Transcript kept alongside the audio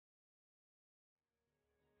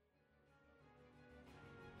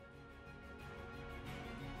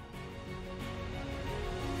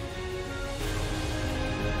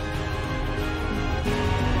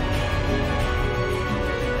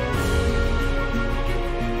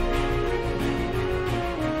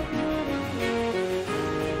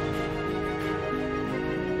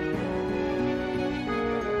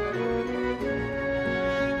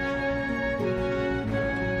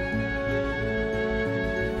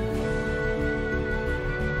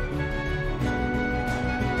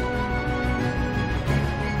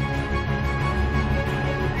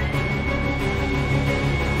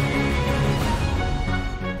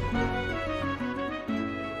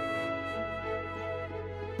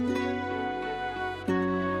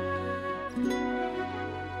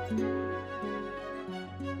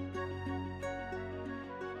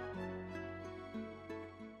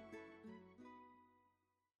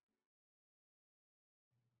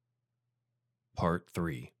Part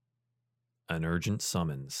 3. An Urgent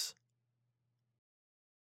Summons.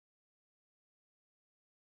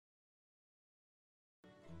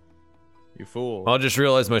 You fool. I just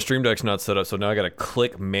realized my stream deck's not set up, so now I gotta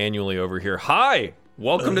click manually over here. Hi!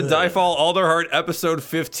 Welcome to Diefall Alderheart episode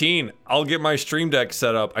 15. I'll get my stream deck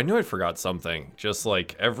set up. I knew I forgot something. Just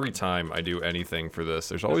like every time I do anything for this,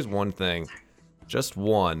 there's always one thing. Just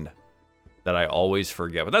one. That I always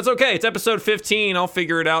forget, but that's okay. It's episode 15. I'll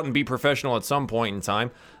figure it out and be professional at some point in time.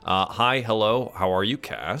 Hi, hello, how are you,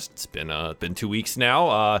 cast? It's been 2 weeks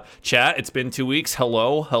now. Chat, it's been 2 weeks.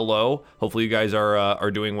 Hello. Hopefully you guys are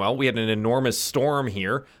doing well. We had an enormous storm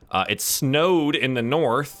here. It snowed in the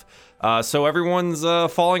north, so everyone's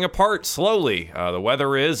falling apart slowly. The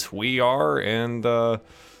weather is, we are, and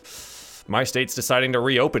my state's deciding to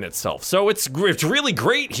reopen itself. So it's really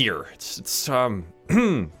great here. It's a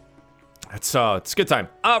good time.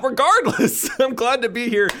 Regardless, I'm glad to be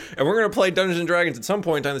here, and we're gonna play Dungeons & Dragons at some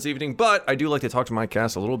point in time this evening, but I do like to talk to my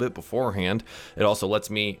cast a little bit beforehand. It also lets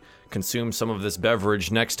me consume some of this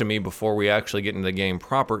beverage next to me before we actually get into the game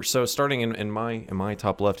proper. So starting in my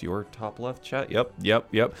top left, your top left, chat? Yep.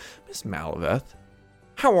 Miss Malaveth,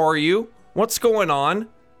 how are you? What's going on?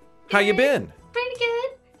 How you been? Pretty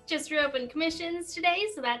good. Just reopened commissions today,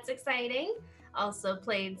 so that's exciting. Also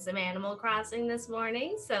played some Animal Crossing this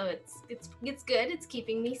morning, so it's good. It's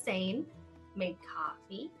keeping me sane. Made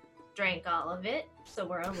coffee, drank all of it, so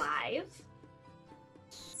we're alive.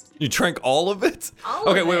 You drank all of it?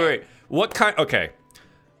 Okay, wait. What kind? Okay.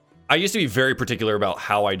 I used to be very particular about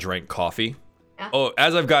how I drank coffee. Yeah. Oh,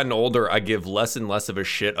 as I've gotten older, I give less and less of a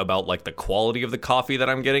shit about like the quality of the coffee that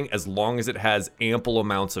I'm getting, as long as it has ample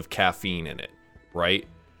amounts of caffeine in it, right?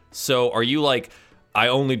 So are you like, I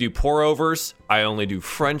only do pour overs, I only do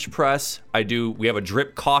French press, we have a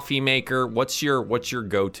drip coffee maker. What's your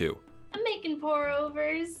go-to? I'm making pour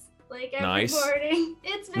overs like every Nice. morning.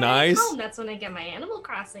 It's very Nice. calm. That's when I get my Animal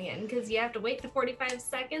Crossing in, because you have to wait the 45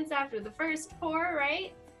 seconds after the first pour,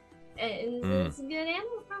 right? And it's a good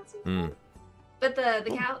Animal Crossing. But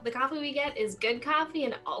the coffee we get is good coffee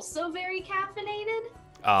and also very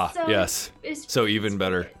caffeinated. So Yes. So even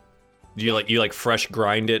better. good. Do you like fresh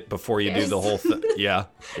grind it before you do the whole thing? Yeah.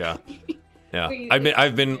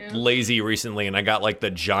 I've been lazy recently, and I got like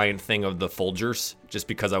the giant thing of the Folgers just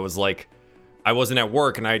because I was like, I wasn't at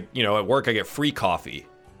work, and at work I get free coffee.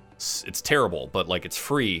 It's terrible, but like it's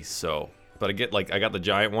free, so. But I got the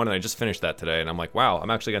giant one, and I just finished that today, and I'm like, wow,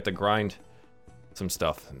 I'm actually got to grind some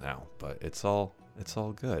stuff now, but it's all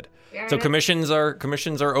good. So commissions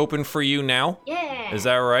are open for you now. Yeah. Is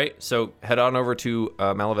that right? So head on over to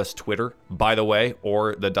Malaveth's Twitter, by the way,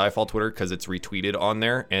 or the Diefall Twitter, because it's retweeted on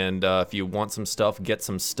there. And if you want some stuff, get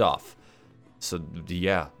some stuff. So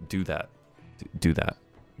yeah, do that. Do that.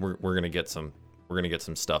 We're gonna get some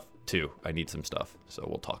stuff too. I need some stuff, so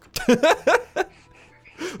we'll talk.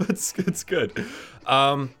 It's good.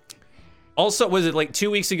 Also, was it like 2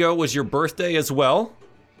 weeks ago was your birthday as well?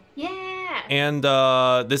 Yeah. And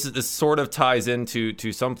this sort of ties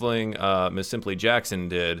into something Miss Simply Jackson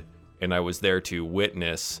did, and I was there to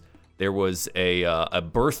witness. There was a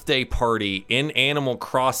birthday party in Animal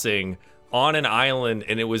Crossing on an island,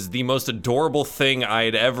 and it was the most adorable thing I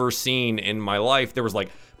had ever seen in my life. There was like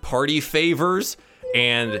party favors,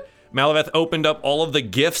 and Malaveth opened up all of the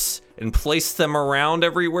gifts and placed them around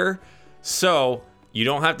everywhere. So you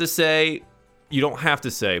don't have to say,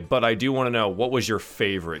 but I do want to know, what was your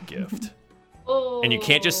favorite gift? Oh. And you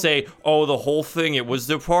can't just say, oh, the whole thing, it was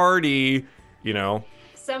the party,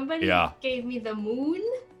 Somebody gave me the moon.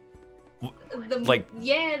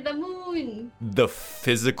 The moon. The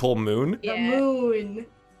physical moon? The moon.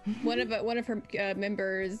 One of her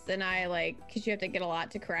members and I, because you have to get a lot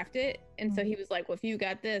to craft it, and so he was like, well, if you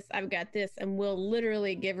got this, I've got this, and we'll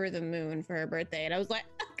literally give her the moon for her birthday. And I was like,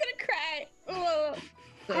 I'm gonna cry. Oh.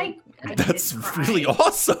 So, I That's did cry. really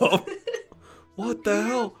awesome. What the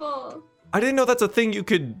hell? Beautiful. I didn't know that's a thing you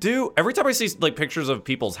could do. Every time I see like pictures of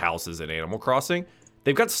people's houses in Animal Crossing,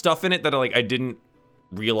 they've got stuff in it that I didn't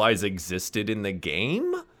realize existed in the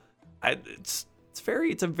game. It's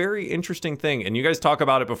a very interesting thing, and you guys talk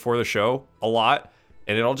about it before the show a lot,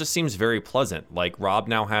 and it all just seems very pleasant. Like Rob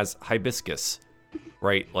now has hibiscus,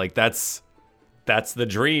 right? Like that's the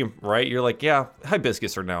dream, right? You're like, yeah,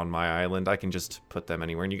 hibiscus are now on my island. I can just put them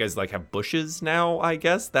anywhere. And you guys like have bushes now, I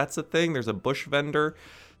guess that's a thing. There's a bush vendor.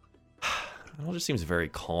 It all just seems very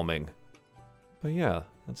calming. But yeah,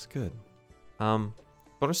 that's good.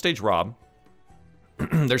 bonus stage Rob.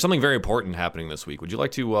 There's something very important happening this week. Would you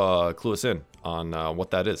like to clue us in on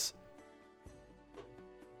what that is?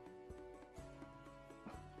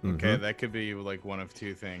 Okay, that could be like one of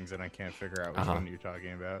two things, and I can't figure out which one you're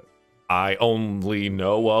talking about. I only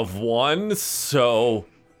know of one, so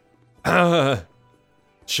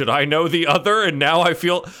should I know the other? And now I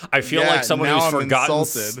feel like someone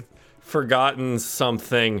who's forgotten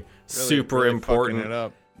something really, super really important. It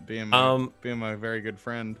up, being my very good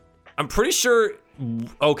friend. I'm pretty sure.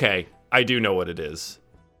 Okay, I do know what it is,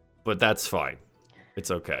 but that's fine.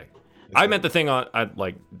 It's okay. I meant the thing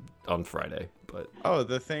on Friday, but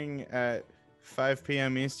the thing at 5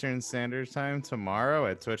 p.m. Eastern Standard Time tomorrow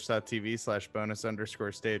at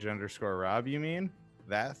twitch.tv/bonus_stage_Rob. You mean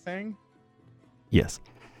that thing? Yes,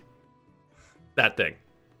 that thing.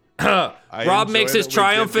 Rob makes his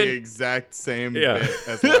triumphant. The exact same bit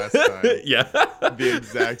as last time. Yeah, the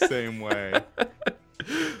exact same way.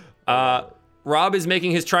 Rob is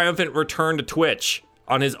making his triumphant return to Twitch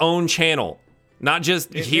on his own channel. Not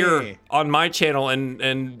just here on my channel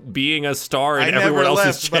and being a star in everyone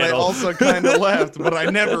else's channel. But I also kind of left, but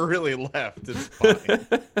I never really left. It's fine.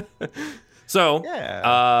 So,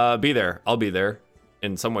 be there. I'll be there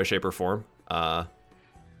in some way, shape, or form. But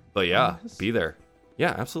yeah, be there.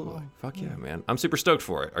 Yeah, absolutely. Fuck yeah, man. I'm super stoked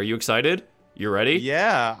for it. Are you excited? You ready?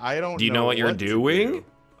 Yeah, I don't know. Do you know what you're doing?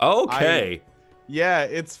 Okay. Yeah,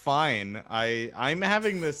 it's fine. I'm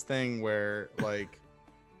having this thing where like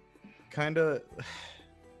kind of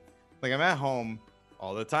like I'm at home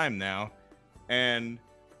all the time now, and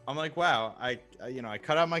I'm like, wow, I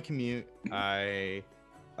cut out my commute. I'm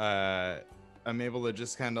able to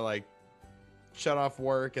just kind of like shut off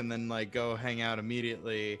work and then like go hang out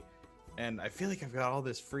immediately, and I feel like I've got all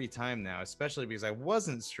this free time now, especially because I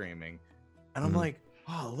wasn't streaming, and I'm like,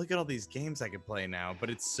 oh, look at all these games I can play now. But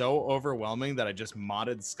it's so overwhelming that I just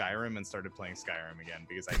modded Skyrim and started playing Skyrim again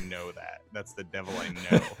because I know that's the devil I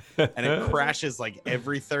know. And it crashes like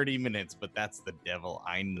every 30 minutes, but that's the devil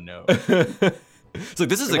I know. It's like,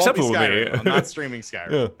 this is acceptable to me. I'm not streaming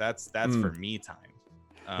Skyrim. Yeah. That's for me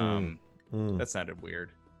time. That sounded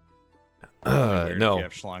weird. No. If you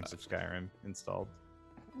have Schlonks of Skyrim installed.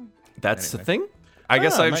 That's the thing? I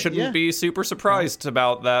guess I shouldn't be super surprised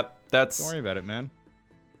about that. Don't worry about it, man.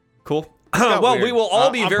 Cool. Well, we will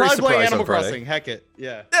all be very surprised Animal on Friday. Crossing. Heck it.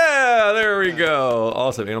 Yeah. Yeah, there we go.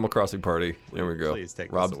 Awesome. Animal Crossing party. There we go. Please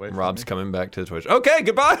take this away from Rob's me. coming back to Twitch. Okay,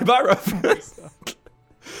 goodbye. Bye, Rob.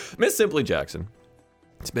 Miss Simply Jackson.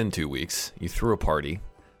 It's been 2 weeks. You threw a party.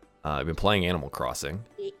 I've been playing Animal Crossing.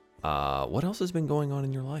 What else has been going on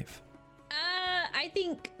in your life? I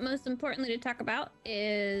think most importantly to talk about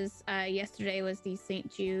is yesterday was the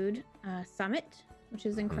St. Jude Summit, which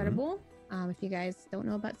is incredible. If you guys don't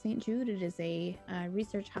know about St. Jude, it is a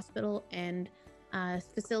research hospital and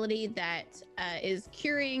facility that is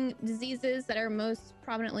curing diseases that are most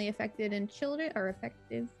prominently affected in children or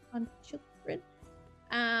effective on children.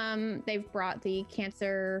 They've brought the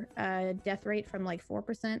cancer death rate from like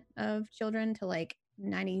 4% of children to like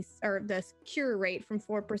 90, or the cure rate from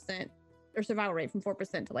 4%, or survival rate from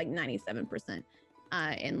 4% to like 97%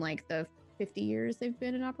 in like the 50 years they've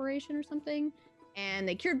been in operation or something. And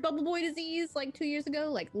they cured bubble boy disease like 2 years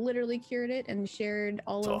ago, like literally cured it, and shared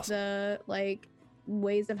all of the like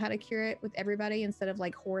ways of how to cure it with everybody instead of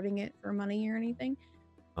like hoarding it for money or anything.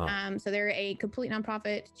 So they're a complete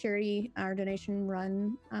nonprofit charity or donation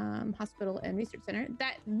run hospital and research center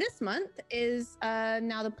that this month is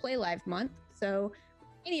now the Play Live month. So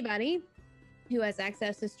anybody who has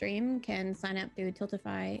access to stream can sign up through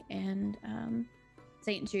Tiltify and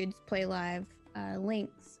St. Jude's Play Live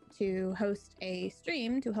links to host a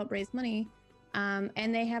stream to help raise money.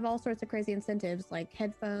 And they have all sorts of crazy incentives like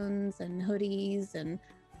headphones and hoodies and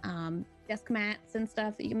desk mats and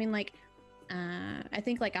stuff that you mean like I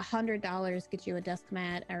think like $100 gets you a desk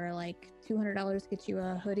mat, or like $200 gets you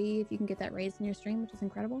a hoodie if you can get that raised in your stream, which is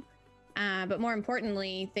incredible. But more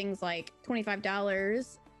importantly, things like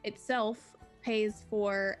 $25 itself pays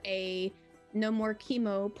for a no more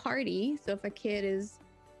chemo party. So if a kid is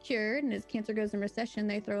cured and his cancer goes in recession,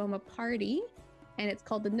 they throw him a party, and it's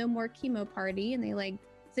called the No More Chemo Party, and they like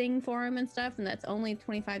sing for him and stuff, and that's only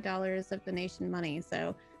 $25 of donation money.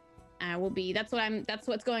 So that's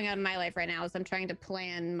what's going on in my life right now, is I'm trying to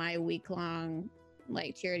plan my week-long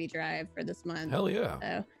like charity drive for this month. Hell yeah.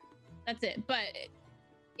 So that's it. But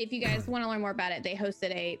if you guys want to learn more about it, they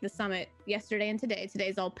hosted the summit yesterday and today.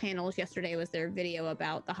 Today's all panels. Yesterday was their video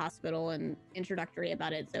about the hospital and introductory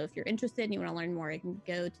about it. So if you're interested and you want to learn more, you can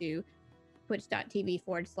go to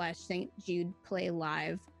twitch.tv/St. Jude Play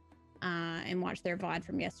Live and watch their VOD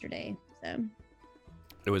from yesterday. So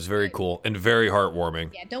It was very cool and very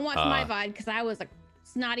heartwarming. Yeah, don't watch my VOD because I was a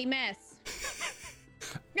snotty mess.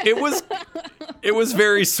 It was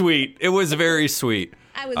very sweet. It was very sweet.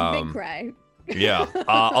 I was a big cry. Yeah,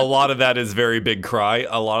 a lot of that is very big cry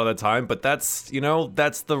a lot of the time, but that's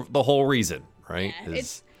the whole reason, right? Yeah,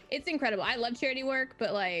 it's incredible. I love charity work,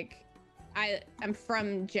 but like I'm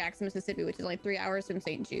from Jackson, Mississippi, which is like 3 hours from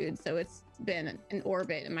St. Jude, so it's been an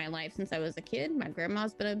orbit in my life since I was a kid. My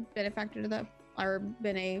grandma's been a benefactor to the, or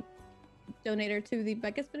been a donator to the,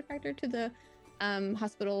 I guess benefactor to the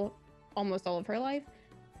hospital almost all of her life.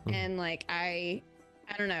 And like I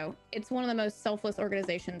don't know, it's one of the most selfless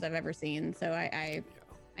organizations I've ever seen. So I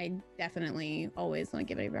definitely always want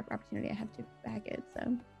to give it every opportunity I have to back it.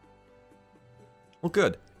 So well,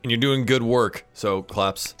 good. And you're doing good work. So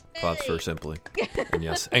claps for Simply. And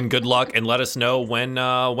yes, and good luck. And let us know when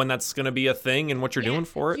that's gonna be a thing and what you're doing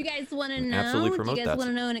for it. Do you guys want to know? Absolutely promote Do you guys that. want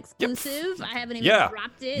to know an exclusive? I haven't even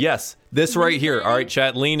dropped it. Yes, this right here. All right,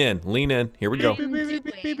 chat, lean in. Here we go. Beep, beep,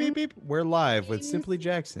 beep, beep, beep, beep. We're live with Simply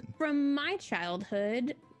Jackson. From my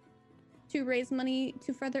childhood to raise money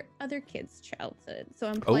to further other kids' childhood. So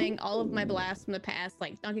I'm playing all of my blasts from the past,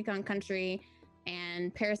 like Donkey Kong Country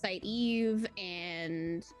and Parasite Eve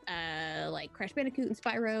and like Crash Bandicoot and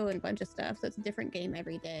Spyro and a bunch of stuff. So it's a different game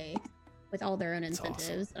every day with all their own incentives.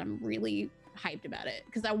 Awesome. And I'm really hyped about it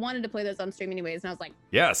because I wanted to play those on stream anyways, and I was like,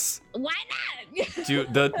 yes, why not?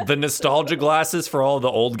 Dude, the nostalgia glasses for all the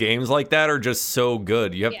old games like that are just so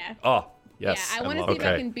good. You have yes. Yeah, I want to see if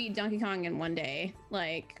I can beat Donkey Kong in one day,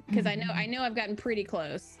 like because I know I've gotten pretty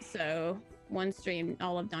close. So one stream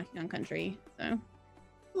all of Donkey Kong Country. So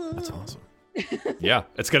that's awesome. Yeah,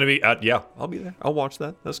 it's gonna be I'll be there. I'll watch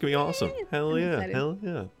that. That's gonna be awesome. Hell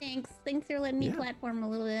yeah. Thanks for letting me platform a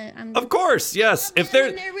little bit. Of course, yes.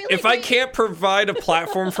 If I can't provide a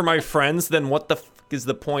platform for my friends, then what the fuck is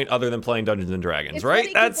the point other than playing Dungeons and Dragons, it's right?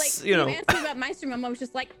 Funny, That's like, you asked me about my stream, I'm always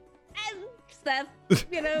just like stuff,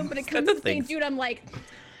 but it comes to St. Jude, I'm like,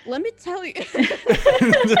 let me tell you.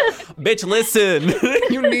 Bitch, listen.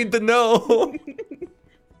 You need to know.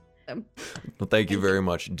 Well, thank you very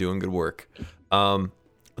much. Doing good work. The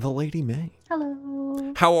Lady May.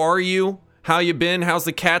 Hello. How are you? How you been? How's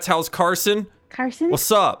the cats? How's Carson? Carson? What's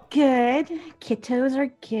up? Good. Kiddos are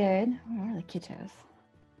good. Where are the kiddos?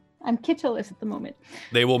 I'm kiddoless at the moment.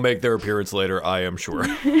 They will make their appearance later, I am sure.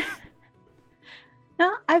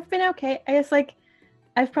 No, I've been okay. I guess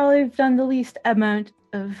I've probably done the least amount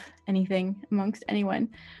of anything amongst anyone,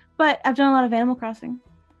 but I've done a lot of Animal Crossing.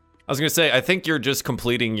 I was gonna say, I think you're just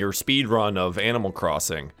completing your speed run of Animal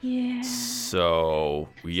Crossing. Yeah. So,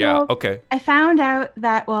 yeah, okay. I found out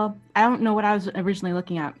that, well, I don't know what I was originally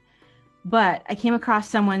looking at, but I came across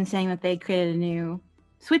someone saying that they created a new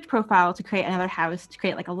Switch profile to create another house, to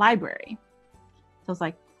create like a library. So I was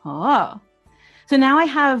like, oh. So now I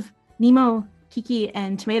have Nemo, Kiki,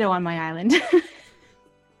 and Tomato on my island.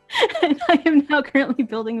 And I am now currently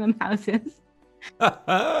building them houses.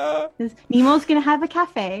 Nemo's gonna have a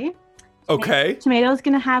cafe. Okay. Tomato's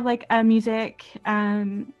gonna have like a music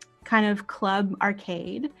kind of club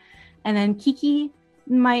arcade, and then Kiki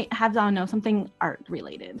might have, I don't know, something art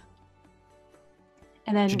related.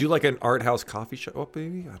 And then should you do like an art house coffee shop? Oh,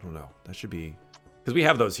 baby, I don't know. That should be because we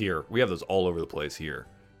have those here. We have those all over the place here.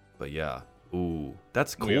 But yeah, ooh,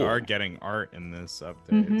 that's cool. We are getting art in this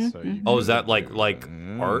update. So is that like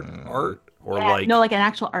art or like no, like an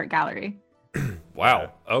actual art gallery?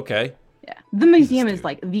 Wow. Okay. Yeah. The museum is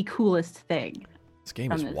like the coolest thing. This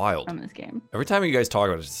game is wild. From this game. Every time you guys talk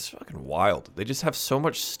about it, it's fucking wild. They just have so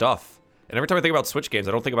much stuff. And every time I think about Switch games,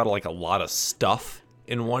 I don't think about like a lot of stuff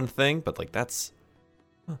in one thing, but like that's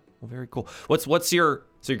well, very cool. What's your,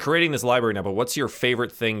 so you're creating this library now, but what's your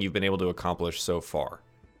favorite thing you've been able to accomplish so far?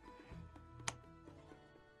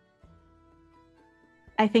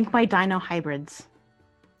 I think my dino hybrids.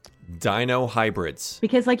 Dino hybrids.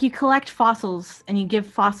 Because like you collect fossils and you give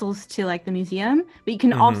fossils to like the museum, but you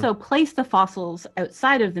can also place the fossils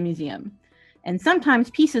outside of the museum. And sometimes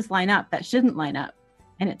pieces line up that shouldn't line up.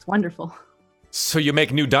 And it's wonderful. So you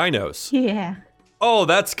make new dinos. Yeah. Oh,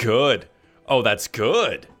 that's good. Oh, that's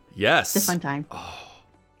good. Yes. It's a fun time. Oh,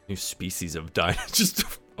 new species of dino. Just,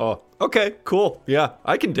 oh, okay, cool. Yeah,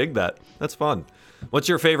 I can dig that. That's fun. What's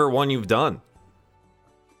your favorite one you've done?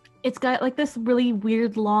 It's got like this really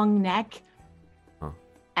weird long neck,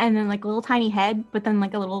 and then like a little tiny head, but then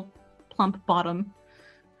like a little plump bottom,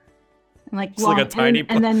 and like it's long, like a tiny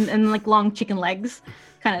and then like long chicken legs,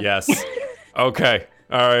 kind of. Yes. Okay.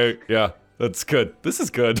 All right. Yeah, that's good. This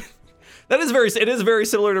is good. It is very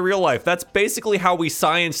similar to real life. That's basically how we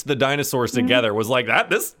scienced the dinosaurs together. Was like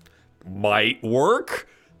that. This might work.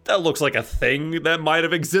 That looks like a thing that might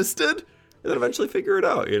have existed. then eventually figure it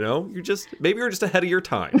out, you know? Maybe you're just ahead of your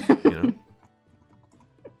time, you know?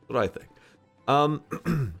 That's what I think.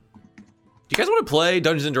 Do you guys want to play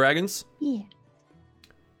Dungeons and Dragons? Yeah.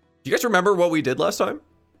 Do you guys remember what we did last time?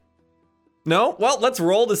 No? Well, let's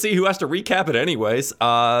roll to see who has to recap it anyways.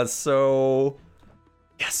 So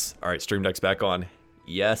yes. All right, Stream Deck's back on.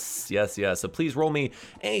 Yes. So please roll me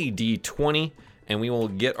a d20 and we will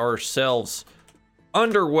get ourselves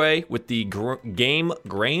underway with the game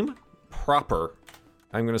Grame proper.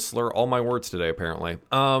 I'm going to slur all my words today, apparently.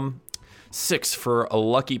 6 for a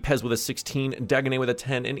lucky Pez with a 16, Dagonet with a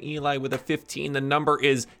 10, and Eli with a 15. The number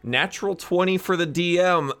is natural 20 for the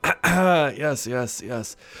DM.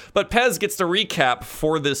 Yes. But Pez gets the recap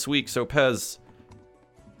for this week. So Pez,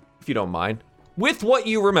 if you don't mind, with what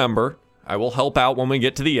you remember, I will help out when we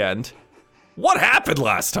get to the end. What happened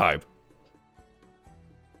last time?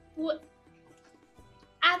 What?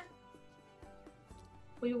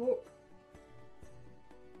 We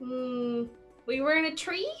were in a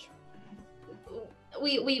tree.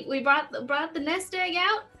 We brought the nest egg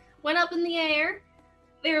out, went up in the air.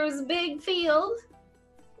 There was a big field.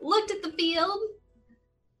 Looked at the field.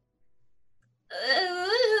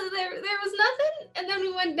 There was nothing, and then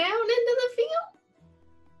we went down into the field,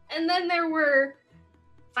 and then there were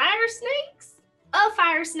fire snakes. A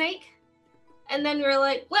fire snake, and then we were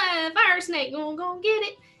like, "Well, fire snake, gonna go get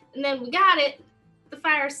it," and then we got it. The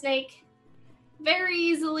fire snake. Very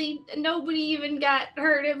easily. Nobody even got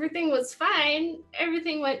hurt. Everything was fine.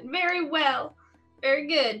 Everything went very well. Very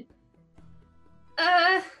good.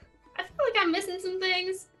 I feel like I'm missing some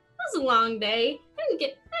things. It was a long day. I didn't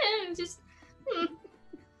get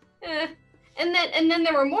and then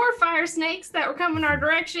there were more fire snakes that were coming our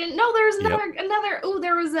direction. No, there was another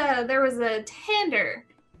there was a tender.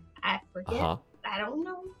 I forget. I don't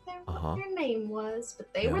know what their name was,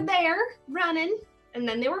 but they were there running. And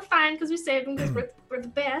then they were fine because we saved them because we're the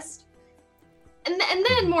best. And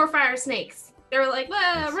then more fire snakes. They were like,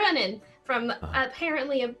 running from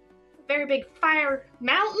apparently a very big fire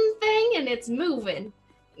mountain thing, and it's moving.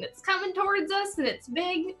 And it's coming towards us, and it's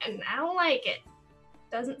big, and I don't like it.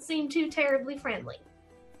 Doesn't seem too terribly friendly.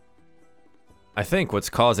 I think what's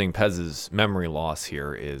causing Pez's memory loss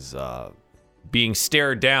here is being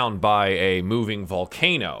stared down by a moving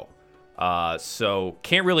volcano. So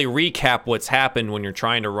can't really recap what's happened when you're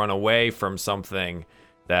trying to run away from something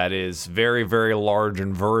that is very, very large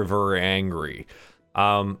and very, very angry.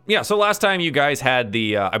 So last time you guys had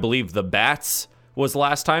the, I believe the bats was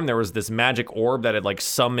last time. There was this magic orb that had like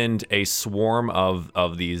summoned a swarm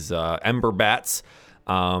of these ember bats.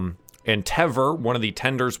 And Tever, one of the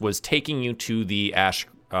tenders, was taking you to the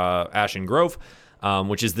Ashen Grove.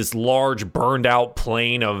 Which is this large burned out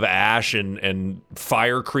plain of ash and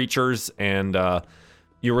fire creatures, and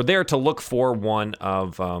you were there to look for one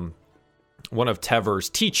of Tever's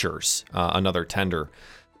teachers, another tender.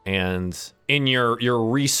 And in your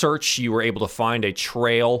research, you were able to find a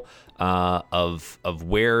trail of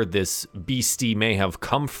where this beastie may have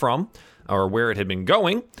come from, or where it had been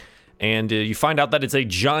going, and you find out that it's a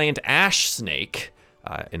giant ash snake.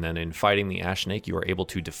 And then in fighting the ash snake, you are able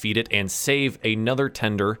to defeat it and save another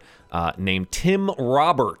tender named Tim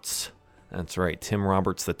Roberts. That's right, Tim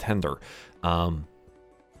Roberts the tender. And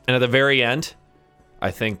at the very end, I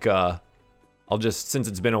think I'll just, since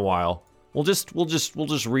it's been a while, we'll just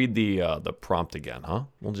read the prompt again, huh?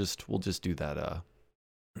 We'll just do that.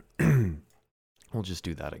 We'll just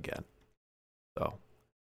do that again. So,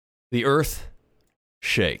 the earth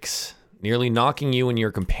shakes, nearly knocking you and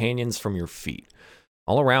your companions from your feet.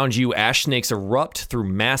 All around you, ash snakes erupt through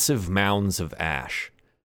massive mounds of ash.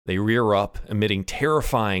 They rear up, emitting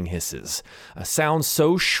terrifying hisses, a sound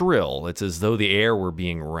so shrill it's as though the air were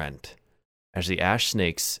being rent. As the ash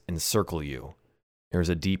snakes encircle you, there is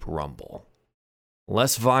a deep rumble.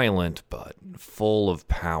 Less violent, but full of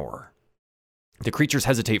power. The creatures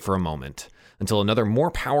hesitate for a moment, until another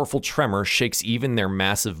more powerful tremor shakes even their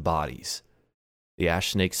massive bodies. The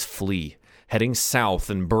ash snakes flee, heading south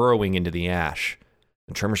and burrowing into the ash.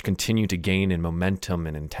 The tremors continue to gain in momentum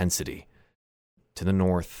and intensity. To the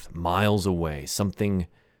north, miles away, something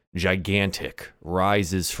gigantic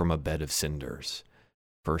rises from a bed of cinders.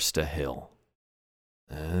 First a hill,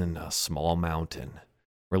 then a small mountain,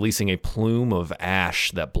 releasing a plume of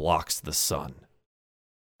ash that blocks the sun.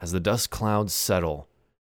 As the dust clouds settle,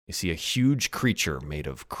 you see a huge creature made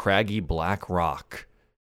of craggy black rock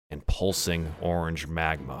and pulsing orange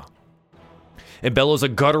magma. It bellows a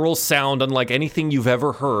guttural sound unlike anything you've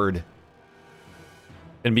ever heard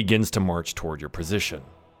and begins to march toward your position.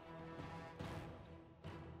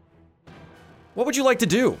 What would you like to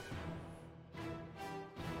do?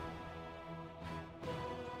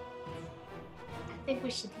 think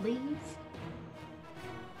we should leave?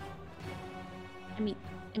 I mean,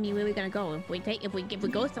 where are we gonna go? If we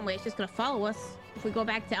go somewhere, it's just gonna follow us. If we go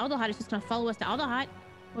back to Alderhot, it's just gonna follow us to Alderhot.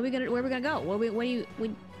 Where are we gonna go? What are we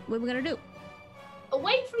gonna do?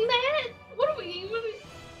 Away from that? What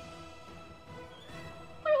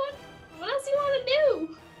else do you want to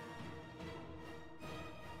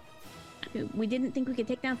do? We didn't think we could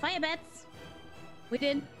take down fire bats. We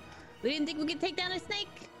did. We didn't think we could take down a snake,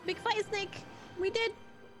 big fire snake. We did.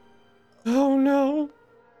 Oh no.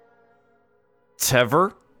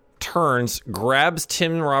 Tever turns, grabs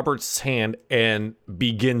Tim Roberts' hand, and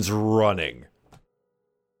begins running.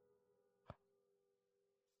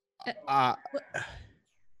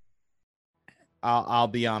 I'll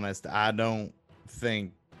be honest. I don't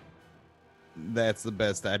think that's the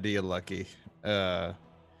best idea, Lucky. A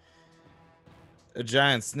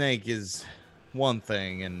giant snake is one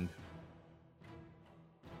thing, and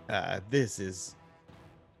this is,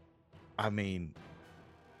 I mean,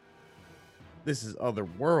 this is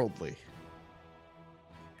otherworldly.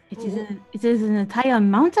 It is an entire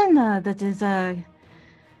mountain that is.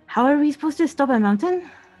 How are we supposed to stop a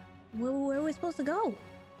mountain? Where are we supposed to go?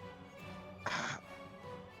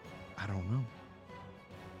 I don't know.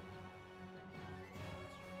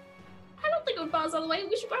 I don't think it would pause all the way.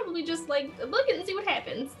 We should probably just like look and see what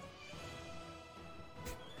happens.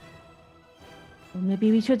 Well,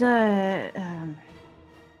 maybe we should. Where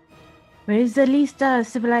is the least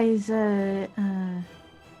civilized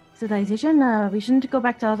civilization? We shouldn't go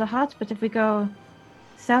back to Alderhot, but if we go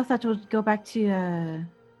south, that would go back to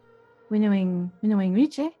Winnowing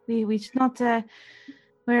Reach. Eh? We should not.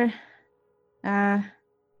 Where?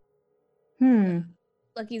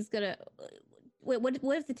 Lucky's gonna. What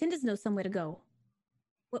if the Tinders know somewhere to go?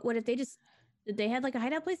 What if they just? Did they have like a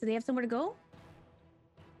hideout place? Did they have somewhere to go?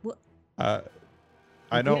 What?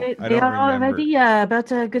 I don't. They are already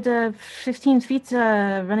about a good 15 feet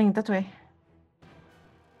running that way.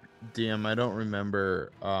 DM, I don't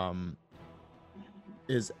remember.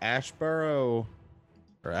 Is Ashbarrow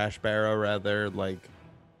rather, like,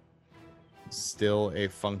 still a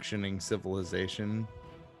functioning civilization?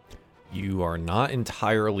 You are not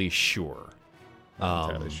entirely sure. Not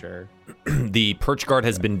entirely sure. The Perch Guard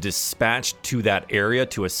has been dispatched to that area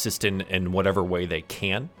to assist in whatever way they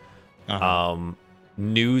can.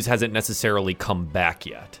 News hasn't necessarily come back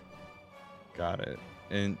yet. Got it.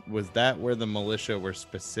 And was that where the militia were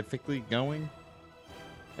specifically going?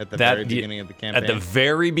 At the very beginning of the campaign? At the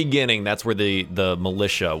very beginning, that's where the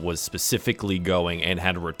militia was specifically going and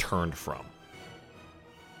had returned from.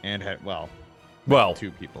 And had, well,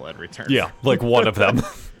 two people had returned. Yeah, like one of them.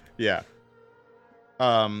 Yeah.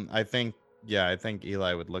 I think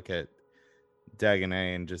Eli would look at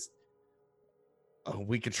Dagonet and just,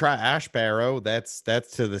 we could try Ashbarrow. That's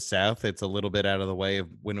to the south. It's a little bit out of the way of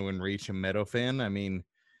Winnowing Reach and Meadowfin. I mean,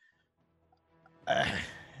 I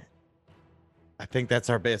think that's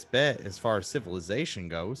our best bet as far as civilization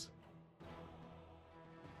goes.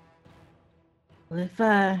 Well, if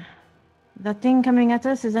that thing coming at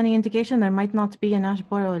us is any indication, there might not be an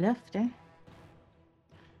Ashbarrow left, eh?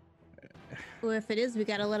 Well, if it is, we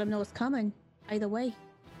gotta let them know it's coming. Either way.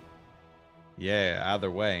 Yeah,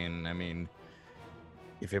 either way. And I mean,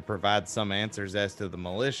 if it provides some answers as to the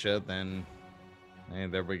militia, then hey,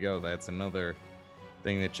 there we go. That's another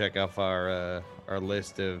thing to check off our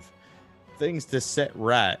list of things to set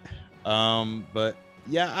right. But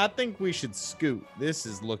yeah, I think we should scoot. This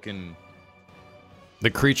is looking.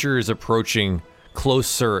 The creature is approaching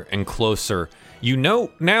closer and closer. You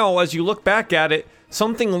know now, as you look back at it,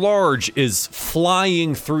 something large is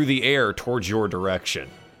flying through the air towards your direction.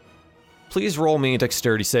 Please roll me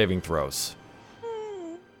dexterity saving throws.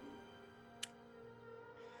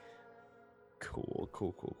 Cool.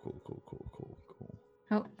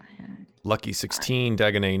 Oh. Lucky 16,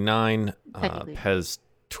 Dagonet 9, Pez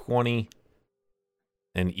 20,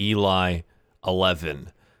 and Eli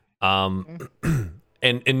 11. An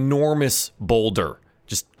enormous boulder,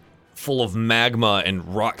 just full of magma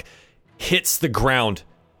and rock, hits the ground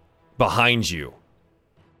behind you.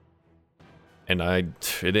 And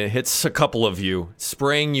it hits a couple of you,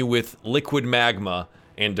 spraying you with liquid magma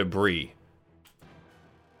and debris.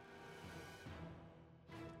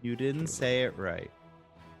 You didn't say it right.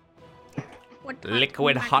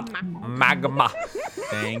 Liquid hot magma.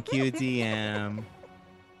 Thank you, DM.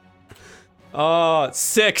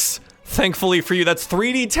 6. Thankfully for you, that's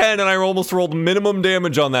 3d10, and I almost rolled minimum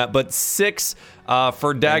damage on that. But 6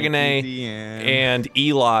 for Dagonet and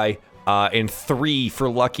Eli, and 3 for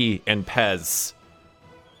Lucky and Pez.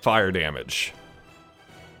 Fire damage.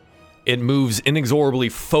 It moves inexorably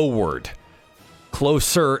forward,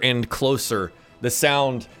 closer and closer the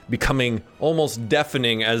sound becoming almost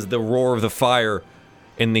deafening as the roar of the fire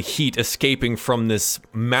and the heat escaping from this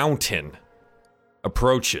mountain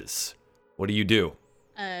approaches. What do you do?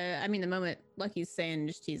 I mean, the moment Lucky's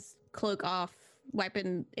singed, he's cloak off,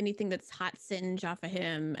 wiping anything that's hot singe off of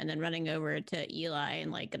him, and then running over to Eli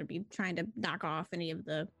and like gonna be trying to knock off any of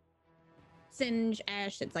the singe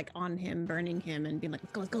ash that's like on him, burning him, and being like,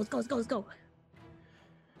 let's go, let's go, let's go, let's go, let's go.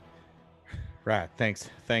 Right. Thanks.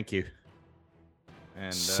 Thank you.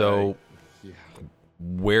 And So, yeah.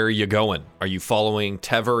 where are you going? Are you following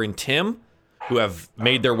Tever and Tim, who have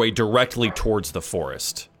made their way directly towards the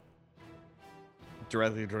forest?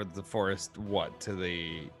 Directly towards the forest. What, to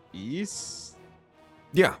the east?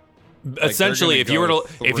 Yeah. they're Essentially, gonna if you were go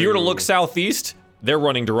to look through- southeast, they're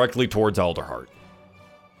running directly towards Alderheart.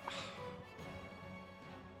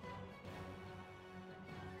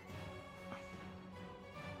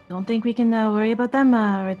 Don't think we can worry about them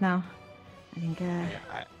right now. I think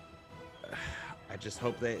I just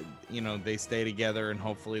hope they, they stay together and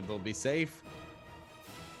hopefully they'll be safe.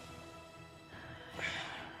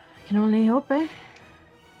 I can only hope, eh?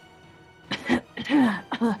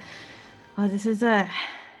 Oh, this is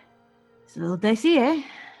it's a little dicey, eh?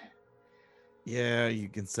 Yeah, you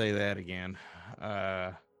can say that again.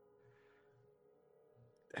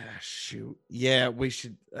 Shoot. Yeah, we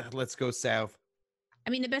should. Let's go south. I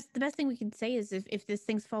mean, the best thing we can say is if this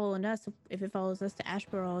thing's following us, if it follows us to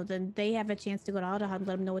Ashboro, then they have a chance to go to Alderheart and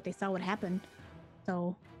let them know what they saw, what happened.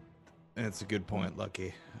 So. That's a good point,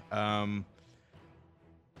 Lucky. TM,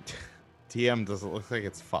 does it look like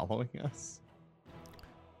it's following us?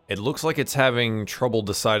 It looks like it's having trouble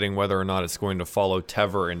deciding whether or not it's going to follow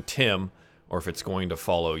Tever and Tim, or if it's going to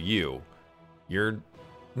follow you. You're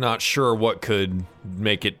not sure what could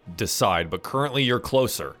make it decide, but currently you're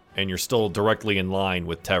closer, and you're still directly in line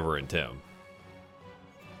with Tever and Tim.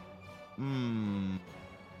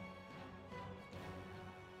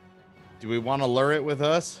 Do we want to lure it with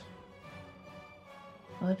us?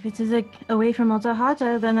 Well, if it is away from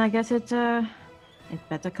Alderheart, then I guess it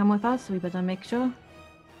better come with us. We better make sure.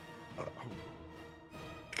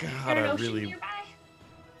 Is God, there an I ocean really nearby?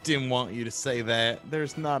 didn't want you to say that.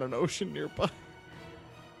 There's not an ocean nearby.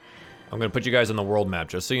 I'm going to put you guys on the world map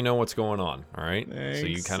just so you know what's going on, all right? So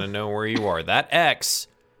you Thanks. kind of know where you are. That X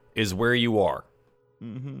is where you are.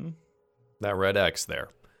 Mm-hmm. That red X there.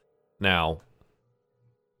 Now,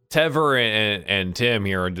 Tever and Tim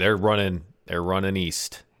here, they're running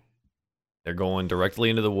east. They're going directly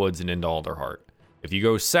into the woods and into Alderheart. If you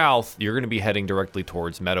go south, you're going to be heading directly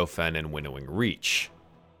towards Meadowfen and Winnowing Reach.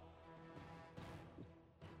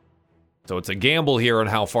 So it's a gamble here on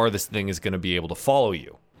how far this thing is going to be able to follow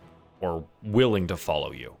you, or willing to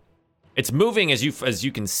follow you. It's moving, as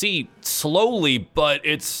you can see, slowly, but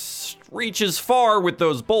it reaches far with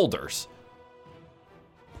those boulders.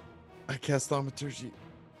 I cast Thaumaturgy.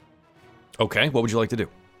 Okay, what would you like to do?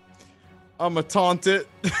 I'm gonna taunt it.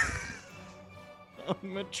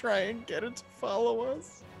 I'm gonna try and get it to follow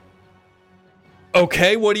us.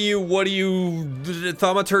 Okay, what do you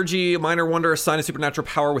Thaumaturgy, minor wonder, assign a supernatural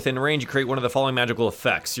power within range. You create one of the following magical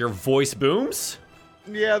effects. Your voice booms?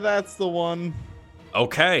 Yeah, that's the one.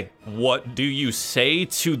 Okay, what do you say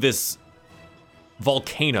to this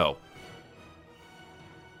volcano?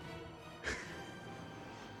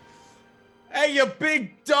 Hey, you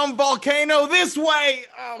big dumb volcano, this way!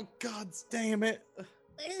 Oh, God damn it.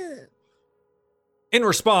 In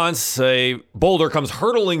response, a boulder comes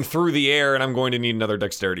hurtling through the air, and I'm going to need another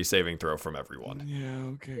dexterity saving throw from everyone. Yeah,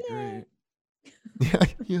 okay,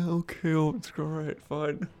 great. Yeah, okay, oh, it's alright,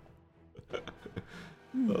 fine.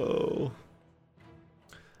 Oh.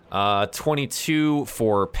 22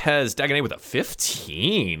 for Pez. Dagonet with a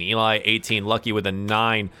 15. Eli, 18. Lucky with a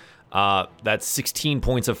 9. That's 16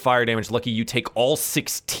 points of fire damage. Lucky, you take all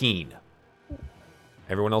 16.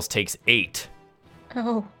 Everyone else takes 8.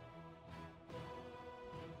 Oh.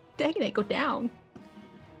 Dagonet, go down.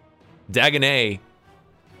 Dagonet,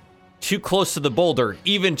 too close to the boulder,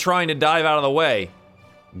 even trying to dive out of the way,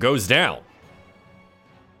 goes down.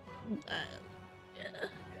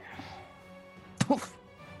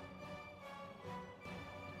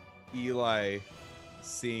 Eli,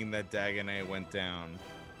 seeing that Dagonet went down,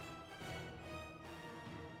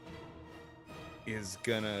 is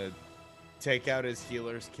gonna take out his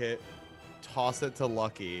healer's kit, toss it to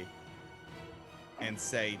Lucky, and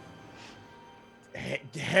say,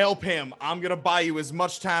 help him. I'm gonna buy you as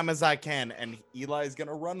much time as I can. And Eli's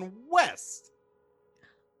gonna run west.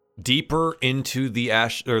 Deeper into the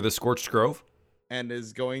ash or the scorched grove. And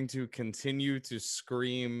is going to continue to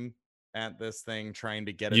scream at this thing, trying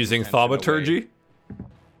to get it Using thaumaturgy.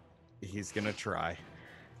 He's gonna try.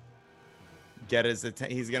 get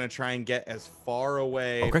he's gonna try and get as far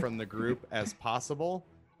away Okay. from the group as possible,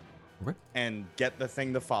 Okay. and get the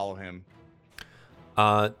thing to follow him.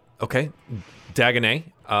 Okay. Dagonet,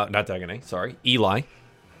 not Dagonet, sorry. Eli.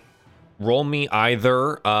 Roll me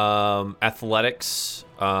either athletics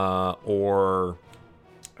or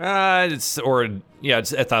it's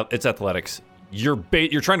athletics.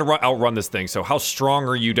 You're trying to outrun this thing. So how strong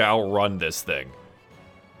are you to outrun this thing?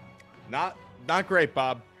 Not great,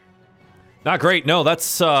 Bob. Not great. No,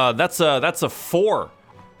 that's a 4.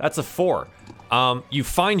 That's a 4. You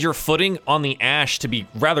find your footing on the ash to be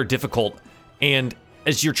rather difficult, and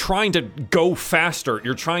as you're trying to go faster,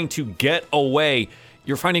 you're trying to get away,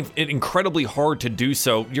 you're finding it incredibly hard to do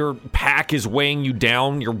so. Your pack is weighing you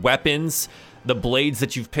down, your weapons, the blades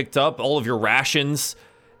that you've picked up, all of your rations,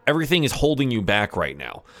 everything is holding you back right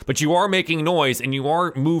now. But you are making noise and you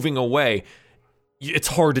are moving away. It's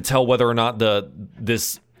hard to tell whether or not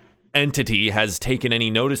this entity has taken any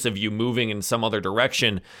notice of you moving in some other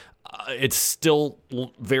direction. It's still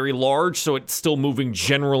very large, so it's still moving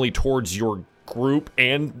generally towards your group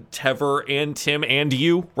and Tever and Tim and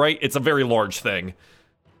you, right? It's a very large thing.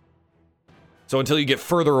 So until you get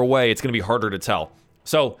further away, it's going to be harder to tell.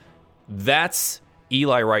 So that's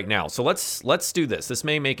Eli right now. So let's do this. This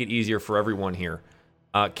may make it easier for everyone here.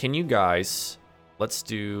 Can you guys, let's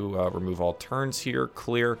do remove all turns here,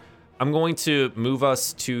 clear. I'm going to move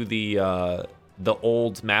us to the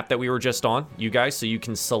old map that we were just on, you guys, so you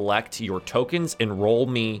can select your tokens and roll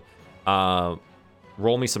me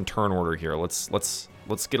some turn order here. Let's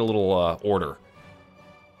get a little order.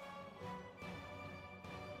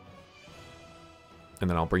 And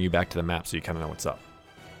then I'll bring you back to the map so you kind of know what's up.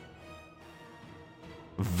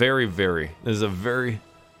 This is a very,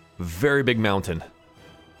 very big mountain.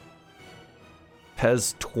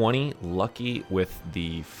 Pez 20, Lucky with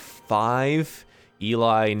the 5,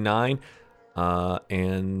 Eli 9,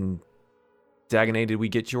 and Dagonet, did we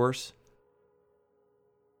get yours?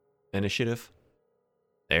 Initiative?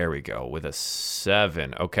 There we go, with a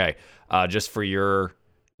 7. Okay, just for your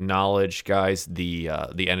knowledge, guys, the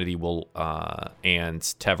entity will and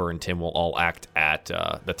Tever and Tim will all act at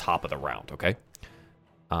the top of the round. Okay,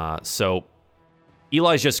 so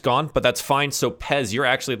Eli's just gone, but that's fine. So Pez, you're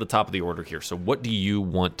actually at the top of the order here. So what do you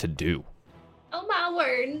want to do? Oh my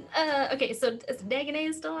word. Okay, so Dagonet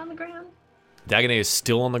is still on the ground. Dagonet is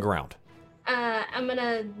still on the ground. I'm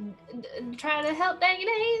gonna try to help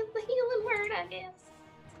Dagonet, the healing word, I guess.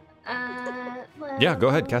 Yeah, go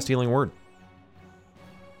ahead, cast Healing Word.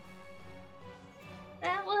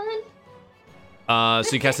 That one.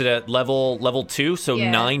 So you cast it at level 2, so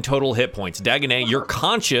Yeah. 9 total hit points. Dagonet, you're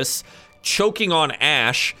conscious, choking on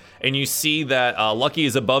ash, and you see that Lucky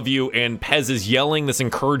is above you, and Pez is yelling this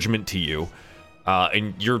encouragement to you,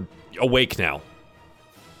 and you're awake now.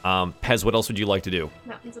 Pez, what else would you like to do?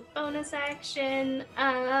 Mountain's a bonus action.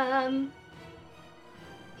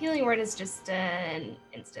 Healing word is just an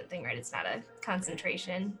instant thing, right? It's not a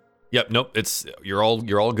concentration. Yep, nope. It's you're all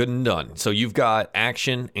good and done. So you've got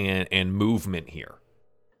action and movement here.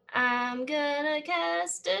 I'm gonna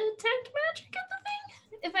cast detect magic at the thing.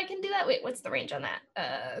 If I can do that. Wait, what's the range on that?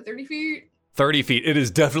 30 feet. 30 feet. It is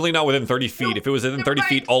definitely not within 30 feet. Nope, If it was within never 30 mind.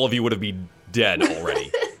 feet, all of you would have been dead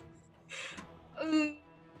already.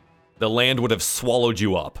 The land would have swallowed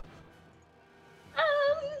you up.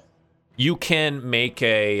 You can make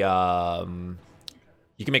a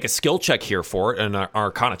skill check here for it, an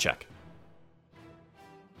Arcana check.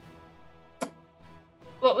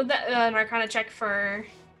 What would that an Arcana check for?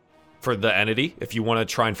 For the entity, if you want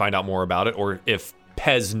to try and find out more about it, or if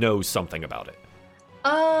Pez knows something about it.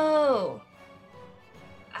 Oh.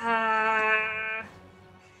 I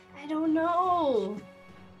don't know.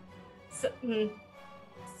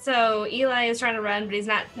 So Eli is trying to run, but he's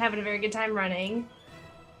not having a very good time running.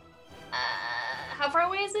 How far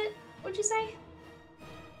away is it, would you say?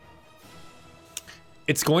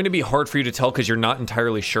 It's going to be hard for you to tell because you're not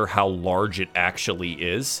entirely sure how large it actually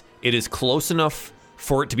is. It is close enough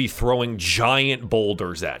for it to be throwing giant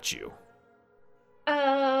boulders at you.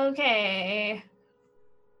 Okay.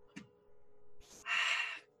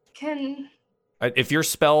 If your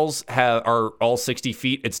spells are all 60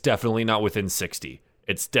 feet, it's definitely not within 60.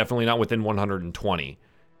 It's definitely not within 120.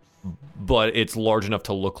 But it's large enough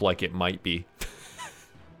to look like it might be.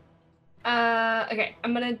 Okay,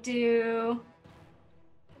 I'm gonna do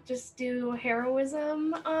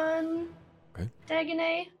heroism on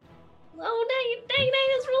Dagonet. Oh,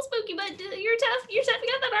 Dagonet is real spooky, but you're tough. You're tough.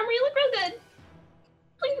 You got that armor. You look real good.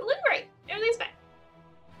 Look great. Everything's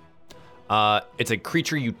fine. It's a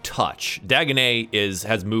creature you touch. Dagonet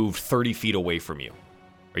has moved 30 feet away from you.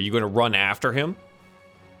 Are you going to run after him?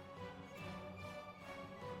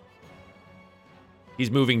 He's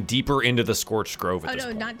moving deeper into the Scorched Grove at Oh this no,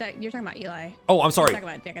 point. not that. You're talking about Eli. Oh, I'm sorry. You're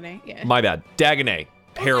talking about Dagonet. Yeah. My bad. Dagonet.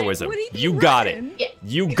 Heroism. what are You you got it. running? Yeah.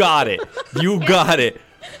 You got it. You got it.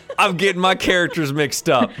 I'm getting my characters mixed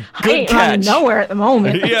up. I Good ain't running catch. nowhere at the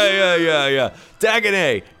moment. yeah.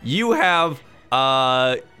 Dagonet, you have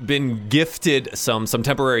been gifted some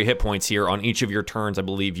temporary hit points here on each of your turns. I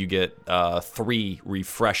believe you get 3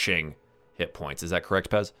 refreshing hit points. Is that correct,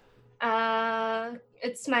 Pez?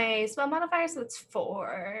 It's my spell modifier, so it's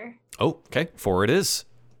 4. Oh, okay. 4 it is.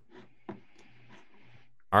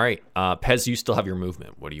 All right. Pez, you still have your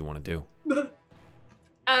movement. What do you want to do?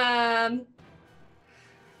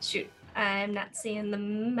 Shoot, I'm not seeing the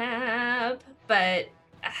map, but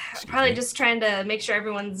probably just trying to make sure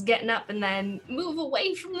everyone's getting up and then move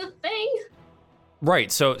away from the thing.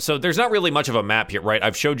 Right. So there's not really much of a map here, right?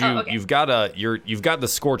 I've showed you. Oh, okay. You've got the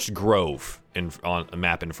Scorched Grove on a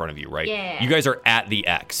map in front of you, right? Yeah. You guys are at the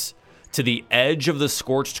X. To the edge of the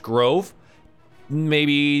Scorched Grove,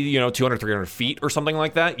 maybe 200, 300 feet or something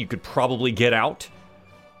like that. You could probably get out.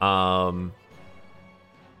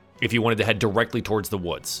 If you wanted to head directly towards the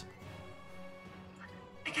woods.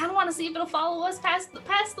 I kind of want to see if it'll follow us past the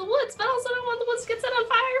woods, but also don't want the woods to get set on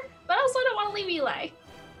fire. But also don't want to leave Eli.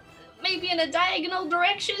 Maybe in a diagonal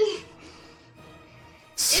direction.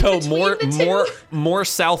 So between the two. more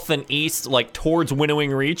south than east, like towards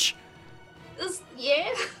Winnowing Reach.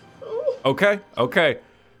 Yeah. Ooh. Okay.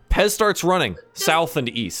 Pez starts running south and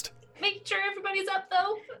east. Make sure everybody's up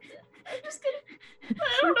though. I'm just gonna.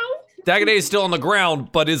 I don't know. Dagonet is still on the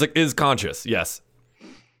ground, but is conscious. Yes.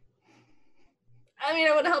 I mean,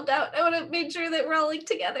 I would have helped out. I would have made sure that we're all linked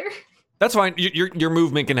together. That's fine. Your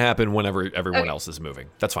movement can happen whenever everyone else is moving.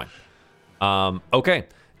 That's fine. Okay.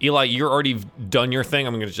 Eli, you're already done your thing.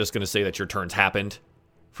 I'm just gonna say that your turn's happened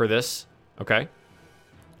for this. Okay.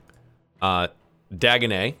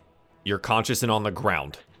 Dagonet, you're conscious and on the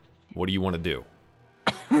ground. What do you want to do?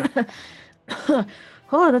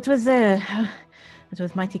 Oh, that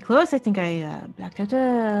was mighty close. I think I blacked out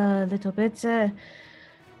a little bit.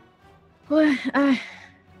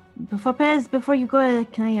 Before you go,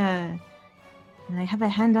 can I have a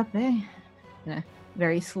hand up there?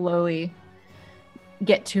 Very slowly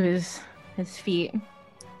get to his feet,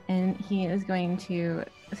 and he is going to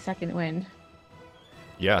second wind.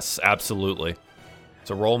 Yes, absolutely.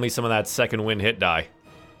 So roll me some of that second wind hit die.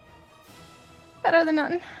 Better than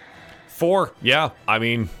nothing. 4. Yeah, I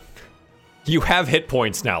mean, you have hit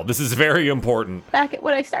points now. This is very important. Back at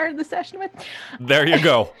what I started the session with. There you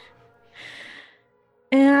go.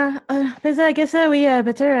 Yeah, but I guess we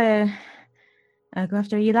better go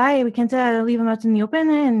after Eli. We can't leave him out in the open,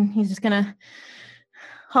 and he's just gonna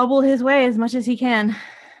hobble his way as much as he can.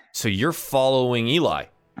 So you're following Eli.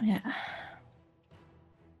 Yeah.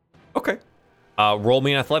 Okay. Roll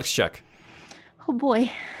me an athletics check. Oh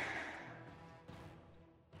boy.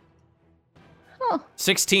 Oh.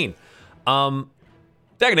 16.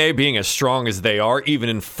 Dagonet, being as strong as they are, even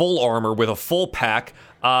in full armor with a full pack,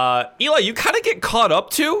 Eli, you kind of get caught up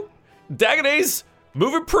to. Dagonet's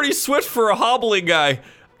moving pretty swift for a hobbling guy.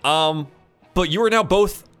 But you are now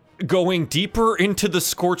both going deeper into the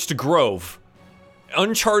Scorched Grove.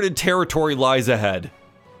 Uncharted territory lies ahead.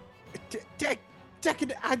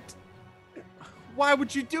 Dagonet, why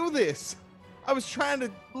would you do this? I was trying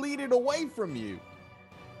to lead it away from you.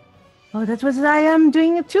 Oh, that was I am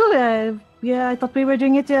doing it too. Yeah, I thought we were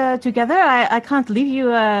doing it together. I can't leave you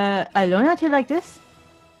alone out here like this.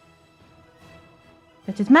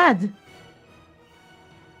 That is mad.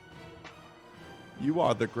 You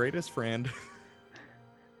are the greatest friend.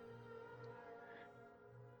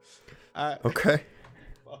 Okay.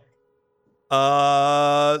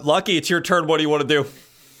 Lucky, it's your turn. What do you want to do?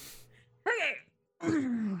 Okay.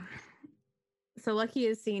 So Lucky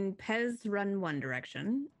has seen Pez run one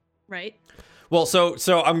direction, right? Well, so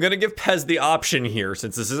I'm gonna give Pez the option here,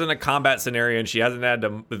 since this isn't a combat scenario and she hasn't had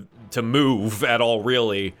to move at all,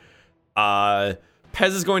 really. Pez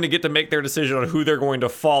is going to get to make their decision on who they're going to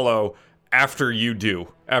follow after you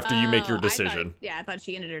make your decision. I thought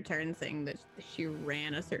she ended her turn saying that she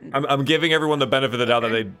ran a certain. I'm giving everyone the benefit of the doubt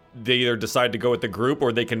that they either decide to go with the group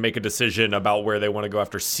or they can make a decision about where they want to go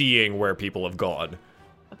after seeing where people have gone.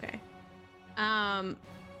 Okay.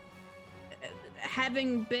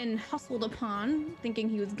 Having been hustled upon, thinking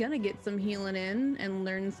he was gonna get some healing in and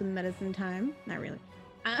learn some medicine time. Not really.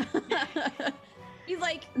 He's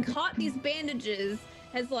like caught these bandages,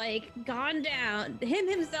 has like gone down. Him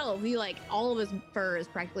himself, all of his fur is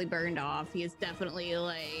practically burned off. He is definitely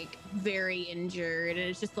like very injured, and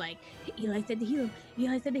it's just like Eli said to heal him.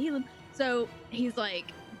 Eli said to heal him. So he's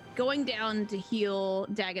like going down to heal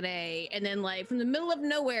Dagonet, and then like from the middle of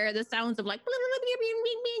nowhere, the sounds of like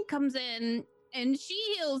comes in, and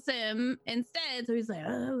she heals him instead. So he's like,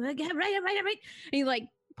 oh, okay, right. And he like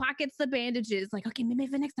pockets the bandages, like, okay, maybe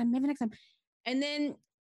next time. And then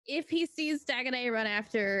if he sees Dagonet run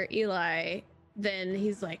after Eli, then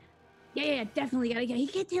he's like, yeah, definitely gotta get. He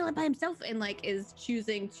can't deal it by himself, and like is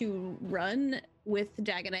choosing to run with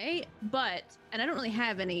Dagonet. And I don't really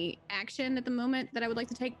have any action at the moment that I would like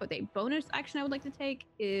to take, but a bonus action I would like to take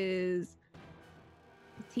is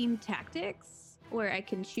team tactics, where I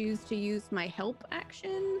can choose to use my help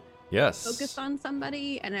action. Yes. Focus on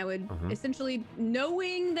somebody, and I would essentially,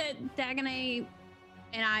 knowing that Dagonet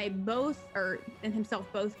and I both, and himself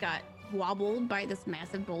both got wobbled by this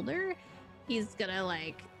massive boulder, he's gonna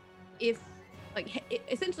like,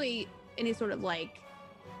 essentially any sort of like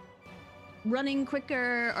running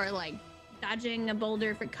quicker or like dodging a boulder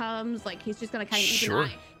if it comes, like he's just gonna kind of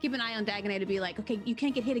keep an eye on Dagonet to be like, okay, you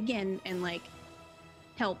can't get hit again, and like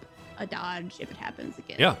help a dodge if it happens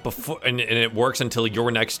again. Yeah, and it works until your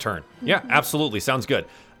next turn. Yeah, absolutely, sounds good.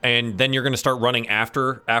 And then you're gonna start running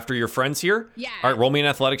after your friends here. Yeah. All right, roll me an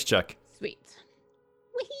athletics check. Sweet.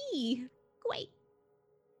 Wee. Great.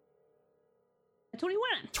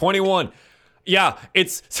 21. Yeah,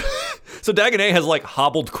 it's so Dagonet has like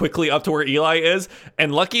hobbled quickly up to where Eli is,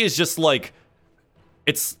 and Lucky is just like,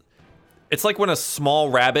 it's like when a small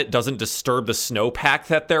rabbit doesn't disturb the snowpack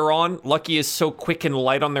that they're on. Lucky is so quick and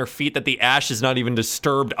light on their feet that the ash is not even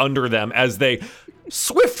disturbed under them as they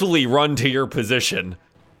swiftly run to your position.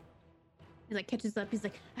 He like catches up. He's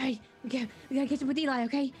like, all right, we gotta catch up with Eli,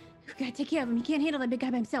 okay? We gotta take care of him. He can't handle that big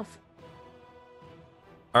guy by himself.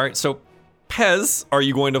 All right, so Pez, are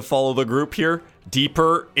you going to follow the group here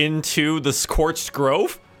deeper into the Scorched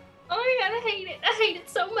Grove? Oh my god, I hate it. I hate it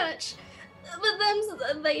so much.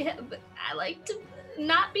 But I like to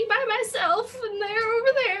not be by myself, and they're over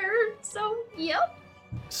there. So, yep.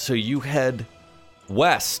 So you head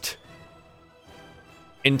west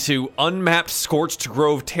into unmapped Scorched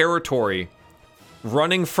Grove territory,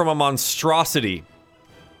 running from a monstrosity.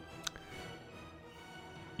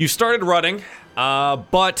 You started running,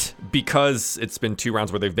 but because it's been 2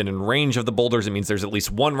 rounds where they've been in range of the boulders, it means there's at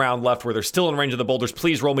least 1 round left where they're still in range of the boulders.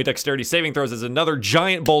 Please roll me dexterity saving throws as another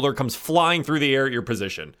giant boulder comes flying through the air at your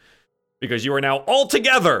position. Because you are now all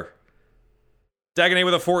together. Dagonet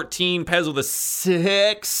with a 14, Pez with a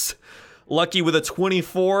 6, Lucky with a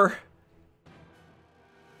 24.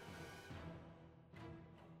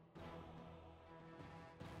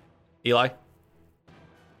 Eli?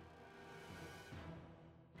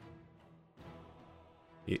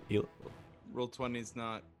 Roll 20's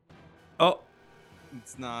not. Oh.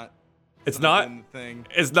 It's not. It's not? doing the thing.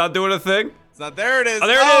 It's not doing a thing? It's not. There it is. Oh,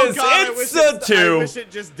 there it is. God, It's a 2. I wish it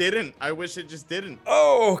just didn't.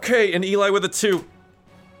 Oh, okay. And Eli with a 2.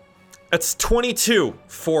 That's 22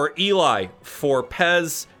 for Eli, for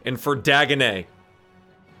Pez, and for Dagonet.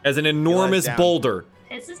 As an enormous boulder.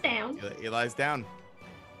 This is down. Eli's down.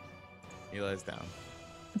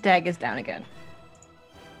 Dag is down again.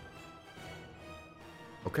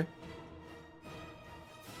 Okay.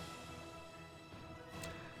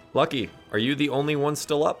 Lucky, are you the only one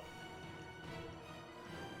still up?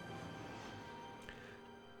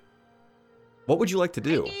 What would you like to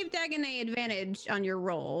do? I gave Dagonet advantage on your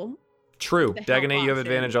roll. True. The help Dagonet, you have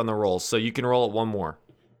option. advantage on the roll, so you can roll it 1 more.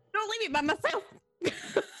 Don't leave me by myself.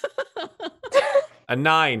 A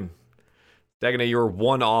 9. Dagonet, you're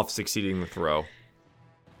 1 off succeeding the throw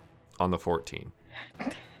on the 14.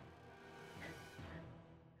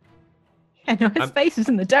 I know his face is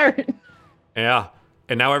in the dirt. Yeah.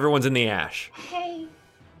 And now everyone's in the ash. Hey,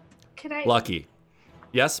 could I Lucky.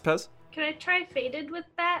 Yes, Pez? Can I try Faded with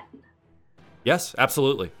that? Yes,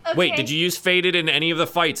 absolutely. Okay. Wait, did you use Faded in any of the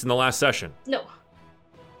fights in the last session? No.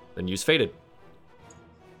 Then use Faded.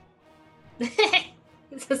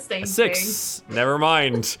 It's the same A 6. Never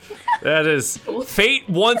mind. That is... Fate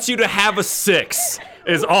wants you to have a 6,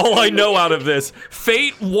 is all I know out of this.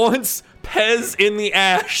 Fate wants Pez in the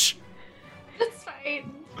ash.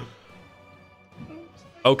 thing. That's fine.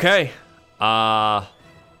 Okay.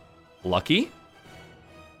 Lucky?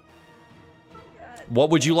 What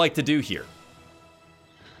would you like to do here?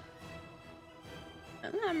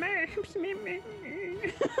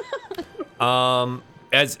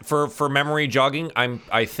 As for memory jogging,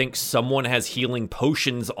 I think someone has healing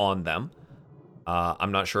potions on them.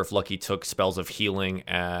 I'm not sure if Lucky took spells of healing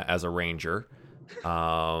as a ranger.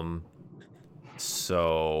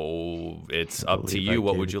 So it's up to you.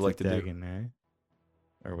 What would you like to do?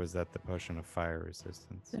 Or was that the potion of fire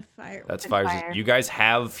resistance? The fire. That's And fire. fire. You guys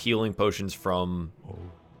have healing potions from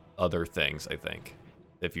other things, I think.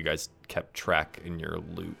 if you guys kept track in your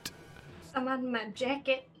loot. I'm on my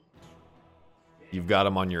jacket. You got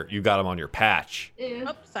them on your patch. Ew.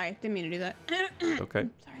 Oh, sorry. Didn't mean to do that. Okay.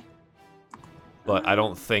 Sorry. But I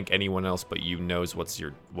don't think anyone else but you knows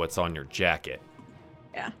what's on your jacket.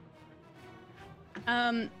 Yeah.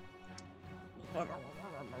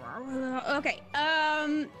 Okay.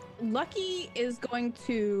 Lucky is going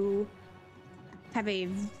to have a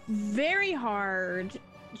very hard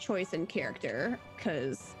choice in character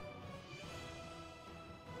because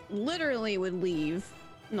literally would leave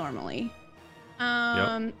normally.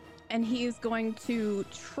 And he's going to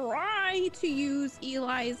try to use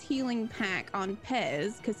Eli's healing pack on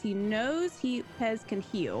Pez because he knows Pez can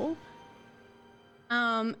heal.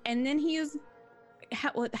 And then he is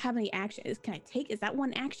how many actions can I take? Is that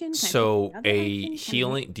one action? Can So I take another action?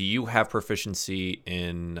 healing. Do you have proficiency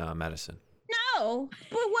in medicine? No,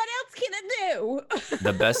 but what else can it do?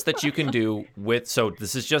 The best that you can do so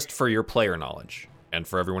this is just for your player knowledge and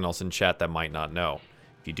for everyone else in chat that might not know.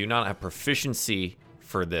 If you do not have proficiency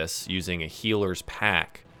for this using a healer's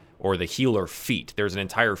pack or the healer feat, there's an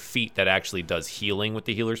entire feat that actually does healing with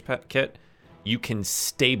the healer's kit. You can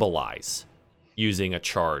stabilize using a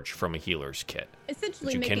charge from a healer's kit.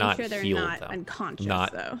 Essentially you making cannot sure they're heal not them. unconscious,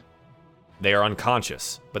 Not- though. They are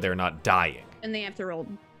unconscious, but they're not dying. And they have to roll.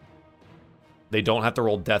 They don't have to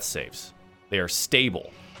roll death saves. They are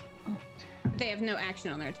stable. They have no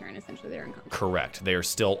action on their turn. Essentially, they're unconscious. Correct. They are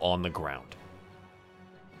still on the ground.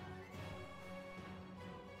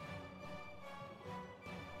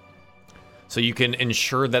 So you can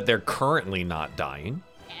ensure that they're currently not dying.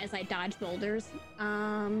 As I dodge boulders.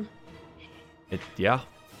 Yeah.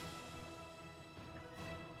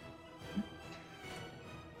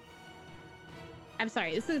 I'm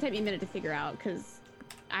sorry. This is gonna take me a minute to figure out because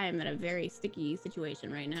I am in a very sticky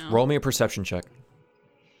situation right now. Roll me a perception check.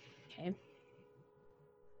 Okay.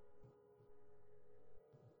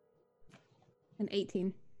 An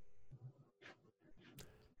 18.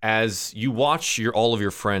 As you watch all of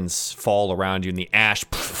your friends fall around you and the ash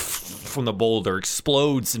from the boulder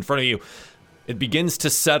explodes in front of you, it begins to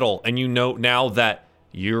settle, and you note now that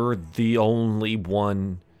you're the only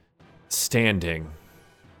one standing,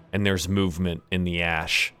 and there's movement in the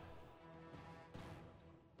ash.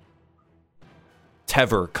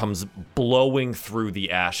 Tever comes blowing through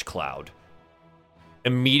the ash cloud,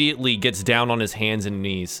 immediately gets down on his hands and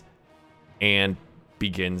knees, and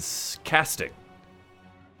begins casting.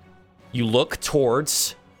 You look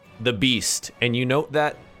towards the beast, and you note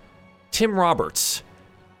that Tim Roberts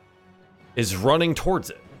is running towards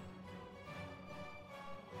it.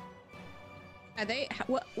 Are they?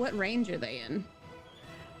 What range are they in?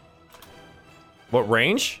 What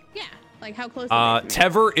range? Yeah, like how close? Are they to me?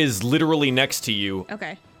 Tever is literally next to you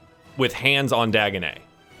Okay. with hands on Dagonet.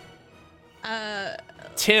 Uh,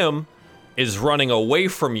 Tim is running away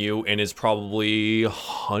from you and is probably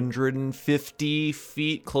 150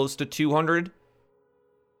 feet, close to 200,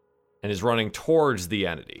 and is running towards the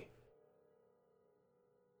entity.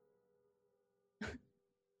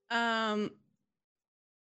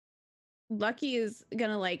 Lucky is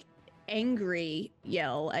gonna like angry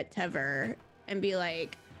yell at Tever and be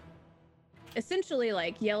like, essentially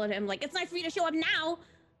like yell at him like, it's nice for you to show up now.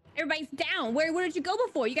 Everybody's down. Where did you go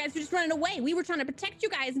before? You guys were just running away. We were trying to protect you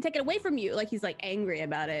guys and take it away from you. Like he's like angry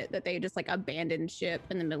about it, that they just like abandoned ship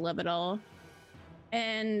in the middle of it all.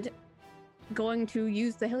 And going to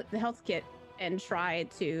use the health kit and try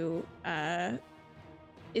to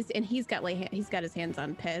he's got his hands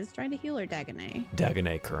on Pez, trying to heal her Dagonet.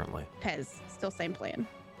 Dagonet currently. Pez, still same plan.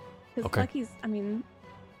 Because Okay. Lucky's, I mean,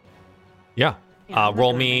 Yeah. yeah, I'm not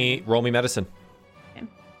Roll doing me anything. medicine.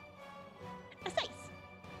 That's nice.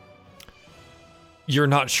 You're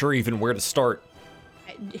not sure even where to start.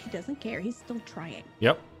 He doesn't care. He's still trying.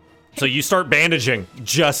 Yep. So you start bandaging.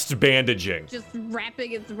 Just bandaging. Just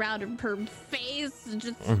wrapping it around her face,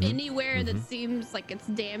 just Mhm, anywhere that mhm. seems like it's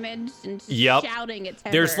damaged, and just Yep. shouting at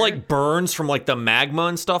Tever. There's like burns from like the magma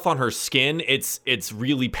and stuff on her skin. It's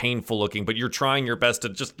really painful looking, but you're trying your best to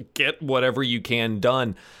just get whatever you can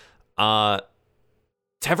done.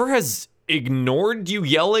 Tever has ignored you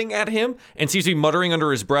yelling at him and seems to be muttering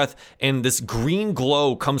under his breath, and this green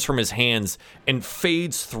glow comes from his hands and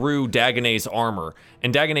fades through Dagonet's armor.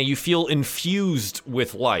 And Dagonet, you feel infused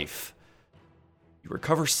with life. You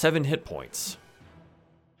recover 7 hit points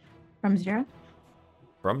From 0?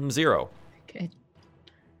 from 0. Good.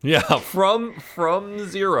 Yeah, from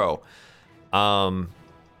 0.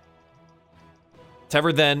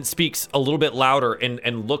 Tever then speaks a little bit louder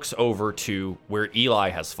and looks over to where Eli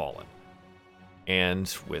has fallen.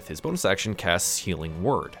 And with his bonus action, casts Healing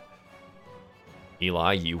Word.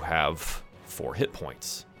 Eli, you have 4 hit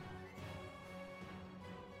points.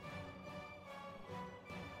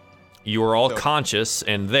 You are all conscious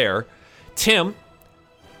and there. Tim,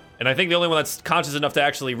 and I think the only one that's conscious enough to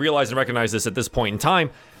actually realize and recognize this at this point in time,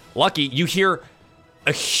 Lucky, you hear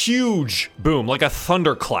a huge boom, like a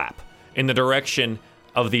thunderclap, in the direction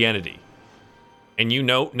of the entity. And you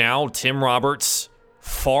note now Tim Roberts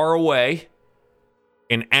far away,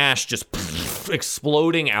 and ash just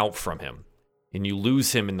exploding out from him. And you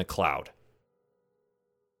lose him in the cloud.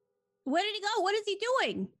 Where did he go? What is he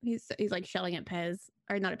doing? He's like shelling at Pez.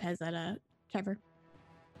 Or not at Pez, at Trevor.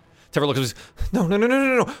 Trevor looks and goes,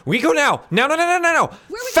 no. We go now. No. Where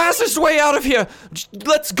we Fastest way out of here.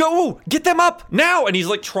 Let's go. Get them up now. And he's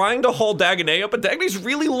like trying to haul Dagonet up, but Dagonet's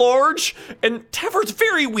really large and Trevor's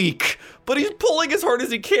very weak. But he's pulling as hard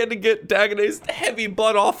as he can to get Dagonet's heavy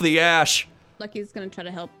butt off the ash. Lucky's gonna try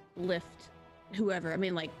to help lift whoever. I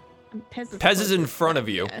mean, like, Pez is in front of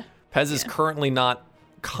you. Yeah. Pez is currently not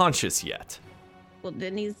conscious yet. Well,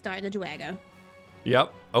 then he's starting to drag her.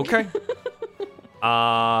 Yep. Okay.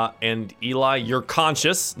 And Eli, you're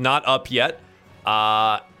conscious, not up yet.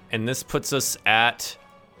 And this puts us at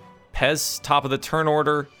Pez, top of the turn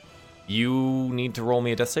order. You need to roll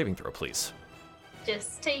me a death saving throw, please.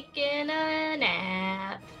 Just taking a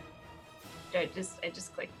nap. I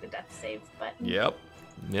just clicked the death save button. Yep,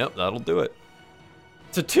 that'll do it.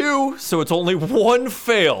 It's a 2, so it's only 1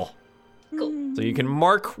 fail. Cool. So you can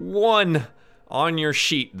mark 1 on your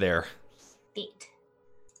sheet there. Neat.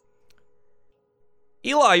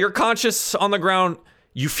 Eli, you're conscious on the ground.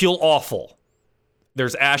 You feel awful.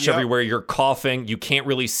 There's ash everywhere. You're coughing. You can't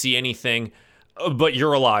really see anything, but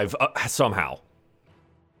you're alive somehow.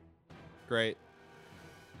 Great.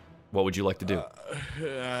 What would you like to do?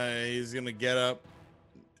 He's gonna get up.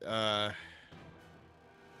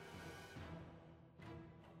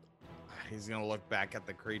 He's gonna look back at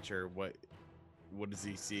the creature. What does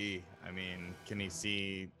he see? I mean, can he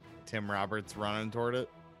see Tim Roberts running toward it?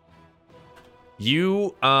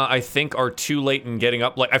 You, I think, are too late in getting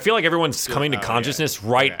up. Like, I feel like everyone's coming to consciousness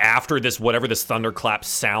right after this, whatever this thunderclap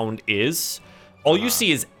sound is. All you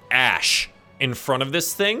see is ash in front of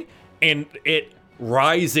this thing, and it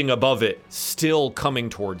rising above it, still coming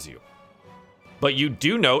towards you. But you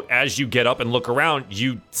do note, as you get up and look around,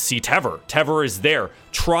 you see Tever. Tever is there,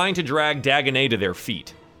 trying to drag Dagonet to their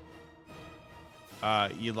feet.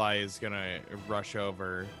 Eli is gonna rush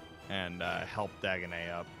over and help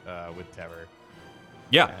Dagonet up with Tever.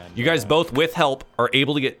 Yeah, and, you guys both, with help, are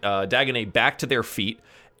able to get Dagonet back to their feet.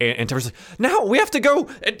 And Tever's like, "Now we have to go.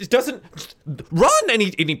 It doesn't run." And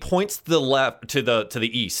he points to the left, to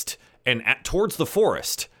the east, and towards the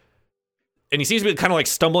forest. And he seems to be kind of like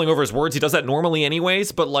stumbling over his words. He does that normally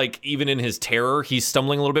anyways, but like even in his terror, he's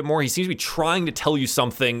stumbling a little bit more. He seems to be trying to tell you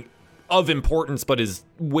something of importance, but is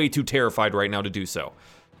way too terrified right now to do so.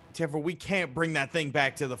 Tever, we can't bring that thing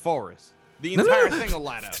back to the forest. The entire thing will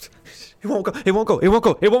light up. It won't go. It won't go. It won't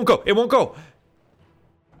go. It won't go. It won't go.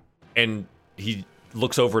 And he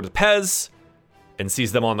looks over to Pez and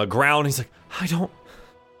sees them on the ground. He's like, I don't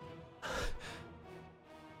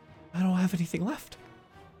have anything left.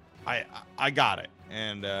 I got it.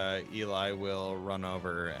 And Eli will run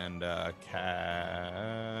over and cast.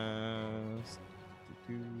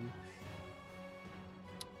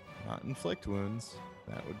 Not inflict wounds.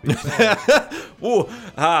 That would be bad. Ooh,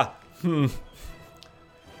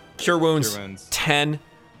 Cure wounds. 10.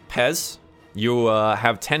 Pez, you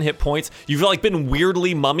have 10 hit points. You've like been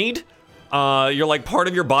weirdly mummied. You're like part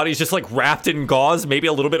of your body's just like wrapped in gauze, maybe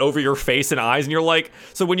a little bit over your face and eyes, and you're like,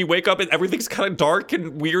 so when you wake up, everything's kind of dark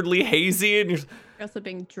and weirdly hazy, and you're also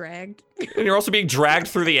being dragged. And you're also being dragged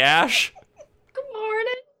through the ash. Good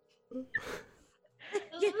morning.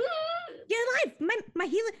 You're alive. My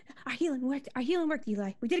healing. Our healing worked.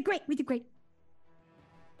 Eli. We did great.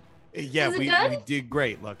 Yeah, Is it we good? did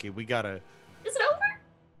great, Lucky. We gotta. Is it over?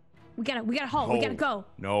 We gotta haul. We gotta go.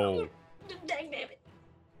 No. Dang damn it.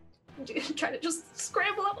 I'm trying to just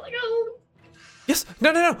scramble up like, oh. Yes.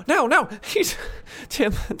 No.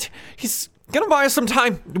 Tim, he's gonna buy us some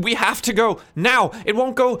time. We have to go now. It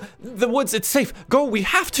won't go. The woods, it's safe. Go, we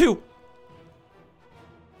have to.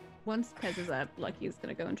 Once Pez is up, Lucky's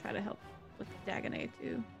gonna go and try to help with Dagonet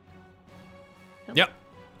too. Yep.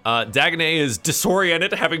 Dagonet is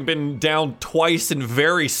disoriented, having been down twice in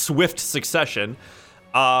very swift succession.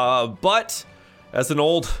 But as an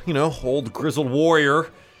old grizzled warrior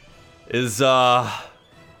is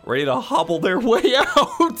ready to hobble their way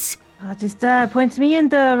out. Just points me in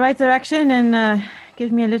the right direction and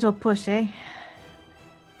gives me a little push, eh?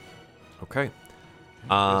 Okay.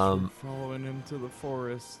 Following him to the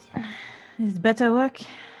forest. His better work.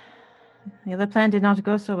 The other plan did not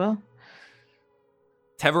go so well.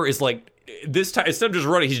 Tever is like, this time, instead of just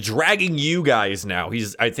running, he's dragging you guys now.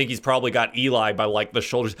 I think he's probably got Eli by like the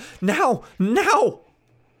shoulders. Now! I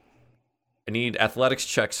need athletics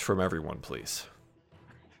checks from everyone, please.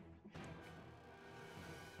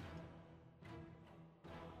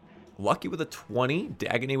 Lucky with a 20,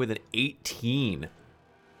 Dagonet with an 18.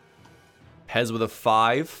 Pez with a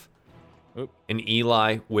 5. Oop. And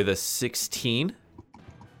Eli with a 16.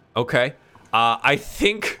 Okay. I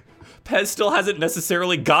think Pez still hasn't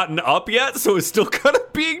necessarily gotten up yet, so is still kind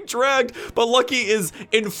of being dragged. But Lucky is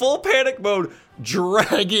in full panic mode,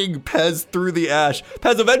 dragging Pez through the ash.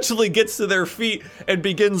 Pez eventually gets to their feet and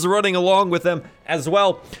begins running along with them as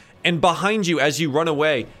well. And behind you, as you run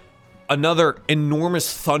away, another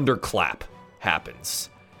enormous thunderclap happens.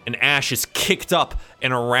 And ash is kicked up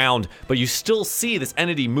and around, but you still see this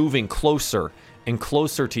entity moving closer and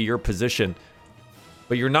closer to your position.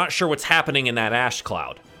 But you're not sure what's happening in that ash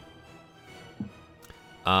cloud.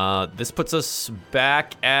 This puts us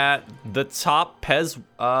back at the top. Pez,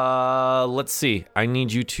 let's see. I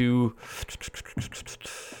need you to...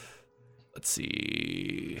 Let's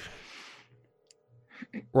see.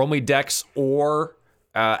 Roll me Dex or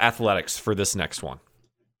athletics for this next one.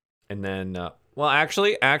 And then, well,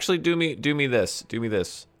 actually, do me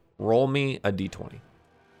this. Roll me a d20.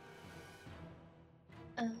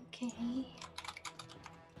 Okay.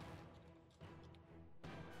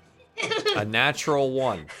 A natural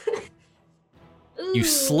 1. You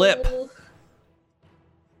slip.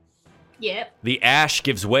 Yep. The ash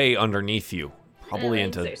gives way underneath you, probably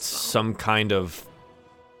legs into are small. some kind of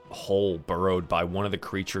hole burrowed by one of the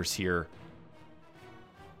creatures here.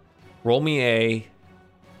 Roll me a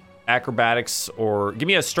acrobatics or give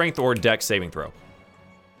me a strength or dex saving throw.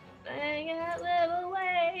 I got little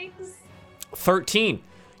legs. 13.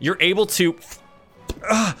 You're able to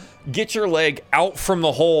get your leg out from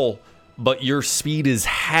the hole, but your speed is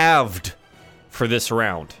halved for this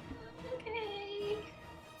round. Okay.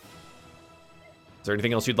 Is there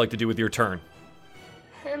anything else you'd like to do with your turn?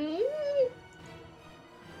 Hmm.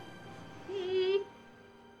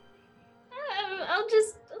 I'll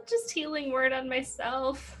just healing word on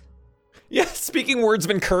myself. Yeah, speaking words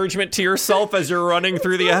of encouragement to yourself as you're running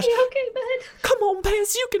through the ash. Okay, bud. Come on,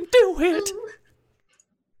 Pez, you can do it.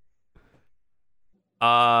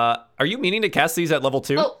 Are you meaning to cast these at level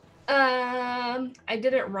 2? Oh, I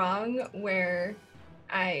did it wrong where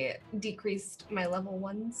I decreased my level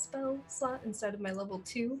 1 spell slot instead of my level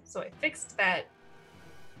 2. So I fixed that.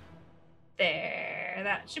 There.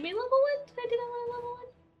 That should be level 1. Did I do that one level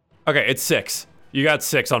 1? Okay, it's 6. You got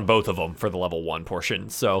 6 on both of them for the level 1 portion,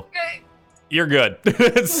 so Okay. you're good.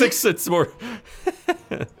 It's 6, it's more.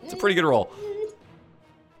 It's a pretty good roll.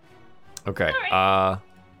 Okay, all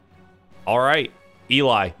right.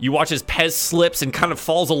 Eli, you watch as Pez slips and kind of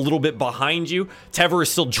falls a little bit behind you. Tever is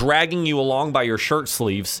still dragging you along by your shirt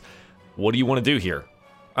sleeves. What do you want to do here?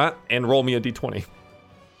 And roll me a d20.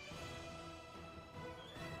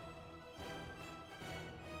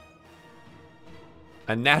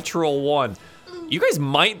 A natural 1. You guys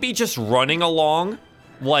might be just running along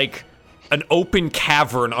like an open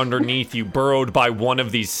cavern underneath you, burrowed by one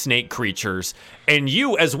of these snake creatures. And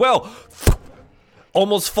you as well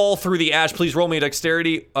almost fall through the ash. Please roll me a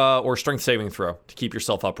dexterity or strength saving throw to keep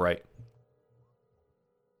yourself upright.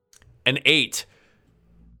 An 8.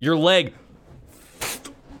 Your leg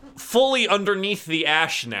fully underneath the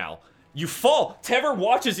ash now. You fall. Tever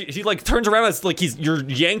watches you. He like turns around as like you're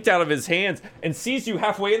yanked out of his hands and sees you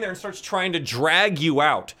halfway in there and starts trying to drag you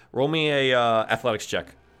out. Roll me a athletics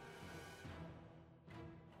check.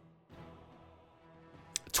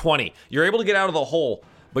 20. You're able to get out of the hole,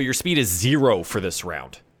 but your speed is 0 for this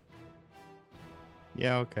round.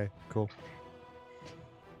 Yeah, okay, cool.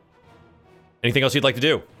 Anything else you'd like to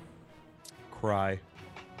do? Cry.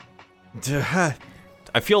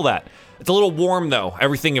 I feel that. It's a little warm, though.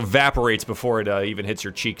 Everything evaporates before it even hits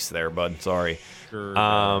your cheeks there, bud. Sorry. Sure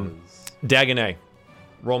Dagonet,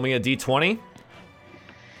 roll me a d20.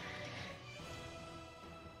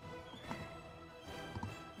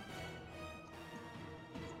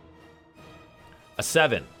 A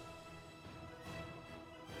 7.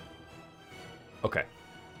 Okay.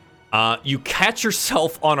 You catch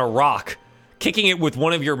yourself on a rock, kicking it with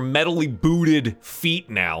one of your metally booted feet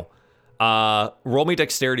now. Roll me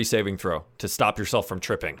dexterity saving throw to stop yourself from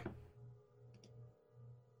tripping.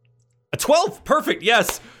 A 12, perfect,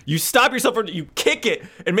 yes. You stop yourself from, you kick it,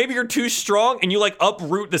 and maybe you're too strong, and you like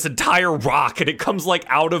uproot this entire rock, and it comes like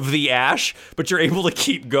out of the ash, but you're able to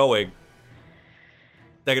keep going.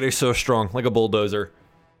 That guy is so strong, like a bulldozer.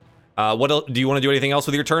 What else, do you want to do anything else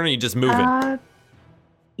with your turn, or are you just moving?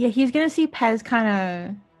 Yeah, he's gonna see Pez kind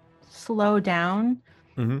of slow down,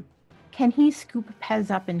 Mm-hmm. Can he scoop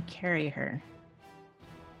Pez up and carry her?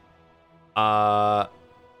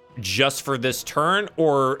 Just for this turn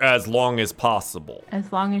or as long as possible?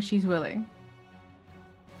 As long as she's willing.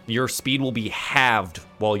 Your speed will be halved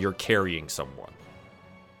while you're carrying someone.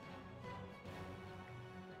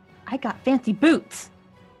 I got fancy boots.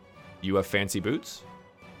 You have fancy boots?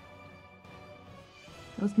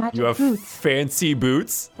 Those magic You have boots. fancy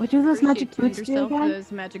boots? What do those magic Tuned boots do yourself again?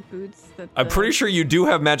 Those magic boots. That I'm pretty sure you do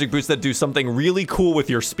have magic boots that do something really cool with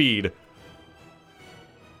your speed.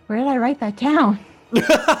 Where did I write that down?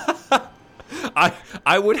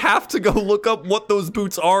 I would have to go look up what those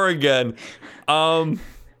boots are again.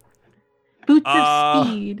 Boots of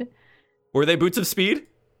speed. Were they boots of speed?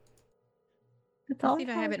 That's all See if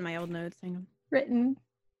I have it in my old notes. Hang on. written.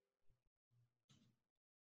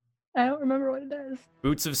 I don't remember what it does.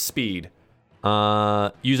 Boots of speed.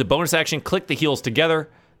 Use a bonus action, click the heels together.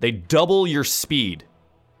 They double your speed.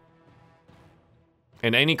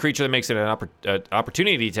 And any creature that makes it an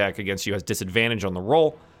opportunity attack against you has disadvantage on the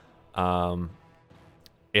roll.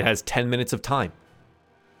 It has 10 minutes of time.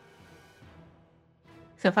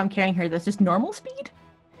 So if I'm carrying her, that's just normal speed?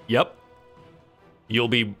 Yep. You'll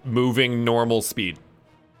be moving normal speed.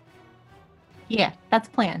 Yeah, that's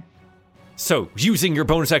plan. So, using your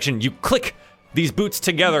bonus action, you click these boots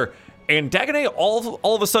together, and Dagonet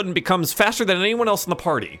all of a sudden becomes faster than anyone else in the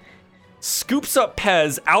party. Scoops up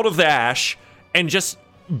Pez out of the ash, and just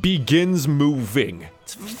begins moving.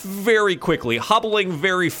 It's very quickly, hobbling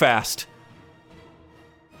very fast.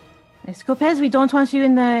 Let's go, Pez. We don't want you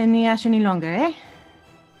in the ash any longer, eh?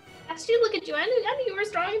 Actually, look at you. I knew you were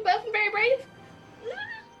strong and buff and very brave.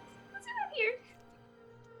 What's around here?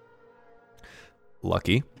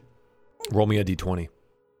 Lucky. Roll me a d20.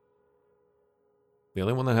 The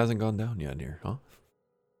only one that hasn't gone down yet here, huh?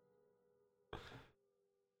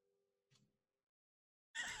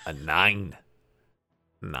 A 9.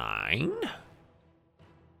 9?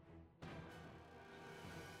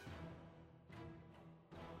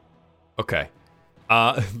 Okay.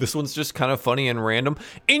 This one's just kind of funny and random.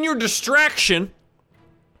 In your distraction,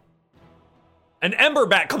 an ember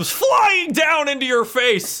bat comes flying down into your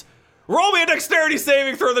face. Roll me a dexterity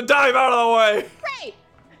saving throw to dive out of the way. Great!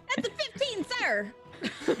 That's a 15, sir!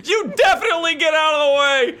 You definitely get out of the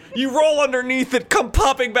way. You roll underneath it, come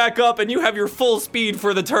popping back up, and you have your full speed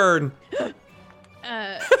for the turn.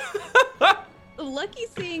 Lucky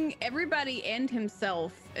seeing everybody and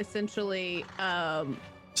himself essentially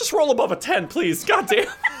Just roll above a 10, please. Goddamn.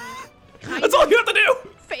 That's all you have to do.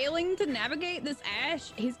 failing to navigate this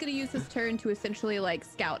ash, he's gonna use his turn to essentially like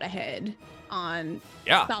scout ahead on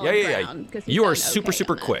solid ground. 'Cause he's You are done super, okay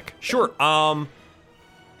super on that. quick. Sure.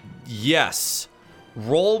 Yes.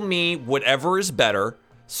 Roll me whatever is better,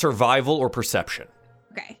 survival or perception.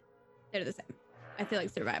 Okay, they're the same. I feel like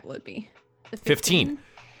survival would be the 15.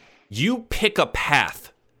 You pick a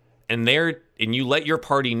path, and you let your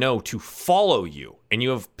party know to follow you, and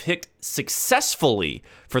you have picked successfully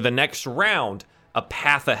for the next round a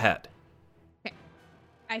path ahead. Okay.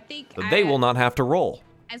 I think So they will not have to roll.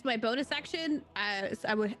 As my bonus action, I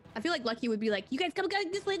feel like Lucky would be like, "You guys come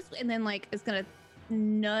this way," and then like it's gonna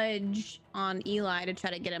nudge on Eli to try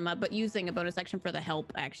to get him up, but using a bonus action for the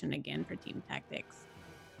help action again for team tactics.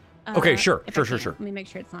 Okay, sure. if I can. Sure. Let me make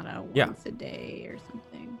sure it's not a Yeah. once a day or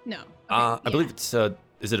something. No. Okay, I yeah. believe it's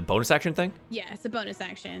is it a bonus action thing? Yeah, it's a bonus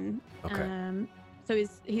action. Okay. So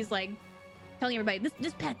he's like telling everybody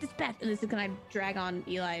this path, and this is gonna drag on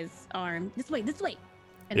Eli's arm. This way.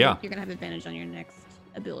 And Yeah. then you're gonna have advantage on your next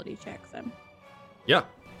ability check. So. Yeah.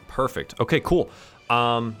 Perfect. Okay, cool.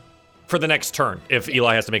 For the next turn, if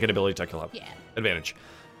Eli has to make an ability check, he'll have Yeah. advantage.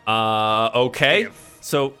 Okay.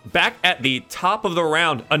 So back at the top of the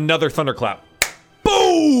round, another thunderclap.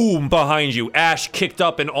 Boom! Behind you. Ash kicked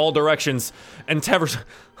up in all directions. And Tever's,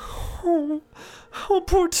 oh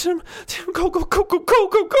poor Tim. Tim, go.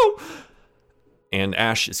 And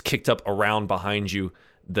Ash is kicked up around behind you.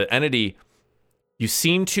 The entity, you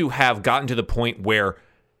seem to have gotten to the point where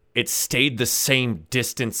it stayed the same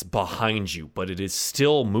distance behind you, but it is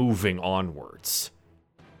still moving onwards.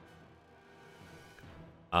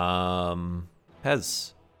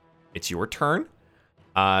 Pez, it's your turn.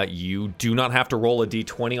 You do not have to roll a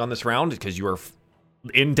d20 on this round because you are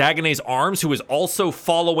in Dagonet's arms, who is also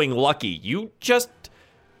following Lucky. You just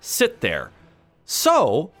sit there.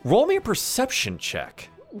 So, roll me a perception check.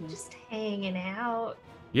 Just hanging out.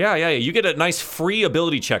 Yeah. You get a nice free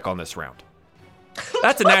ability check on this round.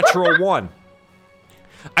 That's a natural 1.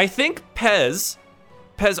 I think Pez,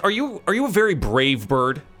 are you a very brave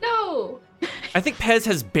bird? No. Pez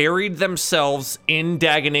has buried themselves in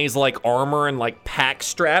Dagonet's like armor and like pack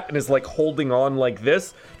strap and is like holding on like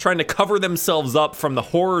this, trying to cover themselves up from the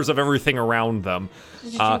horrors of everything around them.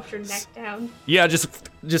 Just droop your neck down. Yeah,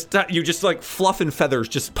 you just like fluff and feathers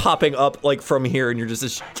just popping up like from here, and you're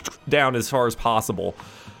just down as far as possible.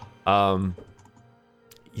 Yeah.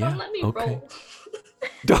 Don't let me roll.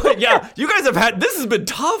 Yeah, you guys have had. This has been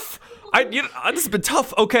tough. This has been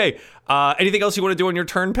tough. Okay. Anything else you want to do on your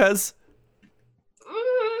turn, Pez?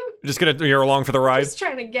 You're along for the ride. Just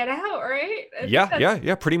trying to get out, right?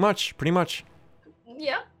 Yeah. Pretty much.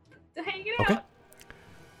 Yep. Hanging Okay. out.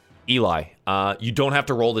 Eli, you don't have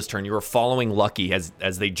to roll this turn. You are following Lucky as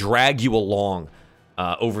they drag you along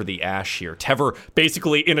over the ash here. Tever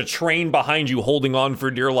basically in a train behind you, holding on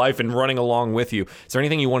for dear life and running along with you. Is there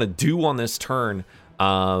anything you want to do on this turn?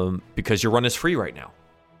 Because your run is free right now.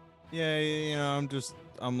 Yeah, you know,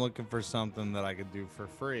 I'm looking for something that I could do for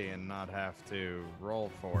free and not have to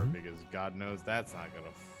roll for it, because God knows that's not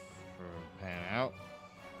gonna pan out.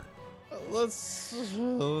 Let's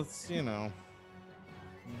you know.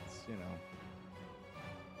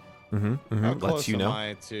 How close Lets you am know.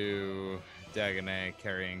 I to Dagonet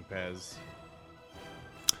carrying Pez?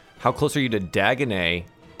 How close are you to Dagonet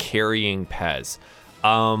carrying Pez?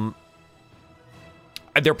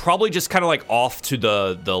 They're probably just kind of like off to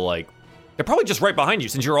the like. They're probably just right behind you,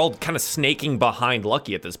 since you're all kind of snaking behind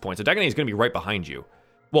Lucky at this point. So Dagonet is going to be right behind you.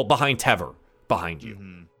 Well, behind Tever, behind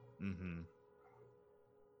you.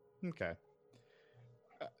 Okay.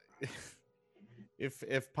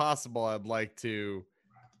 If possible, I'd like to,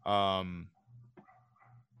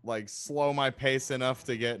 like slow my pace enough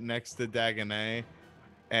to get next to Dagonet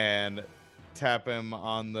and tap him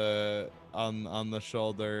on the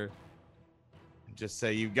shoulder. Just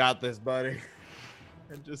say, "You got this, buddy,"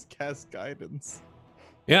 and just cast guidance.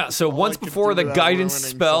 Yeah, so All once I can before do the without guidance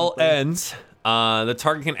ruining spell something. ends, the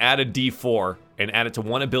target can add a d4 and add it to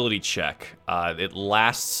one ability check. It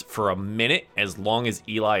lasts for a minute as long as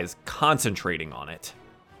Eli is concentrating on it.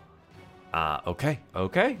 Okay.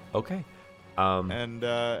 And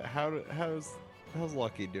how's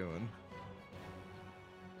Lucky doing?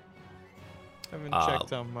 Haven't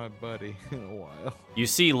checked on my buddy in a while. You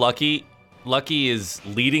see Lucky is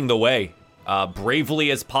leading the way, bravely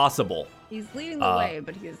as possible. He's leading the way,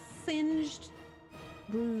 but he is singed,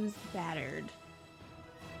 bruised, battered.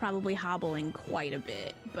 Probably hobbling quite a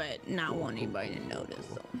bit, but not wanting anybody to notice,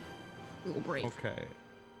 so a little brave. Okay.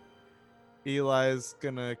 Eli's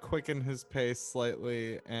gonna quicken his pace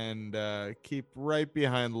slightly and keep right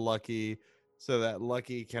behind Lucky so that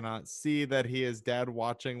Lucky cannot see that he is dad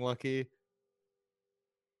watching Lucky.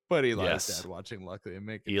 But Eli's dad watching Lucky and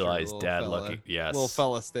making Eli's sure dad Lucky. Yes. little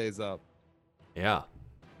fella stays up. Yeah.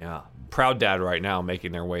 Proud dad right now,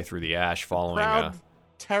 making their way through the ash, following. Proud,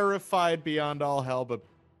 terrified beyond all hell, but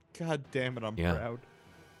god damn it, I'm proud.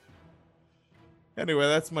 Anyway,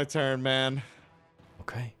 that's my turn, man.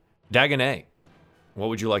 Okay. Dagonet, what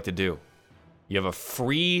would you like to do? You have a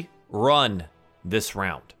free run this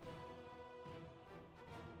round.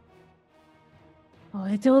 Oh,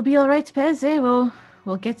 it will be all right, Pez.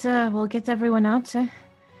 We'll get everyone out.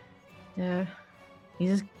 You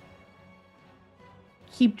just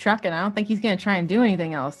keep trucking. I don't think he's gonna try and do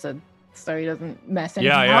anything else so he doesn't mess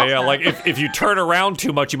anything else Yeah. up. Like if you turn around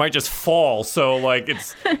too much, you might just fall. So like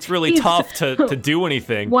it's really tough to do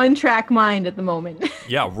anything. One track mind at the moment.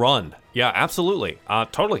 Yeah, run. Yeah, absolutely.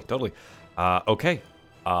 Totally. Okay.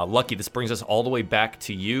 Lucky, this brings us all the way back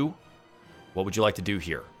to you. What would you like to do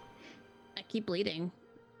here? I keep bleeding.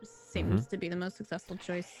 Seems to be the most successful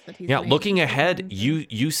choice that he's made. Looking ahead,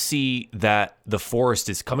 you see that the forest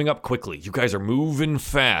is coming up quickly. You guys are moving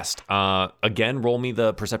fast. Again, roll me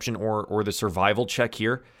the perception or the survival check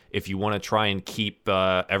here if you want to try and keep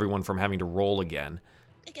everyone from having to roll again.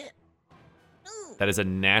 That is a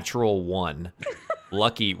natural 1.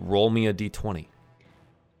 Lucky, roll me a d20.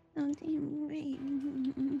 Oh, damn right.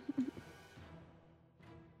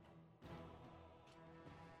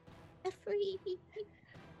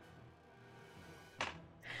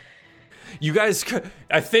 You guys,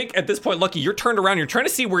 I think at this point, Lucky, you're turned around. You're trying to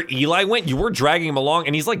see where Eli went. You were dragging him along,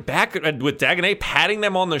 and he's like back with Dagonet, patting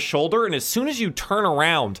them on the shoulder. And as soon as you turn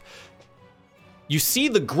around, you see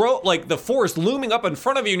the forest looming up in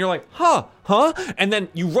front of you, and you're like, huh? And then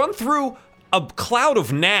you run through a cloud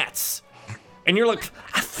of gnats, and you're like,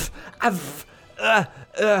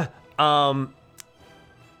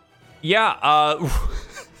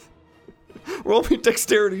 roll me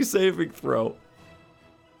dexterity saving throw.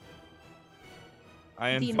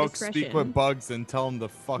 I Deem invoke speak discretion. with bugs and tell them to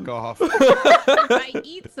fuck off. If I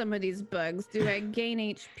eat some of these bugs, do I gain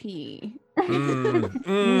HP?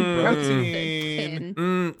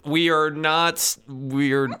 Protein. We are not.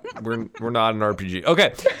 We're not an RPG.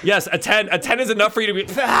 Okay. Yes, a 10. A 10 is enough for you to be,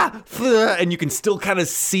 and you can still kind of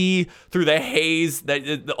see through the haze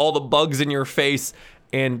that all the bugs in your face,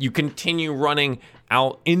 and you continue running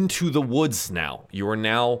out into the woods. Now you are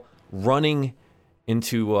now running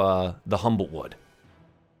into the Humblewood.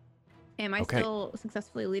 Am I Okay. still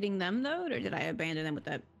successfully leading them though, or did I abandon them with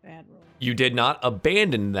that bad roll? You did not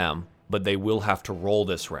abandon them, but they will have to roll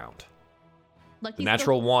this round. Lucky The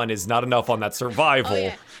natural one is not enough on that survival. Oh,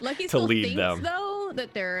 yeah. Lucky to still lead thinks, them. though,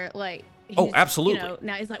 that they're like. Oh, he's, absolutely. You know,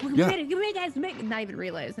 now he's like, well, Yeah. we made it, guys, not even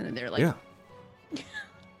realizing that they're like. Yeah.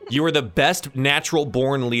 You are the best natural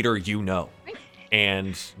born leader you know.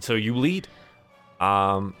 And so you lead.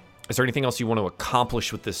 Is there anything else you want to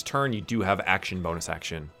accomplish with this turn? You do have action, bonus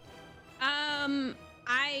action.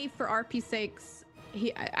 For RP's sakes,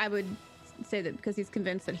 I would say that because he's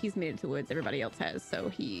convinced that he's made it to woods, everybody else has,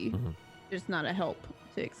 so there's not a help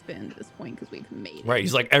to expend at this point because we've made it. Right.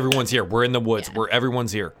 He's like, everyone's here. We're in the woods. Yeah.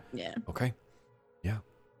 Everyone's here. Yeah. Okay. Yeah.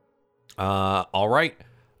 All right.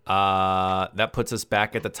 That puts us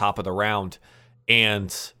back at the top of the round.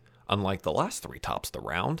 And unlike the last 3 tops of the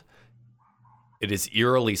round, it is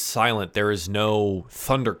eerily silent. There is no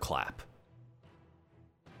thunderclap.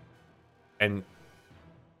 And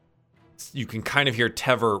you can kind of hear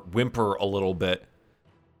Tever whimper a little bit.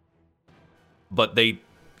 But they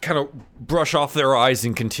kind of brush off their eyes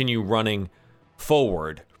and continue running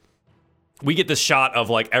forward. We get this shot of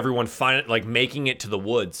like everyone making it to the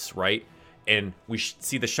woods, right? And we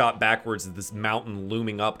see the shot backwards of this mountain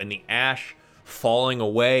looming up and the ash falling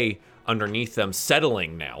away underneath them,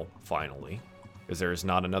 settling now, finally, because there is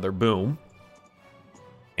not another boom.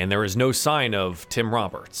 And there is no sign of Tim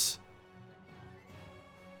Roberts.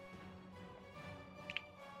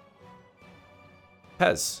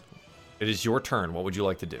 Pez, it is your turn. What would you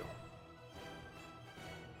like to do?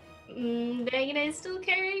 Dagonet still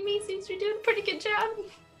carrying me. Seems you're doing a pretty good job.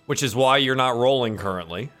 Which is why you're not rolling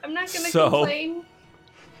currently. I'm not gonna So- complain.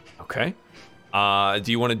 Okay.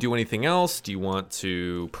 Do you want to do anything else? Do you want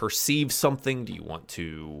to perceive something? Do you want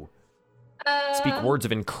to speak words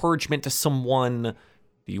of encouragement to someone?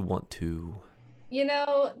 Do you want to... You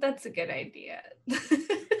know, that's a good idea.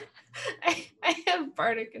 I have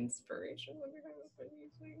bardic inspiration.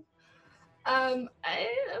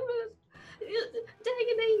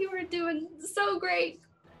 Dagonet, you are doing so great.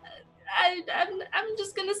 I'm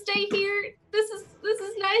just gonna stay here. This is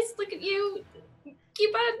nice. Look at you.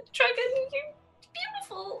 Keep on trucking. You're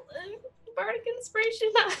beautiful. Bardic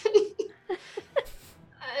inspiration.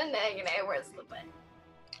 Dagonet, where's the button?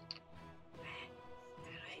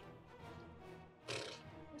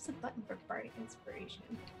 Where's the button for bardic inspiration?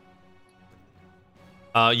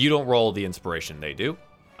 You don't roll the inspiration, they do.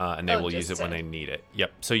 And they Oh, will use it just when to- they need it.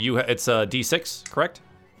 Yep. So it's a D6, correct?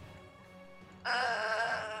 Yeah,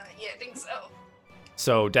 I think so.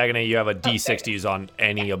 So, Dagonet, you have a D6 Okay. to use on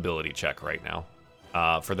any ability check right now.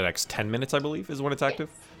 For the next 10 minutes, I believe, is when it's active.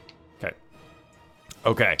 Yes.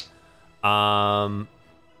 Okay.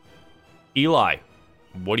 Eli,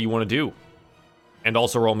 what do you want to do? And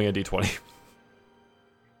also roll me a D20.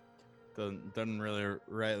 Doesn't really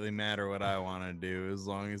rightly matter what I want to do as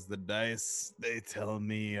long as the dice they tell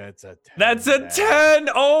me it's a 10. That's a 10!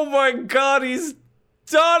 Oh my god, he's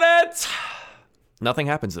done it! Nothing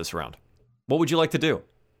happens this round. What would you like to do?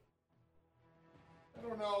 I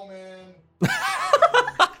don't know, man.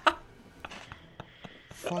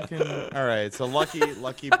 Fucking. All right, so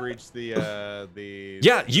Lucky breached the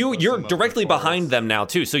Yeah, you're bosom of the directly behind forest. them now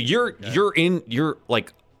too. So you're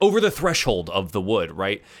like over the threshold of the wood,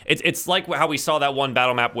 right? It's like how we saw that one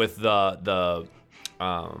battle map with the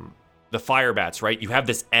fire bats, right? You have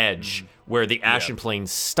this edge where the ashen plane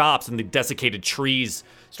stops and the desiccated trees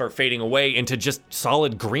start fading away into just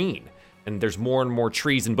solid green. And there's more and more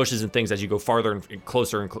trees and bushes and things as you go farther and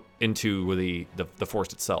closer into the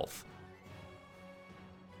forest itself.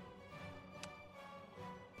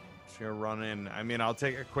 Just gonna run in. I mean, I'll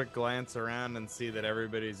take a quick glance around and see that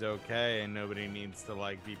everybody's okay and nobody needs to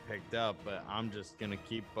like be picked up. But I'm just gonna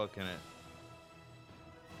keep booking it.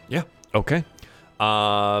 Yeah. Okay.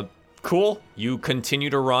 Cool. You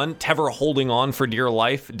continue to run. Tever holding on for dear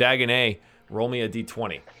life. Dagonet, roll me a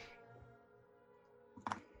d20.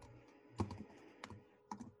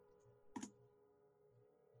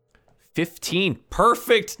 $15.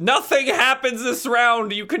 Perfect. Nothing happens this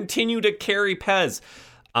round. You continue to carry Pez.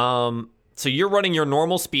 So you're running your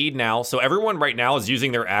normal speed now. So everyone right now is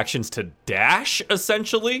using their actions to dash,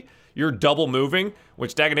 essentially. You're double moving,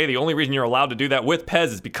 which, Dagonet, the only reason you're allowed to do that with Pez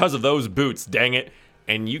is because of those boots, dang it.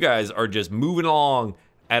 And you guys are just moving along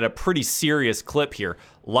at a pretty serious clip here.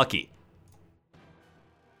 Lucky,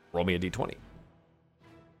 roll me a d20.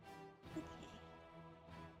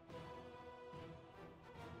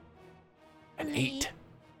 An 8.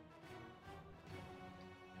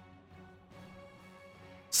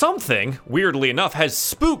 Something, weirdly enough, has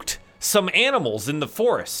spooked some animals in the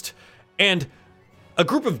forest, and a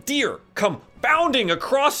group of deer come bounding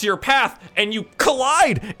across your path, and you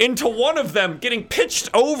collide into one of them, getting pitched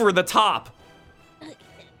over the top. What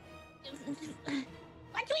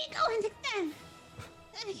do we go into then?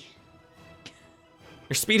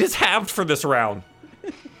 Your speed is halved for this round.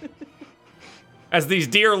 As these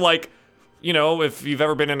deer, like, you know, if you've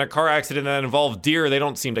ever been in a car accident that involved deer, they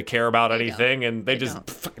don't seem to care about anything, and they just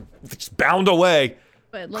bound away.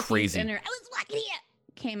 But Lucky's Crazy. inner, I was lucky it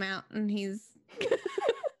came out, and he's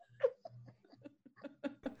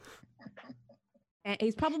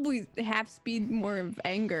he's probably half speed more of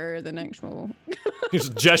anger than actual. He's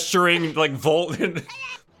gesturing like Volt and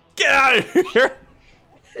get out of here,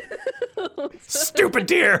 stupid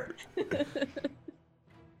deer.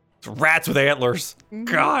 It's rats with antlers.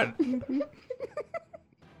 God.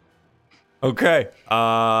 Okay.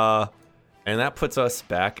 And that puts us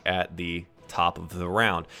back at the top of the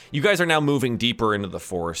round. You guys are now moving deeper into the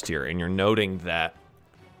forest here, and you're noting that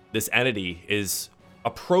this entity is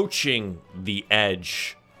approaching the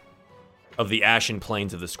edge of the ashen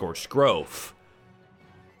plains of the Scorched Grove.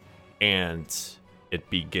 And it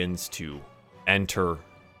begins to enter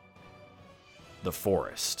the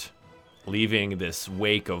forest, leaving this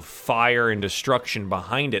wake of fire and destruction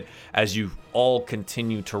behind it as you all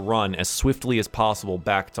continue to run as swiftly as possible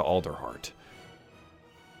back to Alderheart.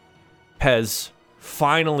 Pez,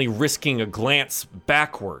 finally risking a glance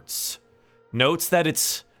backwards, notes that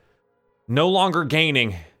it's no longer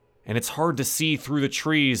gaining, and it's hard to see through the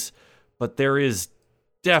trees, but there is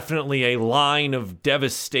definitely a line of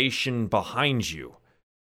devastation behind you,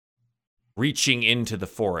 reaching into the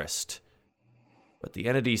forest. But the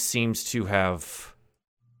entity seems to have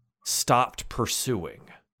stopped pursuing.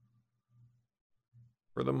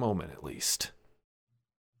 For the moment, at least.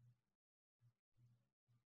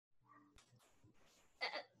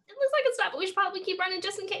 It looks like it's stopped, but we should probably keep running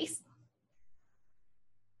just in case.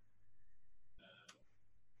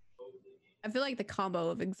 I feel like the combo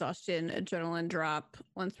of exhaustion, adrenaline drop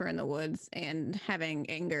once we're in the woods, and having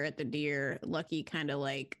anger at the deer, Lucky kind of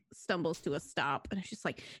like stumbles to a stop, and it's just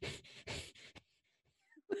like,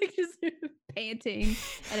 like just panting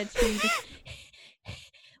at a tree.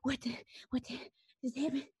 What just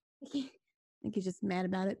happened? I think he's just mad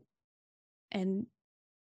about it, and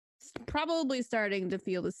probably starting to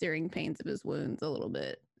feel the searing pains of his wounds a little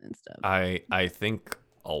bit and stuff. I think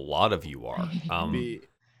a lot of you are.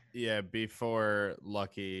 Before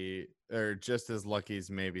Lucky, or just as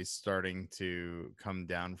Lucky's maybe starting to come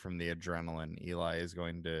down from the adrenaline, Eli is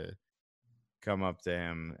going to come up to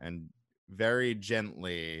him and very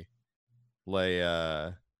gently lay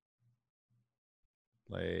that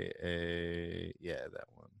one.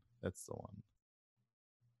 That's the one.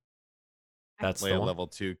 That's Lay the a one. level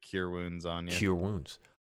 2 cure wounds on you. Cure wounds.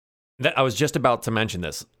 I was just about to mention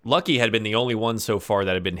this. Lucky had been the only one so far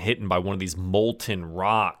that had been hit by one of these molten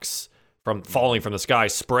rocks from falling from the sky,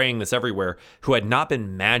 spraying this everywhere, who had not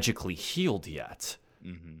been magically healed yet.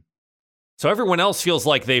 Mm-hmm. So everyone else feels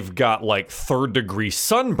like they've got like 3rd degree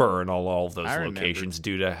sunburn on all of those I locations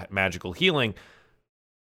due to magical healing.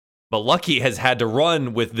 But Lucky has had to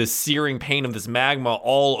run with this searing pain of this magma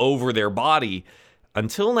all over their body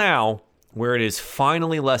until now, where it is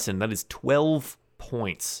finally lessened. That is 12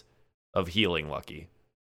 points of healing, Lucky.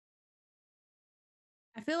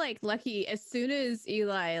 I feel like Lucky, as soon as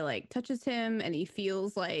Eli like touches him and he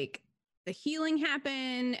feels like the healing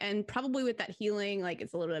happen, and probably with that healing, like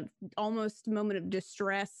it's a little bit of almost moment of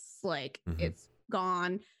distress, like it's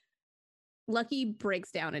gone. Lucky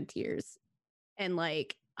breaks down in tears and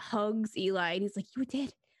like hugs Eli, and he's like, "You were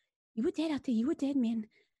dead out there. You were dead, man.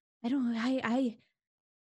 I don't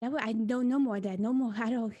no more, Dad. No more. I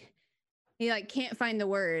don't." He like can't find the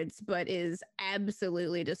words, but is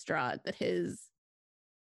absolutely distraught that his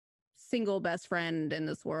single best friend in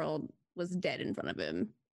this world was dead in front of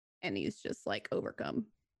him, and he's just like overcome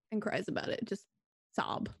and cries about it. Just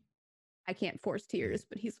sob. I can't force tears,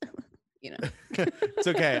 but he's, you know. It's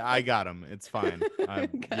okay. I got him. It's fine.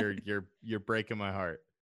 You're breaking my heart.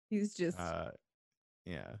 He's just.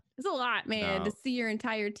 Yeah. It's a lot, man, No. to see your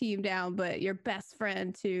entire team down, but your best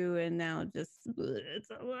friend too, and now just it's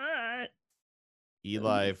a lot.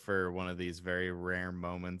 Eli, for one of these very rare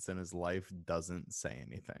moments in his life, doesn't say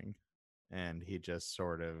anything. And he just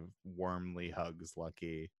sort of warmly hugs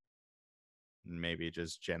Lucky. And maybe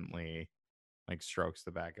just gently like strokes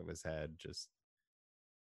the back of his head, just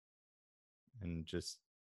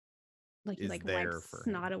Like he is like there wipes for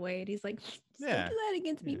snot him. away, and he's like, "Just Yeah, don't do that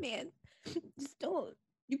against me, yeah. man. Just don't.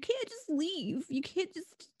 You can't just leave. You can't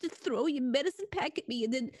just throw your medicine pack at me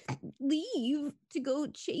and then leave to go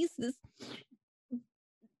chase this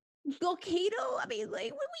volcano. I mean,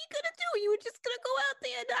 like, what were you gonna do? You were just gonna go out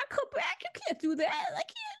there and not come back? You can't do that. I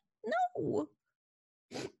can't. No.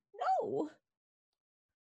 No.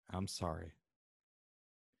 I'm sorry.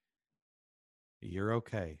 You're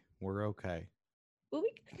okay. We're okay. What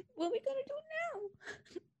we gonna do now?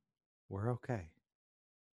 We're okay.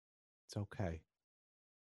 It's okay.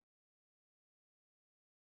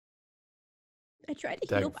 I tried to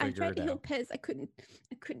Doug, heal. I figure tried it to heal out. Pez. I couldn't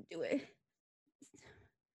do it.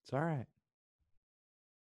 It's all right.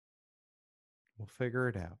 We'll figure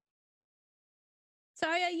it out.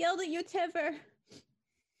 Sorry, I yelled at you, Tever.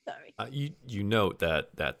 Sorry. You note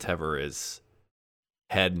that Tever is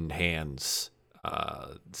head and hands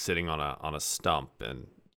sitting on a stump, and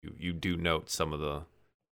you do note some of the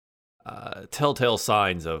telltale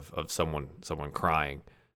signs of someone crying.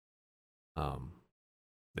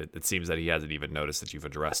 It seems that he hasn't even noticed that you've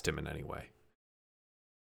addressed him in any way.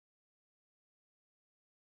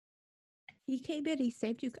 He came in. He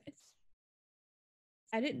saved you guys.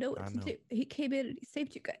 I didn't know what I to know. do. He came in and he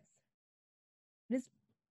saved you guys.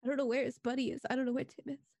 I don't know where his buddy is. I don't know where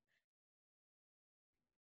Tim is.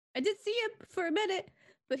 I did see him for a minute,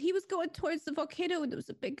 but he was going towards the volcano, and there was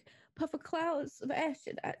a big puff of clouds of ash,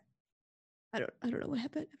 and I don't know what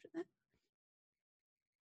happened after that.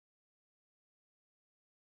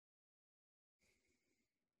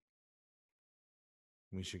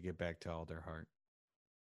 We should get back to Alderheart.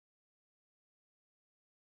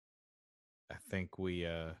 I think we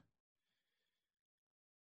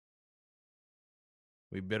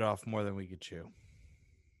bit off more than we could chew.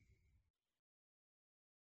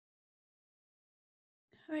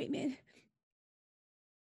 All right, man.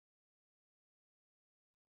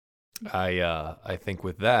 I think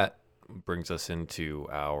with that brings us into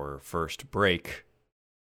our first break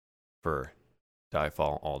for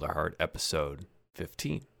Diefall Alderheart episode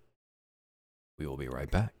 15. We will be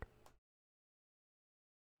right back.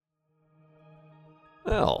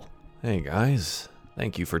 Well, hey guys.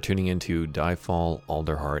 Thank you for tuning into Diefall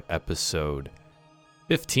Alderheart episode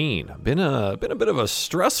 15. Been a bit of a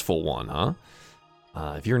stressful one, huh?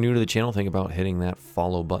 If you're new to the channel, think about hitting that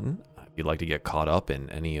follow button. If you'd like to get caught up in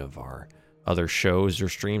any of our other shows or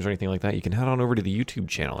streams or anything like that, you can head on over to the YouTube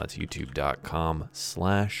channel. That's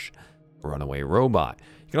youtube.com/runawayrobot.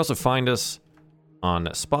 You can also find us on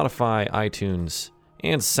Spotify, iTunes,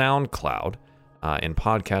 and SoundCloud in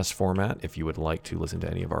podcast format if you would like to listen to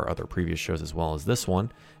any of our other previous shows as well as this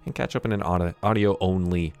one and catch up in an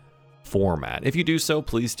audio-only format. If you do so,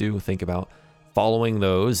 please do think about following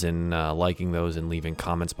those and liking those and leaving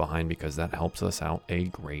comments behind, because that helps us out a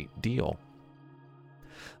great deal.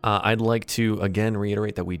 I'd like to again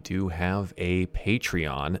reiterate that we do have a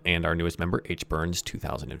Patreon, and our newest member, H Burns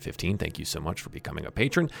 2015. Thank you so much for becoming a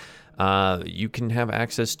patron. You can have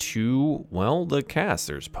access to, well, the cast.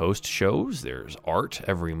 There's post shows, there's art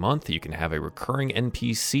every month. You can have a recurring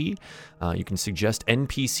NPC. You can suggest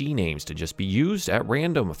NPC names to just be used at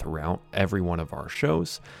random throughout every one of our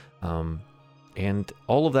shows. And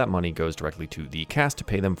all of that money goes directly to the cast to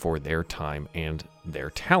pay them for their time and their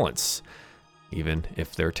talents. Even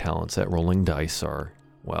if their talents at rolling dice are,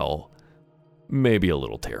 well, maybe a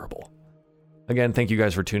little terrible. Again, thank you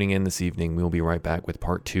guys for tuning in this evening. We'll be right back with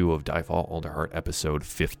part 2 of Diefall Alderheart episode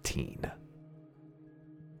 15.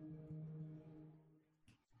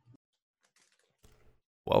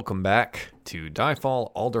 Welcome back to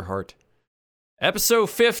Diefall Alderheart episode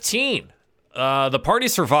 15. The party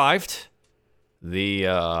survived.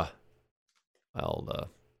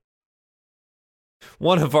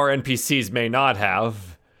 One of our NPCs may not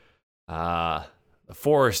have. The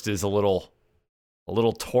forest is a little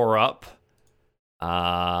tore up.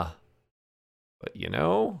 But you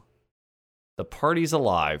know, the party's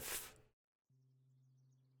alive.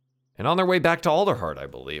 And on their way back to Alderheart, I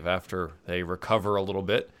believe, after they recover a little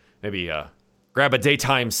bit. Maybe grab a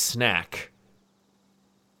daytime snack.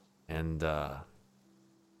 And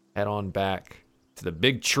head on back to the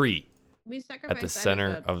big tree at the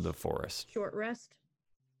center of the forest. Short rest.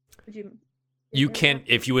 Would you can,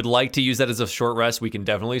 if you would like to use that as a short rest, we can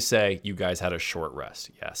definitely say you guys had a short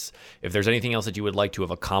rest. Yes. If there's anything else that you would like to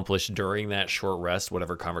have accomplished during that short rest,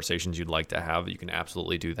 whatever conversations you'd like to have, you can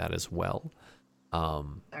absolutely do that as well.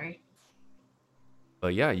 Sorry.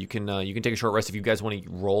 But yeah, you can take a short rest. If you guys want to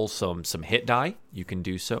roll some hit die, you can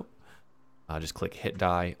do so. Just click hit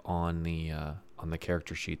die on the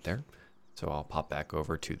character sheet there. So I'll pop back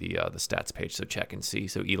over to the stats page so check and see.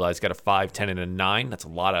 So Eli's got a 5, 10, and a 9. That's a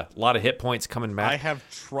lot of hit points coming back. I have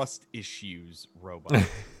trust issues, robot.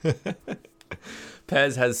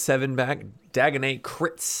 Pez has 7 back. Dagonet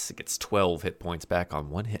crits. Gets 12 hit points back on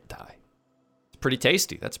 1 hit die. It's pretty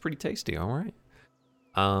tasty. That's pretty tasty. All right.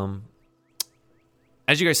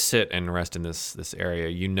 As you guys sit and rest in this area,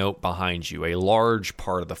 you note behind you a large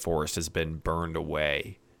part of the forest has been burned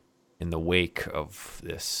away in the wake of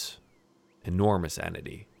this enormous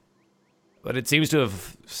entity. But it seems to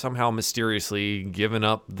have somehow mysteriously given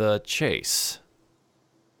up the chase.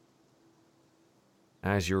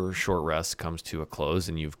 As your short rest comes to a close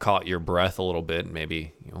and you've caught your breath a little bit,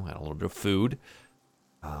 maybe had a little bit of food,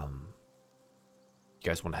 you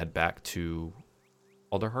guys want to head back to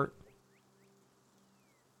Alderheart?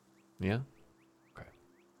 Yeah? Okay.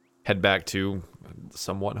 Head back to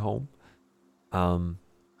somewhat home.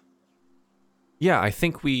 Yeah, I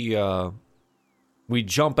think we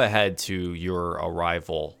jump ahead to your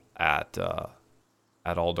arrival at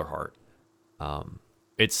Alderheart.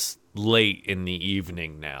 It's late in the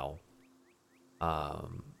evening now.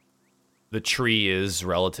 The tree is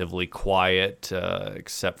relatively quiet,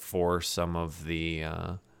 except for some of the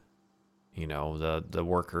the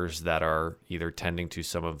workers that are either tending to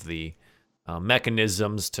some of the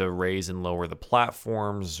mechanisms to raise and lower the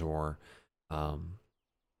platforms, or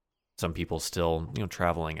some people still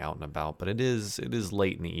traveling out and about. But it is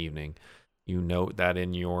late in the evening. You note that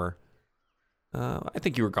in your I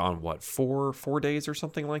think you were gone, what, 4 days or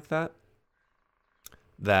something like that?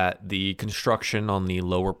 That the construction on the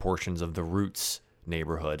lower portions of the Roots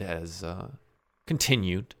neighborhood has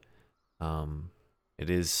continued. It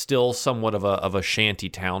is still somewhat of a shanty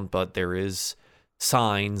town, but there is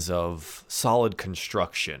signs of solid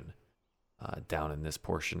construction down in this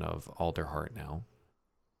portion of Alderheart now.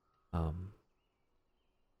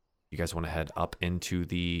 You guys want to head up into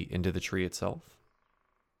the tree itself?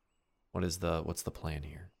 What's the plan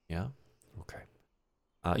here? Yeah? Okay.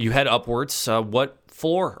 You head upwards. What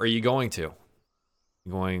floor are you going to?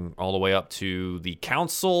 You going all the way up to the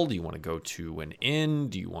council? Do you want to go to an inn?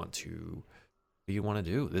 What do you want to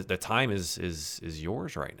do? The time is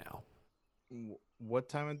yours right now. What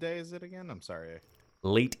time of day is it again? I'm sorry.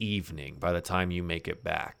 Late evening by the time you make it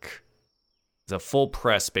back. It's a full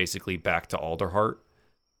press basically back to Alderheart.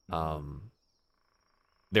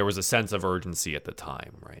 There was a sense of urgency at the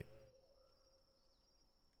time, right?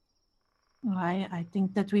 Well, I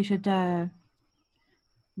think that we should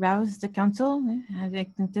rouse the council. I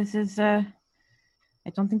think this is. I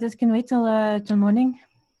don't think this can wait till morning.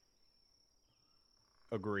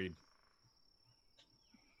 Agreed.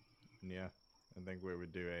 Yeah, I think we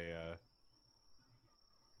would do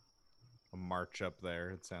a march up there.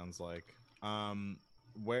 It sounds like.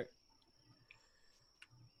 Where?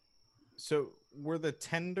 So were the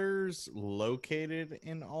tenders located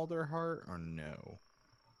in Alderheart or no?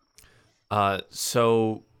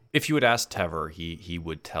 So if you would ask Tever, he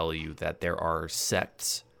would tell you that there are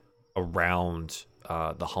sects around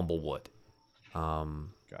the Humblewood. Got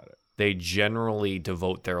it. They generally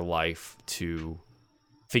devote their life to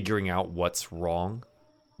figuring out what's wrong,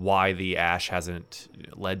 why the ash hasn't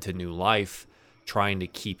led to new life, trying to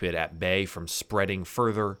keep it at bay from spreading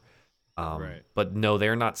further. Right. But no,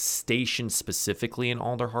 they're not stationed specifically in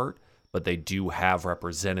Alderheart, but they do have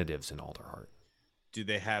representatives in Alderheart. Do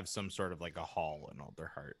they have some sort of like a hall in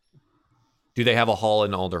Alderheart? Do they have a hall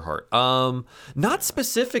in Alderheart? Not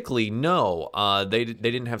specifically, no. They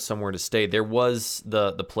didn't have somewhere to stay. There was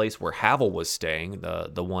the place where Havel was staying,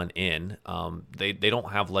 the one inn. They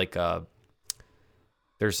don't have like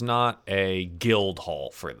there's not a guild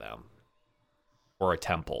hall for them or a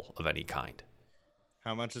temple of any kind.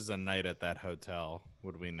 How much is a night at that hotel?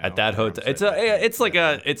 Would we know? At that hotel,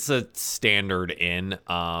 it's a standard inn.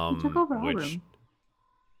 You took over our Which room.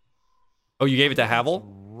 Oh, you gave it to Havel?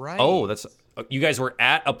 Right. Oh, that's you guys were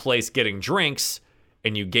at a place getting drinks,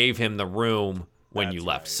 and you gave him the room when That's you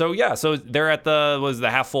left. right. So yeah, so they're at the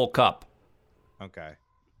half full cup. Okay.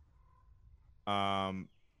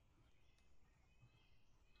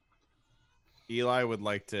 Eli would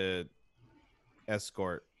like to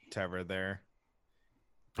escort Tever there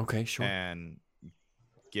Okay, sure. and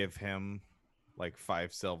give him like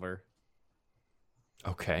 5 silver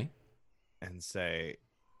Okay. and say,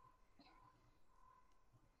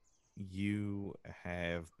 you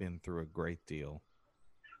have been through a great deal.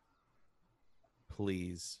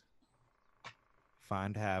 Please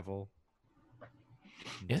find Havel.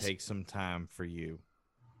 And Yes? Take some time for you.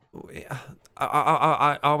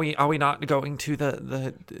 Are we not going to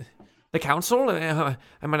the council? Am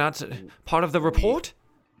I not part of the report?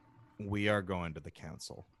 We are going to the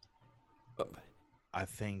council. I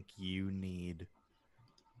think you need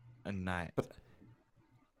a night.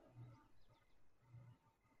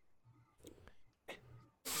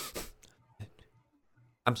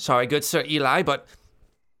 I'm sorry, good Sir Eli, but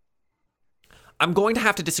I'm going to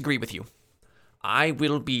have to disagree with you. I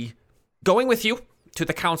will be going with you to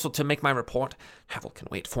the council to make my report. Havel can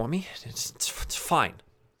wait for me. It's fine.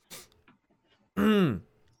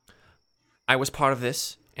 I was part of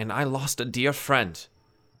this, and I lost a dear friend.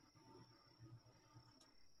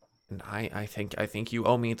 And I think you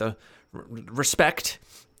owe me the respect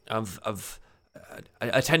of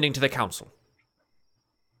attending to the council.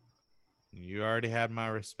 You already had my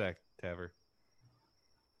respect, Tever.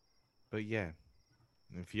 But yeah,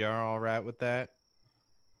 if you're all right with that,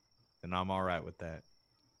 then I'm all right with that.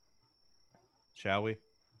 Shall we?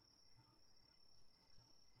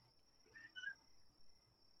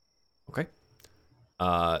 Okay.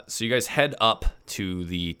 So you guys head up to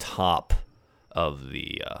the top of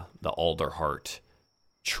the Alderheart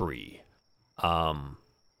tree,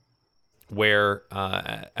 where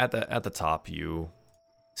at the top you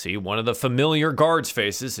see one of the familiar guards'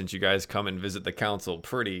 faces, since you guys come and visit the council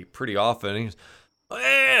pretty often. He goes,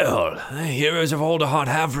 well, the heroes of Alderheart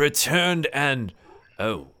have returned, and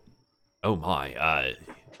oh my,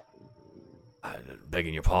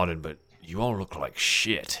 begging your pardon, but you all look like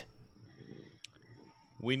shit.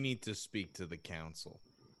 We need to speak to the council.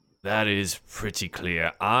 That is pretty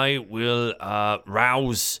clear. I will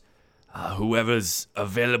rouse whoever's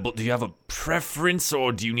available. Do you have a preference,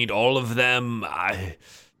 or do you need all of them?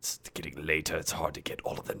 It's getting later. It's hard to get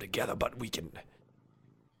all of them together, but we can.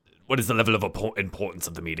 What is the level of importance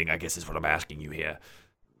of the meeting, I guess is what I'm asking you here.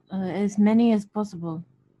 As many as possible,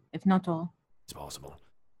 if not all. It's possible.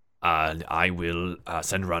 I will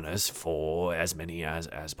send runners for as many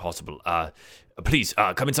as possible. Please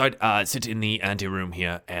come inside, sit in the anteroom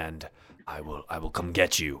here, and I will come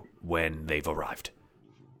get you when they've arrived.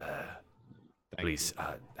 Please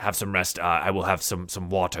have some rest. I will have some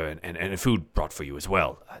water and food brought for you as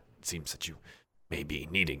well. It seems that you may be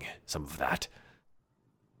needing some of that.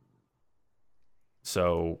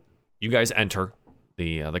 So you guys enter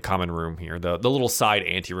the common room here, the little side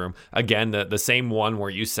anteroom. Again, the same one where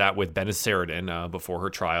you sat with Benisaridan before her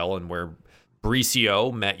trial, and where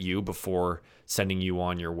Bricio met you before sending you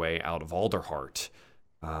on your way out of Alderheart.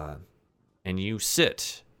 And you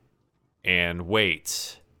sit and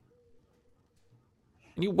wait.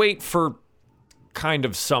 And you wait for kind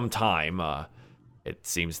of some time. It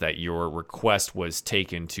seems that your request was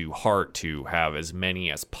taken to heart to have as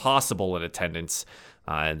many as possible in attendance,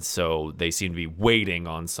 and so they seem to be waiting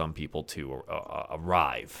on some people to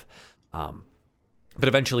arrive. But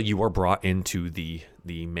eventually you are brought into the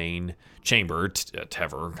main chamber,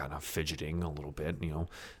 Tever kind of fidgeting a little bit,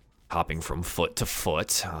 hopping from foot to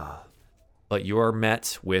foot. But you are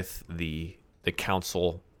met with the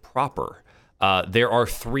council proper. There are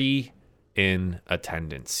 3 in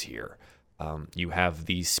attendance here. You have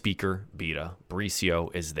the speaker, Beta. Bricio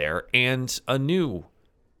is there, and a new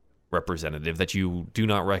representative that you do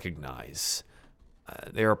not recognize.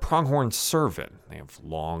 They are a pronghorn servant. They have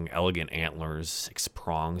long, elegant antlers, 6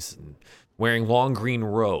 prongs, and wearing long green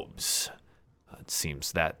robes. It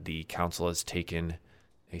seems that the council has taken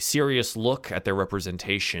a serious look at their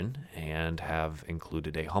representation and have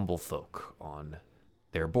included a humble folk on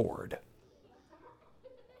their board.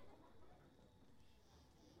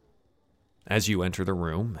 As you enter the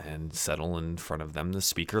room and settle in front of them, the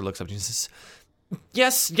speaker looks up to you and says,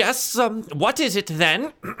 Yes, what is it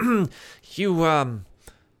then? You, oh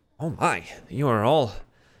my, you are all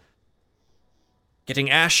getting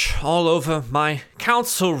ash all over my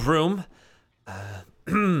council room.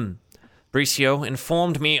 Bricio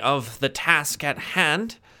informed me of the task at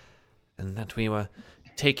hand, and that we were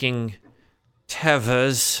taking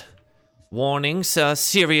Tever's warnings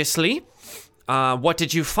seriously. What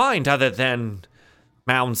did you find other than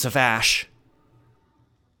mounds of ash?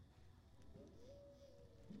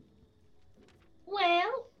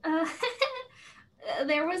 Well,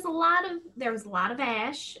 there was a lot of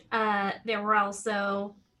ash. There were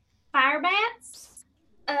also fire bats.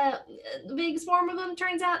 The big swarm of them.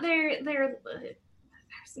 Turns out there's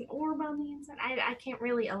an orb on the inside. I can't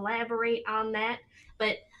really elaborate on that,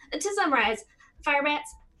 but to summarize, fire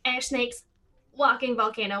bats, ash snakes, walking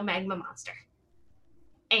volcano, magma monster.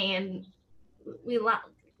 And we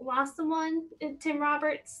lost someone, Tim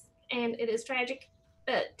Roberts, and it is tragic.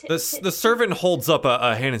 The servant holds up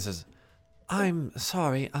a hand and says, I'm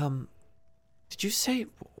sorry, did you say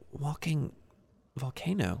walking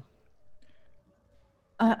volcano?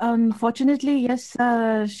 Unfortunately, yes,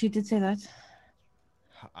 she did say that.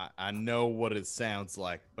 I know what it sounds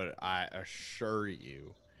like, but I assure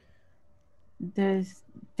you, There's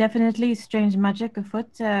definitely strange magic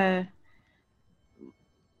afoot.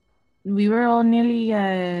 We were all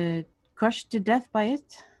nearly crushed to death by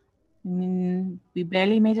it. I mean, we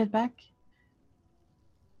barely made it back.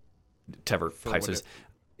 Tever For pipes what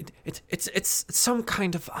his. It's some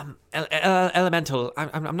kind of elemental.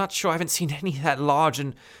 I'm not sure. I haven't seen any that large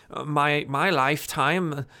in my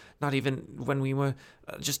lifetime. Not even when we were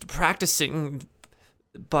just practicing.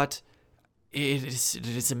 But it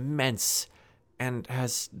is immense, and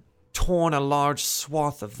has torn a large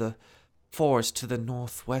swath of the forest to the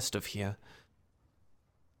northwest of here.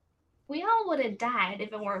 We all would have died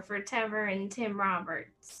if it weren't for Tever and Tim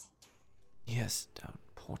Roberts. Yes,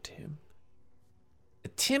 poor Tim.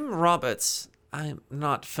 Tim Roberts. I'm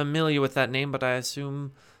not familiar with that name, but I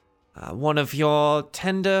assume one of your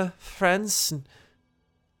tender friends.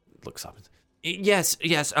 Looks up. Yes.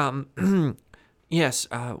 Yes.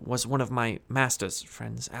 Was one of my master's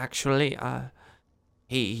friends. Actually,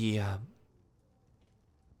 he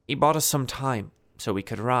bought us some time so we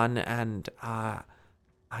could run, and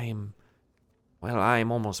I'm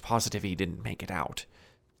almost positive he didn't make it out.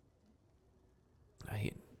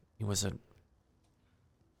 He was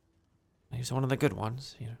one of the good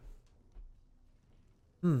ones, you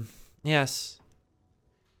know. Yes.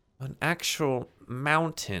 An actual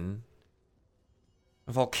mountain,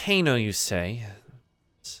 a volcano, you say,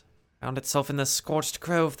 found itself in the scorched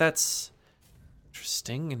grove. That's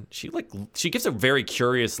interesting. And she gives a very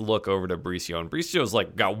curious look over to Bricio, and Bricio's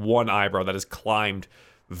like got one eyebrow that has climbed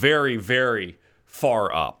very, very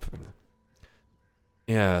far up.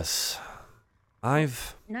 Yes,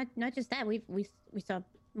 not just that. We saw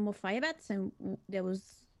more fire bats, and there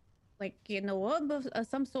was like an orb of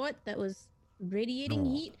some sort that was radiating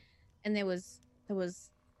heat, and there was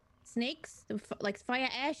snakes, like fire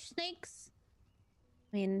ash snakes.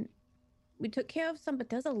 I mean, we took care of some, but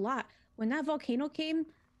there's a lot. When that volcano came,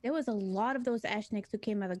 there was a lot of those ash snakes who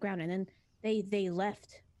came out of the ground, and then they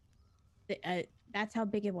left. That's how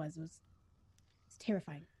big it was. It's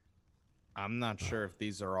terrifying. I'm not sure if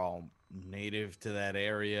these are all native to that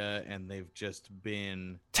area and they've just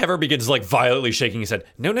been. Tever begins like violently shaking his head.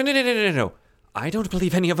 No. I don't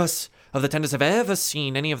believe any of us of the tenders have ever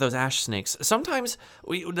seen any of those ash snakes. Sometimes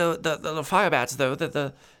the fire bats, though,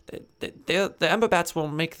 the ember bats will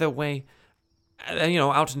make their way,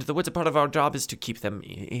 out into the woods. A part of our job is to keep them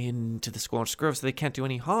into the scorched grove so they can't do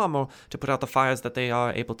any harm, or to put out the fires that they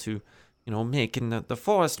are able to, make in the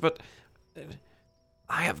forest. But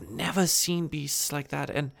I have never seen beasts like that,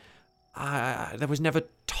 and I was never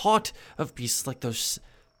taught of beasts like those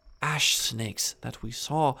ash snakes that we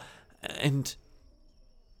saw. And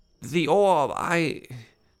the orb,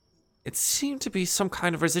 it seemed to be some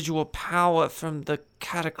kind of residual power from the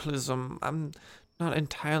cataclysm. I'm not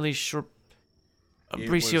entirely sure.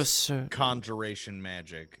 Bricio, sir. Conjuration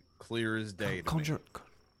magic, clear as day.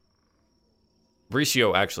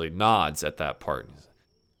 Bricio actually nods at that part.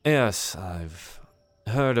 Yes, I've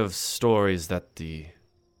heard of stories that the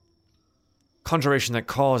conjuration that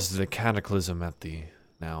caused the cataclysm at the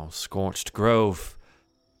now scorched grove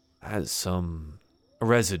has some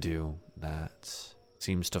residue that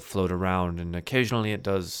seems to float around, and occasionally it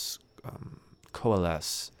does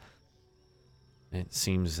coalesce. It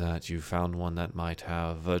seems that you found one that might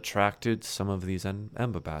have attracted some of these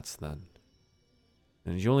ember bats then.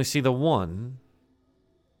 And you only see the one.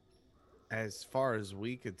 As far as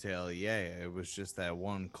we could tell, yeah, it was just that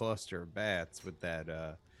one cluster of bats with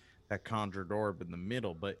that conjured orb in the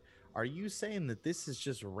middle. But are you saying that this is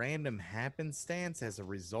just random happenstance as a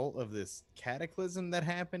result of this cataclysm that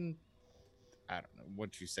happened? I don't know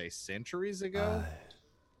what you say, centuries ago.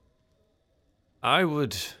 I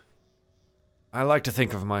like to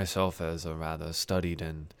think of myself as a rather studied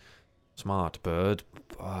and smart bird,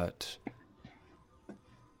 but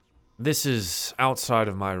this is outside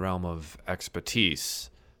of my realm of expertise.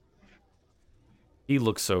 He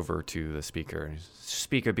looks over to the speaker.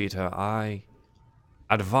 Speaker Beta, I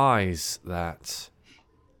advise that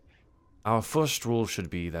our first rule should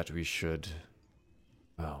be that we should,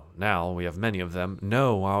 now we have many of them,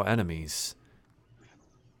 know our enemies.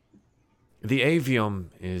 The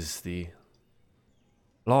Avium is the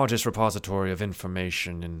largest repository of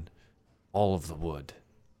information in all of the wood,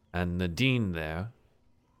 and the dean there,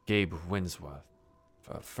 Gabe Winsworth,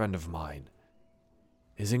 a friend of mine,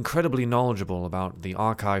 is incredibly knowledgeable about the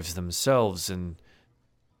archives themselves, and,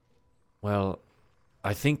 well,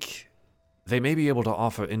 I think they may be able to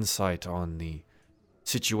offer insight on the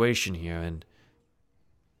situation here, and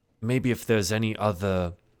maybe if there's any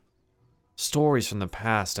other stories from the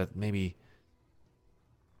past that maybe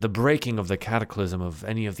the breaking of the cataclysm of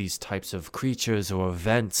any of these types of creatures or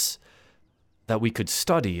events that we could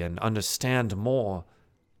study and understand more,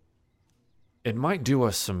 it might do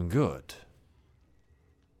us some good.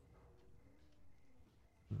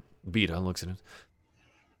 Beta looks at it.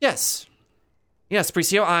 Yes. Yes,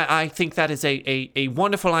 Bricio, I think that is a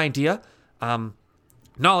wonderful idea.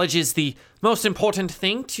 Knowledge is the most important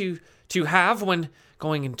thing to have when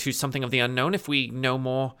going into something of the unknown. If we know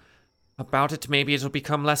more about it, maybe it'll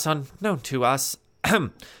become less unknown to us.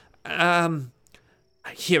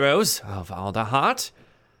 Heroes of Alderheart,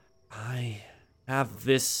 I have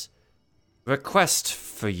this request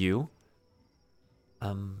for you.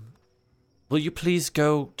 Will you please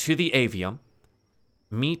go to the Avium,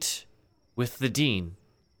 meet with the Dean,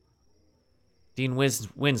 Dean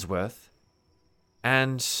Winsworth,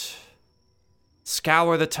 and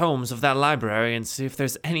scour the tomes of that library and see if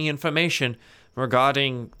there's any information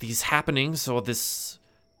regarding these happenings or this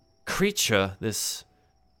creature, this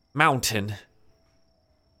mountain,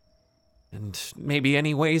 and maybe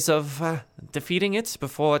any ways of defeating it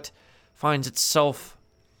before it finds itself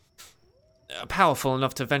powerful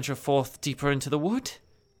enough to venture forth deeper into the wood.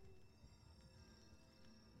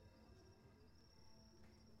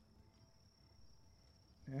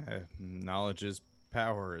 Yeah, knowledge is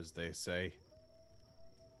power, as they say.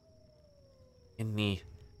 In the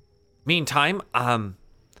meantime,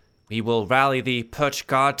 we will rally the Perch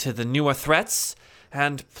Guard to the newer threats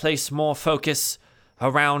and place more focus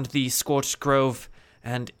around the Scorched Grove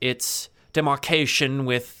and its demarcation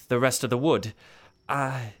with the rest of the wood.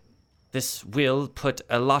 This will put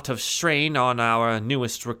a lot of strain on our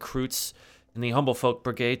newest recruits in the Humblefolk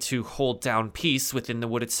Brigade to hold down peace within the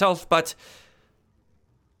wood itself, but,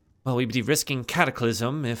 well, we'd be risking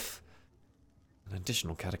cataclysm if... an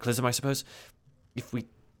additional cataclysm, I suppose, if we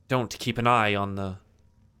don't keep an eye on the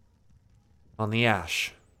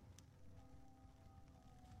ash.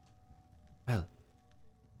 Well,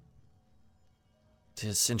 it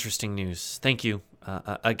is interesting news. Thank you.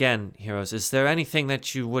 Again, heroes, is there anything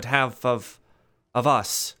that you would have of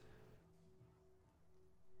us?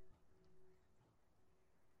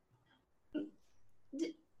 Do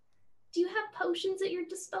you have potions at your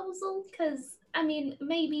disposal? Because, I mean,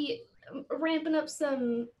 maybe ramping up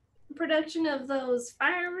some production of those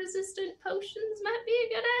fire-resistant potions might be a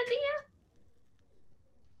good idea.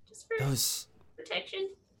 Just for Those...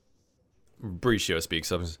 protection. Bricio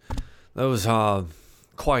speaks up. Those are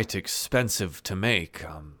quite expensive to make.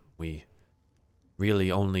 We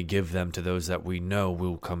really only give them to those that we know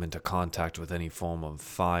will come into contact with any form of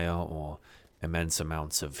fire or immense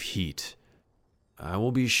amounts of heat. I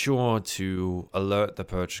will be sure to alert the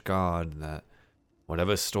Perch Guard that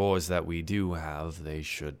whatever stores that we do have, they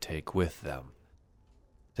should take with them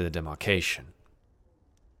to the demarcation.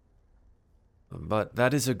 But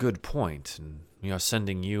that is a good point, and we are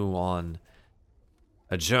sending you on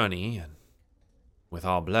a journey, and with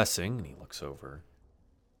our blessing, and he looks over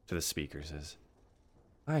to the speaker, says,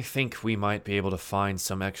 I think we might be able to find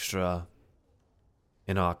some extra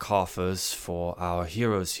in our coffers for our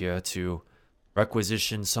heroes here to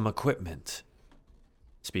requisition some equipment.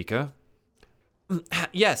 Speaker?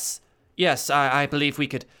 Yes, I believe we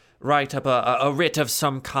could write up a writ of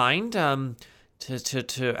some kind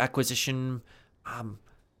to acquisition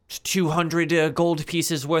 200 gold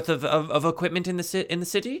pieces worth of equipment in the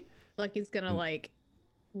city. Like he's gonna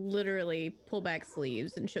literally pull back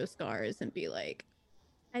sleeves and show scars and be like,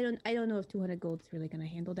 I don't know if 200 gold's really gonna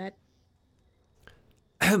handle that.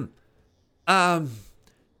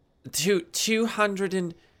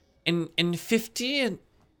 250 and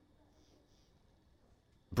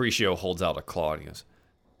Bricio holds out a claw and he goes,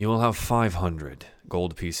 you will have 500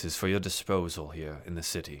 gold pieces for your disposal here in the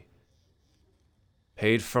city.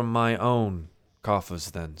 Paid from my own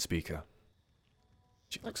coffers then, speaker.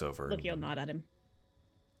 she looks over. Look, you'll nod at him.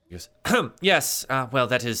 He goes, yes, well,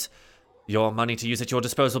 that is your money to use at your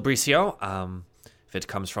disposal, Bricio. If it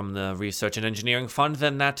comes from the Research and Engineering Fund,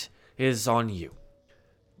 then that is on you.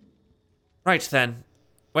 Right then.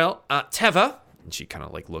 Well, Teva. And she kind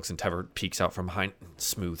of looks, and Tever peeks out from behind and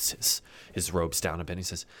smooths his robes down a bit. He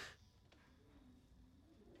says,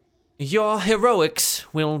 your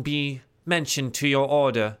heroics will be mentioned to your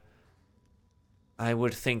order. I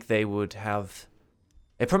would think they would have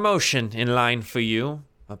a promotion in line for you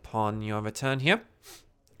upon your return here.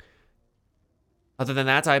 Other than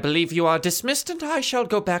that, I believe you are dismissed, and I shall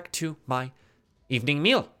go back to my evening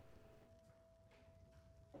meal.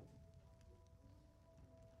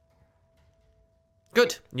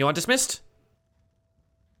 Good. You are dismissed?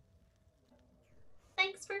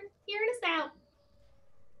 Thanks for hearing us out.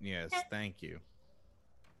 Yes, thank you.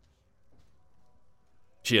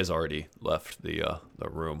 She has already left the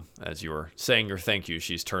room. As you were saying your thank you,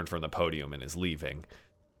 she's turned from the podium and is leaving.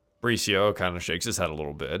 Bricio kind of shakes his head a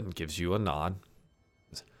little bit and gives you a nod.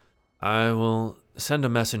 I will send a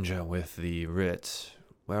messenger with the writ.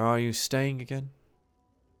 Where are you staying again?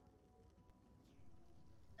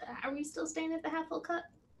 Are we still staying at the Half Full Cup?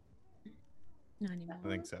 Not anymore. I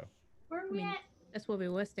think so. Where are I we mean, at? that's where we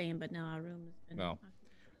were staying, but now our room has been. No.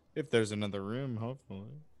 If there's another room, hopefully.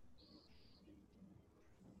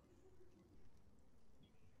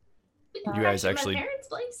 We can You guys crash at actually- my parents'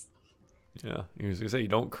 place. Yeah, you was gonna say you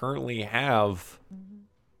don't currently have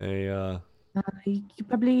a. You could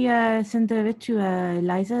probably send it to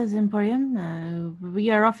Liza's Emporium. We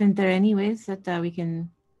are often there anyways, that we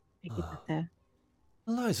can pick it up there.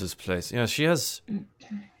 Eliza's place. Yeah, she has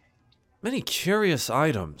many curious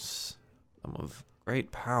items, some of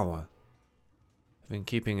great power. I've been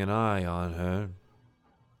keeping an eye on her,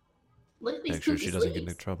 Look at these make sure poofy she doesn't get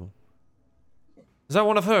sleeves. into trouble. Is that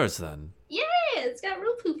one of hers then? Yeah, it's got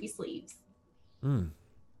real poofy sleeves.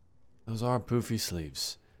 Those are poofy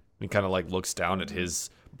sleeves. He kind of like looks down at his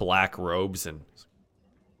black robes and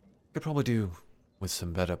could probably do with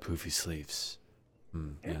some better poofy sleeves.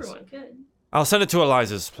 Yes. Everyone could. I'll send it to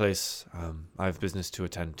Eliza's place. I have business to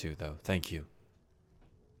attend to, though. Thank you.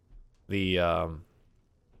 The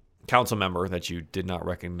council member that you did not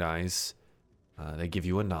recognize, they give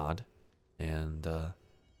you a nod, and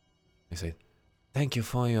they say, "Thank you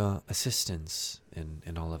for your assistance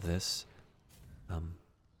in all of this.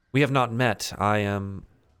 We have not met. I am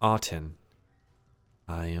Artin.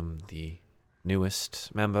 I am the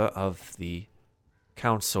newest member of the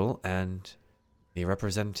council and the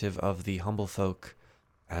representative of the humble folk,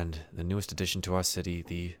 and the newest addition to our city,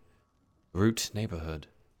 the Root neighborhood.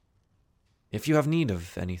 If you have need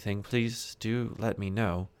of anything, please do let me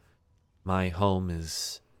know. My home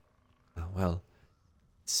is, well,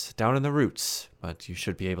 it's down in the Roots, but you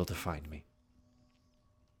should be able to find me."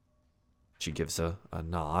 She gives a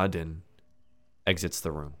nod and exits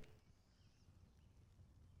the room.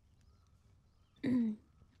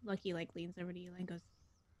 Lucky like leans over to you and goes,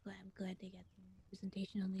 I'm glad they got some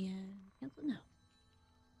representation on the council now.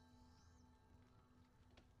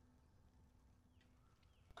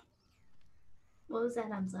 What was that?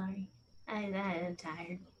 I'm sorry. I'm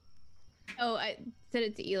tired. Oh, I said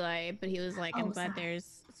it to Eli, but he was like, I'm Oh, glad sorry.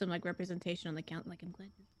 there's some like representation on the count. Like, I'm glad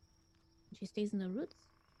she stays in the Roots.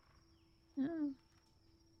 Oh,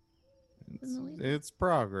 It's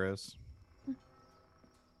progress.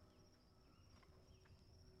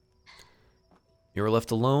 You're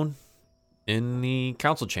left alone in the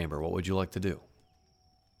council chamber. What would you like to do?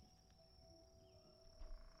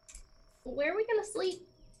 Where are we gonna sleep?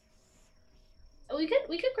 We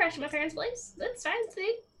could crash at my parents' place. That's fine.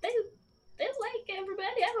 They like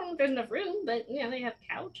everybody. I don't know if there's enough room, but you know they have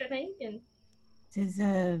a couch, I think, and It is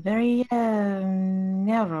very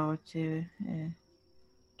narrow to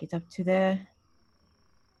get up to the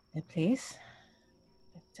place.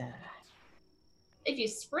 But if you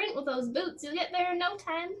sprint with those boots, you'll get there in no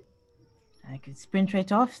time. I could sprint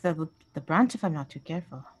right off the branch if I'm not too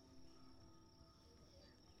careful.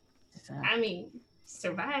 Just, I mean,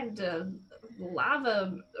 survived a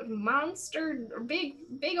lava monster, or big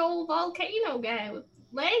old volcano guy with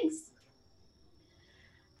legs.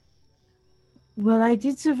 well, I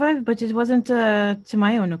did survive, but it wasn't to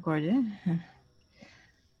my own accord.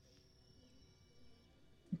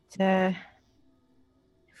 But,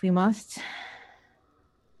 if we must,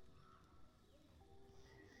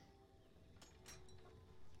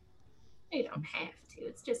 You don't have to.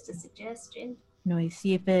 It's just a suggestion. I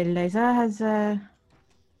see if Eliza has some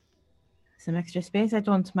extra space. I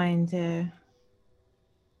don't mind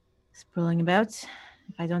sprawling about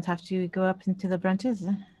if I don't have to go up into the branches.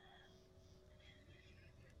 I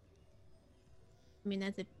mean,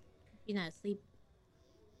 that's if you're not asleep.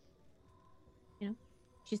 You know,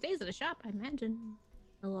 she stays at a shop, I imagine.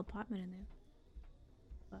 A little apartment in there.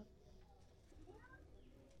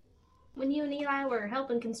 When you and Eli were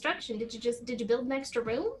helping construction, did you build an extra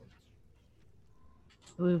room?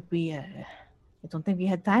 I don't think we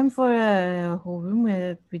had time for a whole room.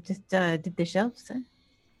 We just did the shelves.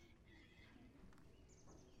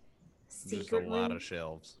 Just Secret a lot room? of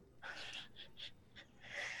shelves.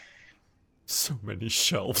 So many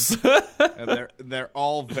shelves. And they're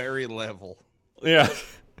all very level. Yeah.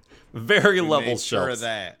 Very We level made sure shelves. of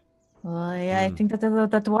that. Well, yeah, I think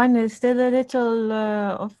that one is still a little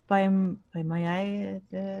off by my eye.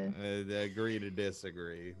 Agree to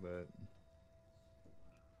disagree, but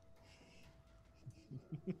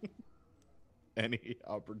any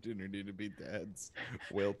opportunity to beat the heads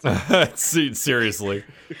will take. Seriously.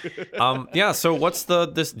 Yeah, so what's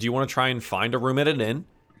this? Do you want to try and find a room at an inn?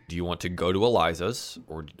 Do you want to go to Eliza's?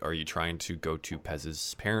 Or are you trying to go to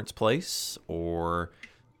Pez's parents' place? Or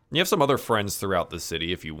you have some other friends throughout the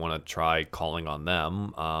city if you want to try calling on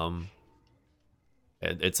them.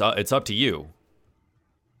 It's up to you.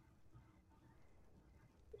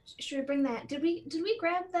 Should we bring that? Did we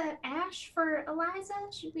grab that ash for Eliza?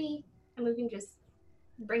 Should we? And we can just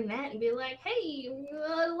bring that and be like, hey,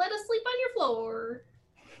 let us sleep on your floor.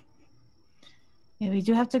 Yeah, we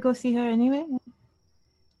do have to go see her anyway.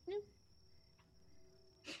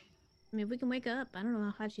 I mean, if we can wake her up. I don't know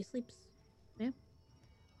how hard she sleeps. Yeah.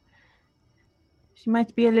 She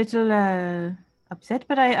might be a little upset,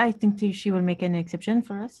 but I think she will make an exception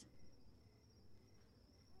for us.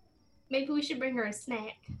 Maybe we should bring her a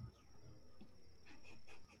snack.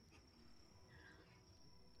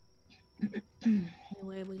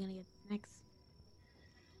 Where are we gonna get next?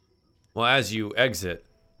 Well, as you exit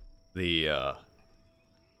the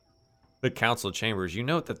council chambers, you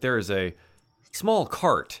note that there is a small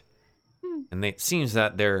cart, and it seems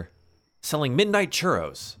that they're selling midnight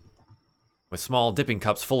churros with small dipping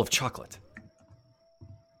cups full of chocolate.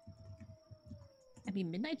 I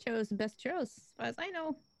mean, midnight churros the best churros, as far as I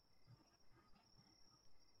know.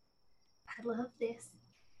 I love this.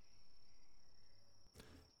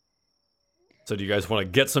 So do you guys want to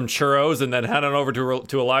get some churros and then head on over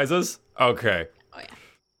to Eliza's? Okay. Oh yeah.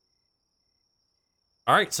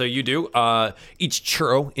 All right, so you do. Each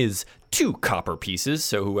churro is 2 copper pieces,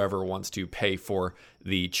 so whoever wants to pay for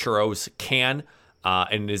the churros can.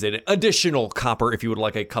 And it is an additional copper if you would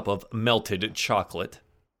like a cup of melted chocolate.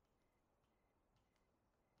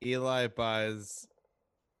 Eli buys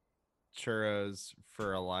churros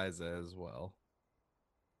for Eliza as well.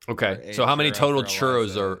 Okay, Or so a how many churro total for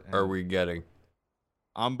churros Eliza are and- we getting?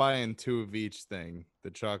 I'm buying 2 of each thing. The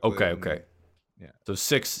chocolate. Okay, and- okay. yeah. So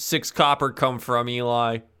six copper come from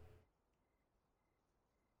Eli.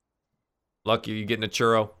 Lucky, you getting a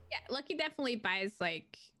churro? Yeah, Lucky definitely buys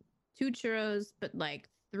like 2 churros, but like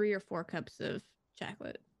 3 or 4 cups of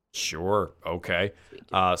chocolate. Sure. Okay.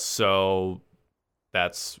 Sweet. So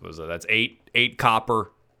that's 8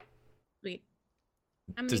 copper. Sweet.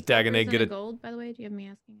 How Does many Dagonet coppers get and a- gold, by the way? Do you have me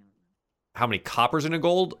asking? How many coppers in a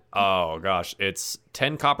gold? Oh gosh, it's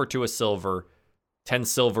 10 copper to a silver, 10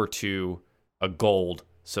 silver to a gold.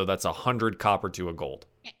 So that's 100 copper to a gold.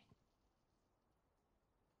 Yeah.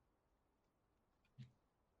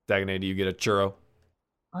 Dagonet, do you get a churro?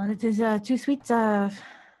 Well, it is too sweet for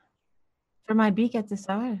my beak at this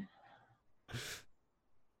hour.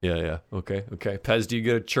 Yeah. Okay. Pez, do you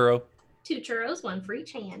get a churro? 2 churros, 1 for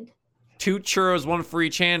each hand. 2 churros, 1 for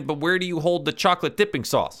each hand, but where do you hold the chocolate dipping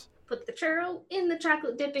sauce? Put the churro in the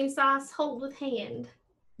chocolate dipping sauce, hold with hand.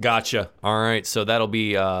 Gotcha. All right, so that'll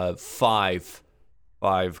be 5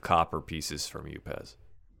 copper pieces from you, Pez.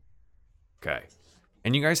 Okay.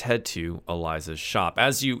 And you guys head to Eliza's shop.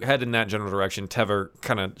 As you head in that general direction, Tever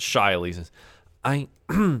kind of shyly says, I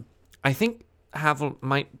think Havel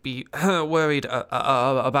might be worried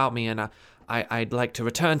about me, and I'd like to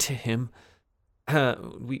return to him.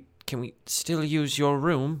 Can we still use your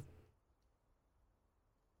room?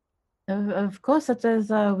 Of course, that is,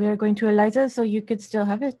 we are going to Eliza, so you could still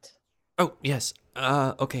have it. Oh, yes.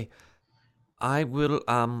 Okay. I will,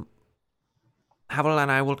 Havel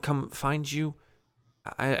and I will come find you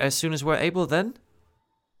as soon as we're able then.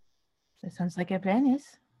 That sounds like a plan,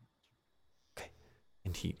 yes.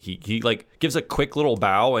 and he like gives a quick little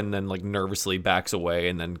bow and then like nervously backs away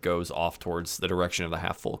and then goes off towards the direction of the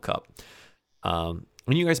half full cup.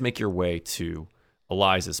 When you guys make your way to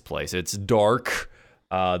Eliza's place, it's dark.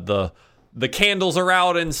 The candles are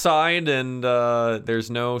out inside, and there's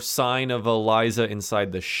no sign of Eliza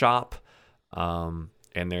inside the shop. And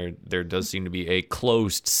there does seem to be a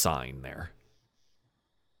closed sign there.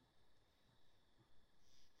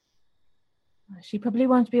 She probably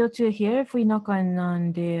won't be able to hear if we knock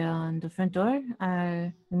on the front door.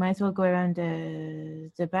 We might as well go around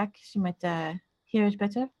the back. She might hear it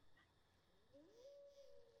better.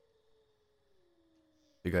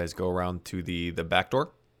 You guys go around to the back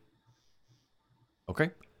door.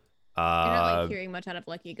 Okay. You're not like hearing much out of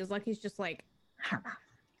Lucky because Lucky's just like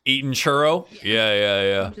Eating churro.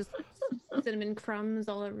 Yeah. just cinnamon crumbs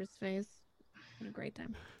all over his face. What a great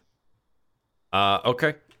time.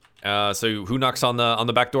 Okay. So who knocks on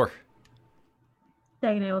the back door?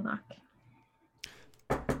 Dagonet will knock.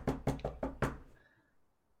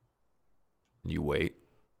 You wait.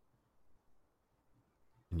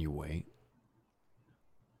 And you wait.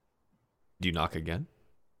 Do you knock again?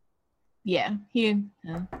 Yeah, he.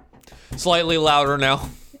 slightly louder now.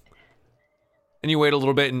 And you wait a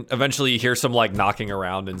little bit, and eventually you hear some like knocking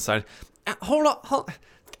around inside. Hold on.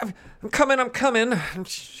 I'm coming.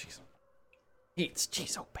 Jeez.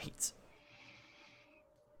 Pete's.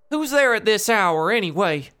 Who's there at this hour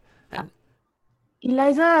anyway?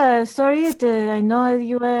 Eliza, sorry, I know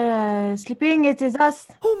you were sleeping. It is us.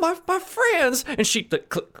 Oh, my friends! And she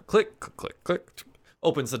click,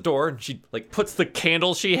 opens the door, and she like puts the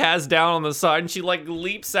candle she has down on the side, and she like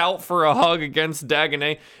leaps out for a hug against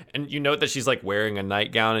Dagonet. And you note that she's like wearing a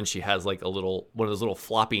nightgown, and she has like one of those little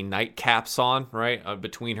floppy nightcaps on, right,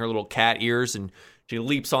 between her little cat ears, and she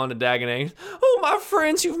leaps onto Dagonet. Oh, my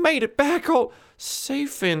friends, you've made it back all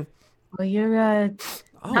safe and. Well, you're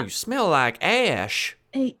Oh, you smell like ash.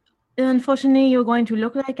 Hey, unfortunately, you're going to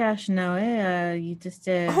look like Ash now. You just.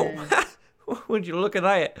 Oh, would you look at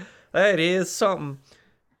that? That is something.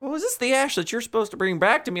 Well, is this the ash that you're supposed to bring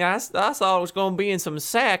back to me? I thought it was going to be in some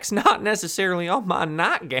sacks, not necessarily on my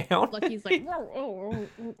nightgown. Lucky's like, ow,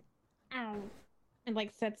 and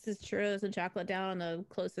like sets his churros and chocolate down on the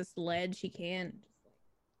closest ledge he can.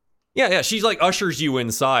 Yeah, she's like ushers you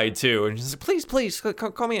inside too, and she's like, please,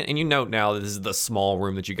 come in. And you note now that this is the small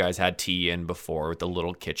room that you guys had tea in before, with the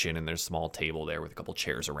little kitchen, and there's a small table there with a couple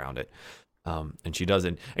chairs around it. And she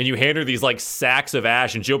doesn't, and you hand her these like sacks of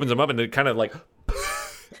ash, and she opens them up, and they kind of like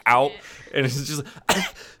out, and it's just.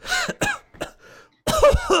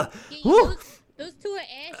 Those two are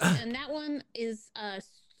ash, and that one is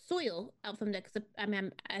soil out from there. Because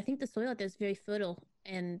I think the soil out there is very fertile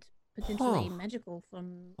and potentially magical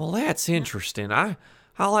from. Well, that's interesting.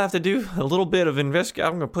 I'll have to do a little bit of investigation.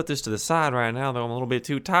 I'm gonna put this to the side right now, though I'm a little bit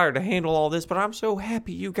too tired to handle all this. But I'm so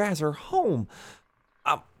happy you guys are home.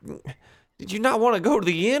 Did you not want to go to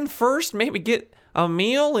the inn first? Maybe get a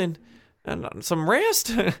meal and some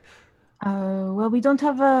rest? Well, we don't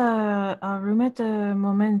have a room at the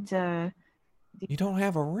moment. You don't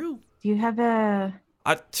have a room? Do you have a?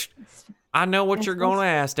 I know what you're going to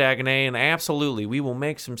ask, Dagonet, and absolutely, we will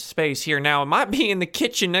make some space here. Now, it might be in the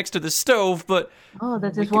kitchen next to the stove, but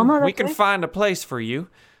we can find a place for you.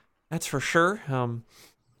 That's for sure.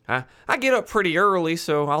 I get up pretty early,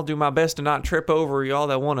 so I'll do my best to not trip over y'all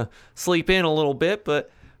that want to sleep in a little bit, but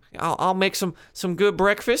I'll make some good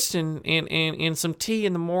breakfast and some tea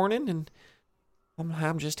in the morning, and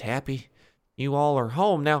I'm just happy you all are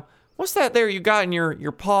home. Now, what's that there you got in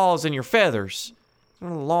your paws and your feathers?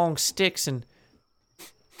 Long sticks and...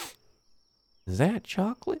 Is that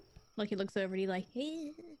chocolate? Lucky looks over and he's like,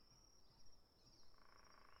 hey.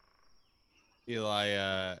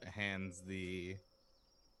 Eli hands the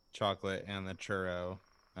chocolate and the churro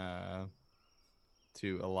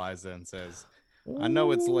to Eliza and says, I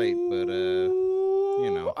know it's late, but you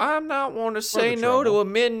know. I'm not one to say no to a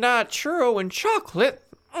midnight churro and chocolate.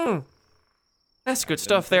 That's good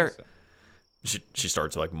stuff there. So. She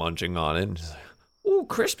starts like munching on it. And ooh,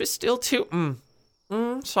 crisp is still too.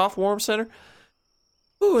 Soft, warm center.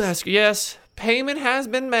 Ooh, that's good. Yes, payment has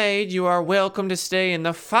been made. You are welcome to stay in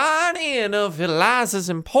the fine inn of Eliza's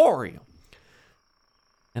Emporium.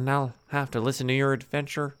 And I'll have to listen to your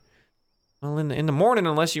adventure. Well, in the morning,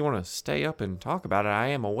 unless you want to stay up and talk about it. I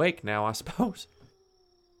am awake now, I suppose.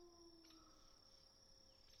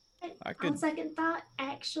 On second thought,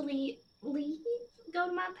 actually leave. Go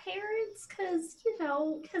to my parents, cause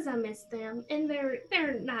I miss them, and they're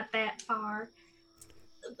not that far,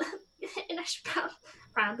 and I should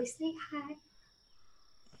probably say hi.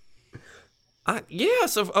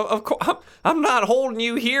 Yes, of course. I'm not holding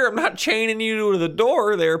you here. I'm not chaining you to the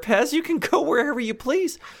door there, Pez. You can go wherever you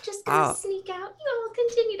please. I'm just gonna sneak out. You all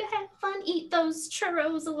continue to have fun. Eat those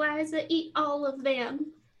churros, Eliza. Eat all of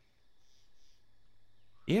them.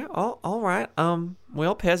 Yeah, all right.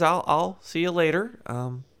 Well, Pez, I'll see you later.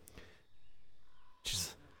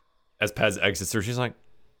 As Pez exits her, she's like,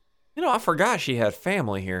 I forgot she had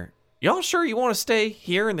family here. Y'all sure you want to stay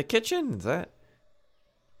here in the kitchen? Are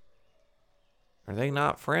they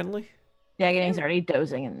not friendly? Dagonet's already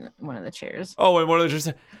dozing in one of the chairs. Oh, and one of the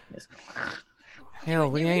chairs. Hell,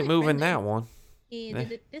 we ain't moving that one. Yeah,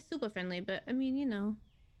 they're super friendly, but I mean,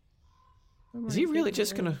 Is he really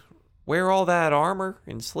just gonna wear all that armor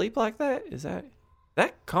and sleep like that? Is that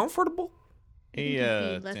comfortable? He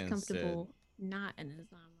less tends comfortable not in his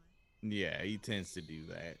armor. Yeah, he tends to do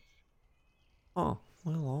that. Oh,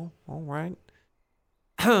 well, all right.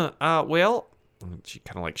 Well, she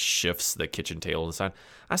kind of like shifts the kitchen table inside.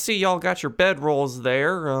 I see y'all got your bedrolls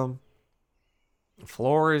there. The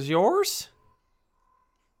floor is yours.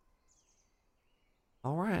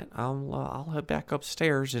 All right, I'll head back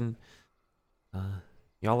upstairs and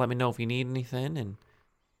y'all let me know if you need anything and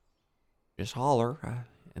just holler.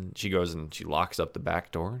 And she goes and she locks up the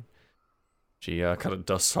back door. She kind of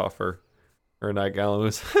dusts off her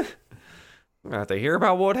nightgown. I'm gonna have to hear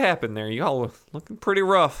about what happened there. Y'all are looking pretty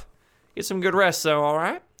rough. Get some good rest, though, all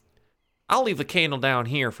right? I'll leave the candle down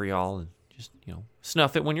here for y'all and just,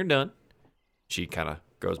 snuff it when you're done. She kind of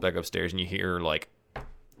goes back upstairs, and you hear her, like,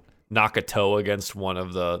 knock a toe against one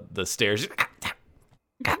of the stairs.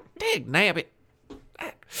 God dang, nabbit.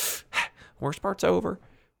 Worst part's over.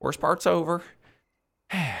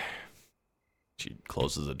 She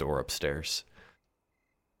closes the door upstairs.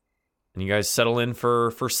 And you guys settle in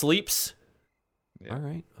for sleeps? Yeah. All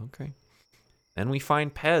right, okay. Then we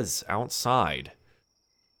find Pez outside,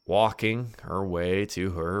 walking her way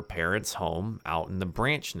to her parents' home out in the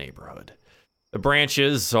Branch neighborhood. The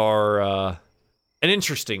Branches are an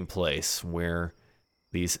interesting place where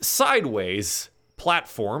these sideways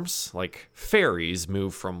platforms, like ferries,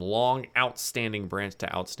 move from long outstanding branch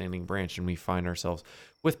to outstanding branch, and we find ourselves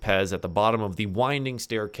with Pez at the bottom of the winding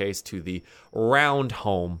staircase to the round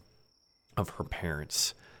home of her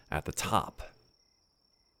parents at the top.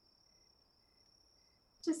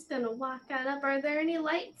 Just gonna walk on up. Are there any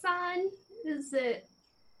lights on? Is it?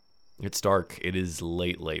 It's dark. It is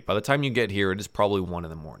late. By the time you get here, it is probably 1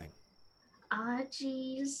 a.m. Ah,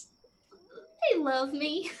 jeez. They love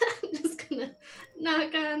me. I'm just gonna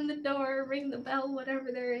knock on the door, ring the bell,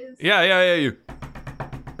 whatever there is. Yeah, you.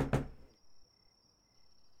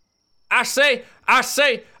 I say,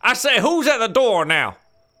 who's at the door now?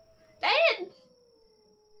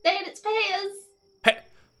 Dad, it's Pez.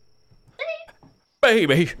 Hey,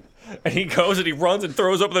 baby. And he goes and he runs and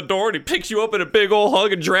throws open the door and he picks you up in a big old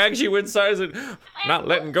hug and drags you inside and says, not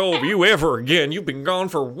letting go of you ever again. You've been gone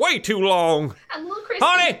for way too long. I'm a little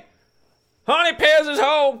crispy. Honey, Pez is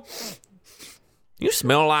home. You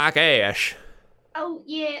smell like ash. Oh,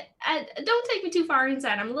 yeah. Don't take me too far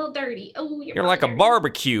inside. I'm a little dirty. Oh, you're like dirty. A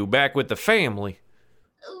barbecue back with the family.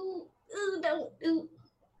 Ooh, don't. Ooh.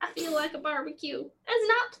 I feel like a barbecue. That's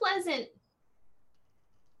not pleasant.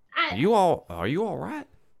 Are you all right?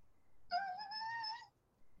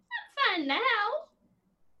 I'm fine now.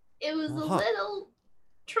 It was a little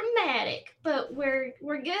traumatic, but we're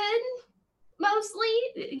good. Mostly,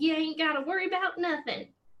 you ain't gotta worry about nothing.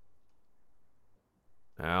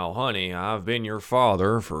 Now, honey, I've been your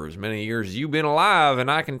father for as many years as you've been alive,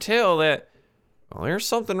 and I can tell that, well, there's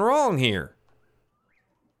something wrong here.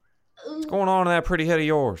 What's going on in that pretty head of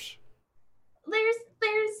yours? There's the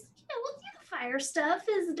fire stuff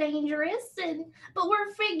is dangerous, but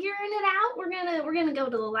we're figuring it out. We're gonna go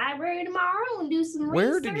to the library tomorrow and do some research.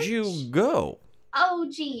 Where did you go? Oh,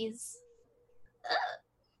 geez.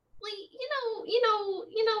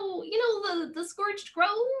 The Scorched Grove.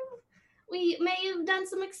 We may have done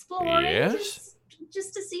some exploring. Yes.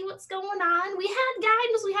 Just to see what's going on. We had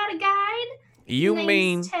guidance. We had a guide. You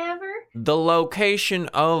mean the location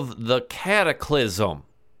of the cataclysm?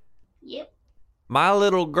 Yep. My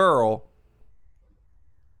little girl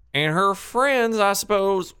and her friends, I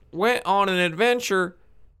suppose, went on an adventure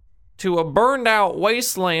to a burned out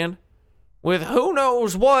wasteland with who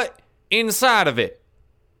knows what inside of it.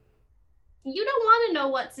 You don't want to know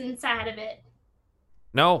what's inside of it.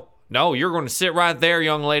 No, you're going to sit right there,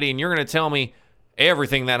 young lady, and you're going to tell me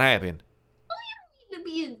everything that happened. Well, you don't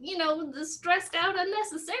need to be, stressed out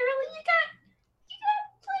unnecessarily. You got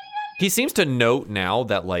plenty on He seems to note now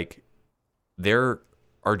that, like, there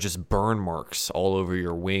are just burn marks all over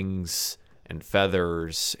your wings and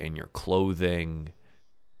feathers and your clothing.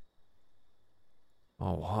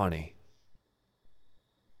 Oh, honey.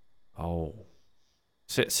 Oh.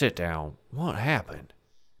 Sit down. What happened?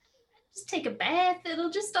 Just take a bath. It'll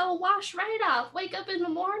just all wash right off. Wake up in the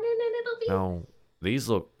morning and it'll be... No, these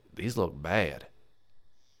look bad.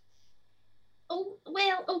 Oh,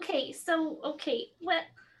 well, okay. Well,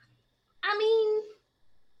 I mean,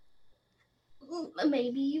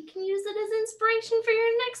 maybe you can use it as inspiration for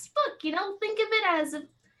your next book. Think of it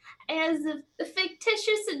as a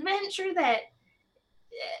fictitious adventure that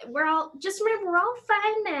we're all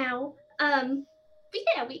fine now. But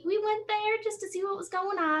yeah, we went there just to see what was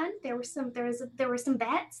going on. There were some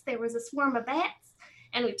bats. There was a swarm of bats,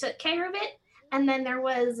 and we took care of it. And then there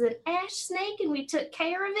was an ash snake, and we took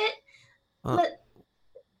care of it. But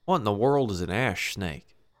what in the world is an ash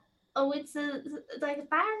snake? Oh, it's like a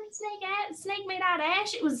fire snake made out of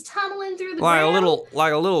ash. It was tunneling through the ground.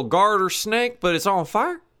 Like a little garter snake, but it's on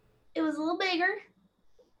fire? It was a little bigger.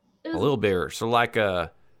 A little bigger, so like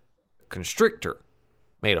a constrictor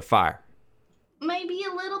made of fire. Maybe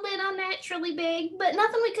a little bit unnaturally big, but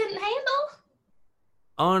nothing we couldn't handle.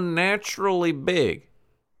 Unnaturally big?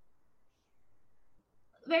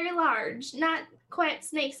 Very large. Not quite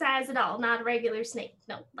snake size at all. Not a regular snake.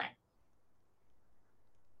 No,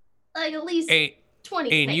 Like at least And, 20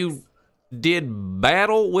 and snakes. you did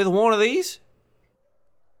battle with one of these?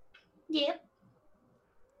 Yep.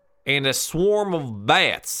 And a swarm of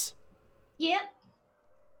bats. Yep.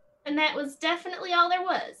 And that was definitely all there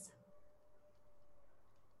was.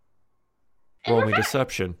 And Roll we're me fine.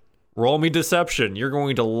 deception. Roll me deception. You're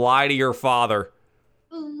going to lie to your father.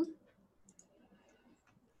 Ooh.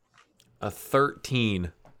 A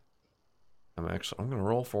 13. I'm gonna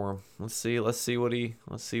roll for him. Let's see what he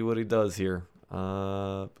does here.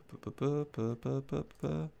 Okay.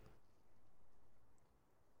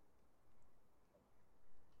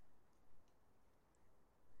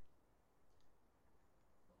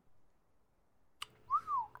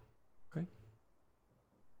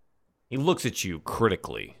 He looks at you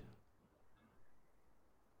critically.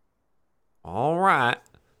 All right.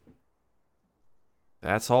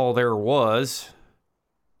 That's all there was.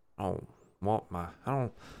 I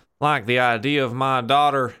don't like the idea of my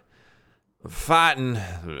daughter fighting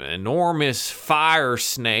enormous fire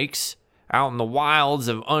snakes out in the wilds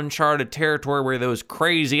of uncharted territory where those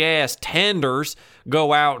crazy ass tenders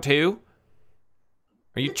go out to.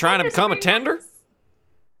 Are you The trying to tenders become are a very tender? nice.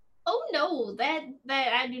 Oh no, that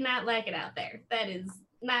I do not like it out there. That is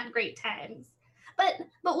not great times. But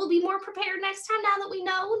we'll be more prepared next time. Now that we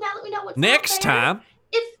know what's out Next there. time.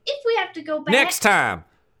 If we have to go back. Next time.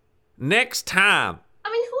 Next time.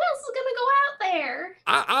 I mean, who else is gonna go out there?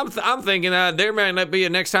 I'm thinking there may not be a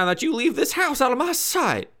next time that you leave this house out of my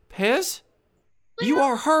sight. Pez, you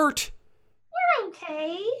are hurt. We're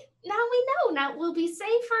okay. Now we know. Now we'll be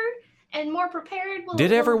safer and more prepared.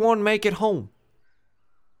 Did everyone make it home?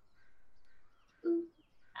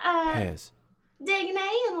 Pez.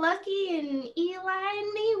 Dagnay and Lucky and Eli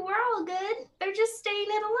and me, we're all good. They're just staying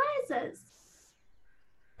at Eliza's.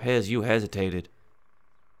 Pez, you hesitated.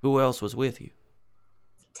 Who else was with you?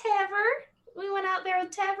 Tever. We went out there with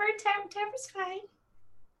Tever. Tever's fine.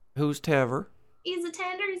 Who's Tever? He's a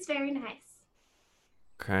tender. He's very nice.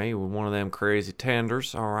 Okay, you were one of them crazy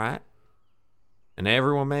tenders, all right. And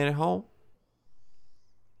everyone made it home?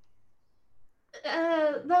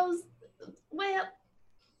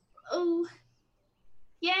 Oh,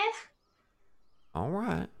 yeah. All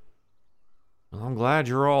right. Well, I'm glad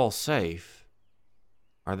you're all safe.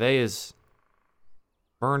 Are they as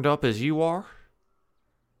burned up as you are?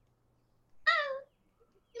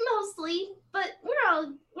 Mostly, but we're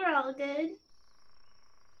all good.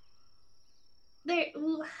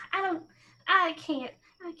 I can't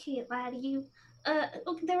lie to you.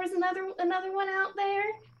 Okay, there was another one out there.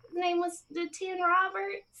 His name was Tim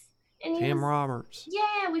Roberts. And Tim Roberts.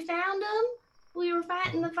 Yeah, we found him. We were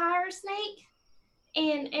fighting the fire snake,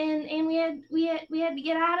 and we had to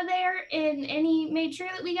get out of there, and he made sure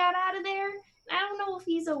that we got out of there. I don't know if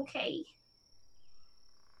he's okay.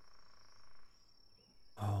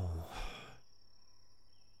 Oh.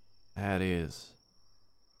 That is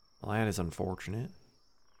unfortunate.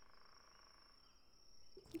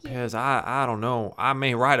 Because I don't know. I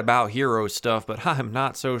may write about hero stuff, but I'm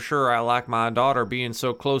not so sure I like my daughter being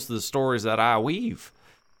so close to the stories that I weave.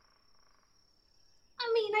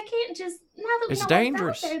 I mean, I can't just, now that we It's know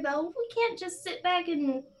dangerous. what's out there, though, we can't just sit back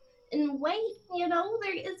and wait,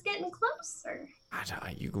 it's getting closer.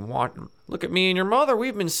 You can look at me and your mother.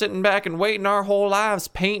 We've been sitting back and waiting our whole lives,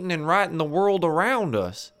 painting and writing the world around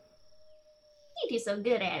us. You do so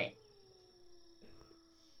good at it.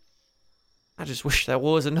 I just wish that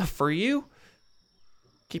was enough for you.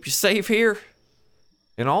 Keep you safe here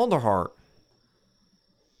in Alderheart.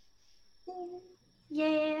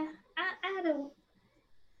 Yeah, I don't.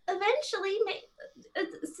 Eventually,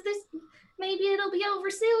 maybe it'll be over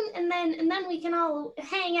soon, and then we can all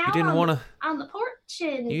hang out You didn't want to. on the porch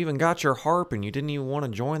and. You even got your harp, and you didn't even want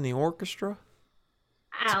to join the orchestra.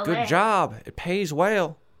 It's a Oh, good job. It pays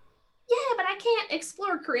well. Yeah, but I can't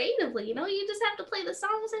explore creatively. You just have to play the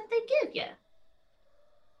songs that they give you.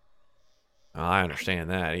 I understand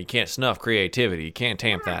that. You can't snuff creativity. You can't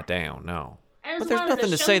tamp that down. No. I just But there's wanted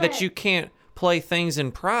nothing to show say that you can't play things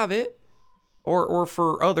in private, or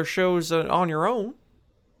for other shows on your own.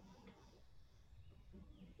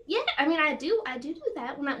 Yeah, I mean, I do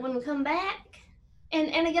that when we come back,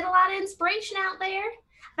 and I get a lot of inspiration out there.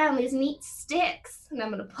 I found these neat sticks, and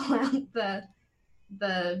I'm gonna pull out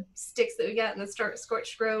the sticks that we got in the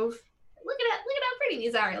Scorched Grove. Look at how pretty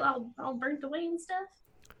these are, all burnt away and stuff.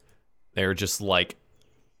 They're just like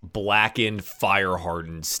blackened,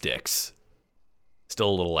 fire-hardened sticks. Still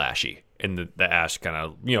a little ashy. And the ash kind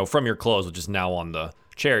of, from your clothes, which is now on the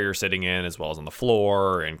chair you're sitting in, as well as on the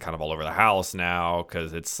floor, and kind of all over the house now,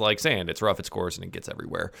 because it's like sand. It's rough, it's coarse, and it gets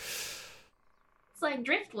everywhere. It's like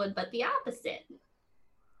driftwood, but the opposite.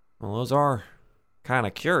 Well, those are kind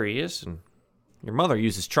of curious, and your mother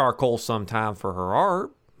uses charcoal sometime for her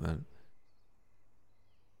art, but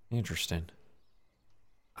interesting.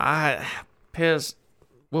 Pez,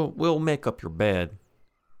 we'll make up your bed,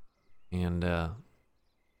 and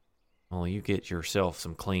well, you get yourself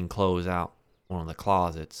some clean clothes out one of the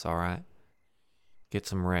closets, all right? Get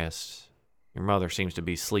some rest. Your mother seems to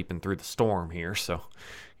be sleeping through the storm here, so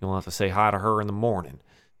you'll have to say hi to her in the morning.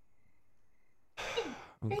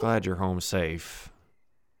 I'm glad you're home safe.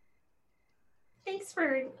 Thanks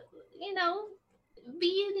for,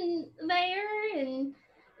 being there and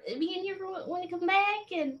being here for when I come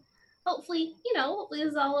back, and hopefully this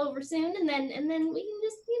is all over soon, and then we can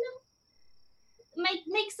just,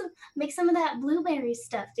 make some of that blueberry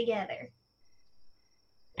stuff together.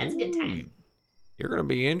 That's a good time. You're gonna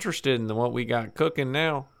be interested in what we got cooking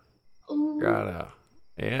now. Ooh.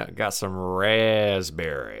 Got some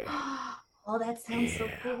raspberry. Oh, that sounds so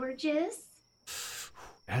gorgeous.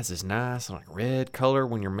 It has this nice like red color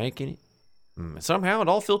when you're making it. Somehow it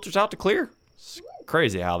all filters out to clear. It's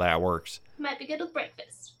crazy how that works. Might be good with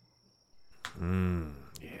breakfast.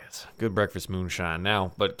 Yes. Good breakfast moonshine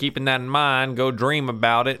now. But keeping that in mind, go dream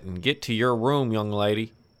about it and get to your room, young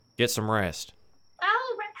lady. Get some rest.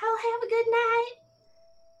 I'll have a good night.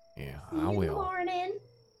 Yeah, See you I in the will. morning.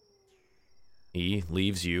 He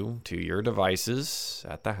leaves you to your devices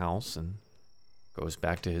at the house and goes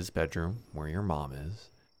back to his bedroom where your mom is.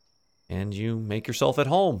 And you make yourself at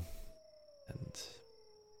home and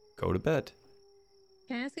go to bed.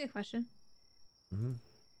 Can I ask you a question? Mm-hmm.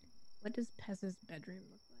 What does Pez's bedroom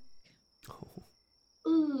look like?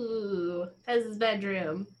 Ooh, Pez's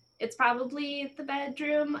bedroom. It's probably the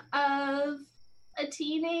bedroom of a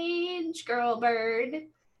teenage girl bird.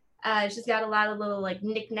 She's got a lot of little like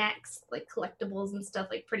knickknacks, like collectibles and stuff,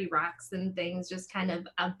 like pretty rocks and things just kind of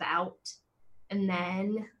about. And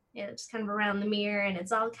then just kind of around the mirror, and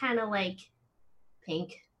it's all kind of like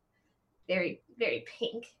pink. Very, very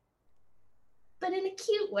pink. But in a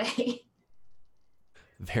cute way.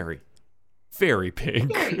 Very, very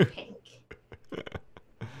pink. Very pink.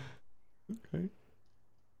 Okay.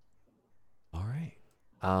 All right.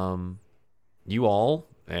 You all,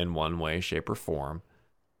 in one way, shape, or form,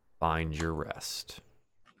 find your rest.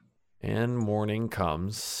 And morning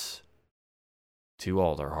comes to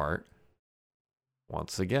Alderheart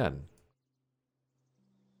once again.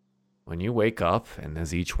 When you wake up, and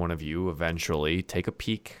as each one of you eventually take a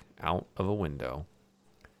peek out of a window,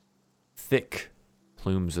 thick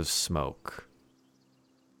plumes of smoke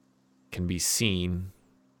can be seen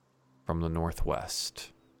from the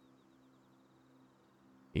northwest.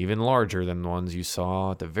 Even larger than the ones you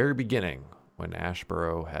saw at the very beginning when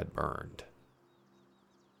Ashborough had burned.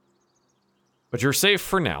 But you're safe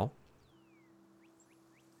for now.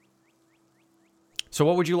 So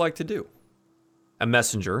what would you like to do? A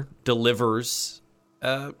messenger delivers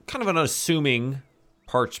kind of an unassuming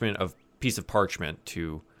piece of parchment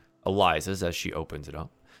to Eliza's as she opens it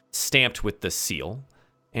up, stamped with the seal,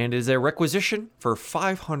 and is a requisition for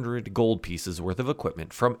 500 gold pieces worth of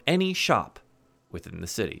equipment from any shop within the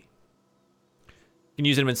city. You can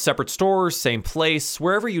use them in separate stores, same place,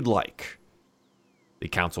 wherever you'd like. The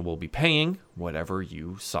council will be paying whatever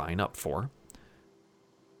you sign up for.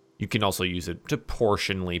 You can also use it to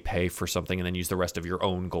portionally pay for something and then use the rest of your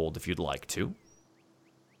own gold if you'd like to.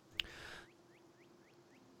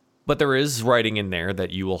 But there is writing in there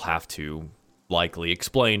that you will have to likely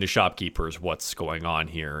explain to shopkeepers what's going on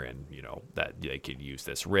here, and, that they can use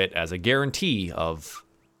this writ as a guarantee of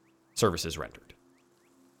services rendered.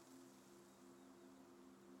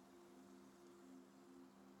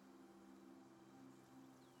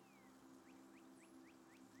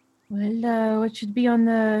 Well, what should be on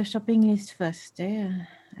the shopping list first?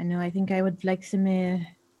 I think I would like some a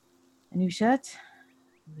new shirt,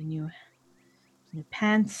 new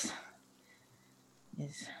pants.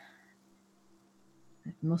 Yes,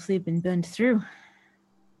 I've mostly been burned through.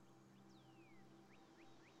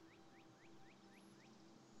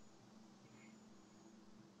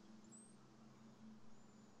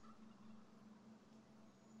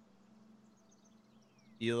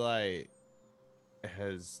 Eli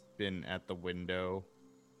has been at the window,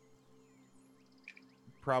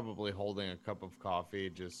 probably holding a cup of coffee,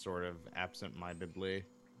 just sort of absent-mindedly,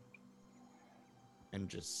 and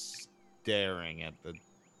just staring at the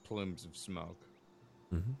plumes of smoke.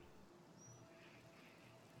 Mm-hmm.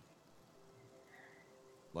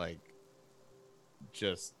 Like,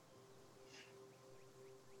 just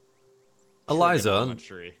Eliza.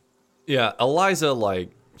 trigonometry. Yeah, Eliza,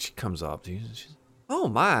 she comes up to you. She's, Oh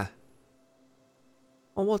my.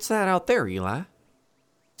 Well, what's that out there, Eli?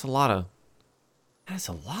 That's a lot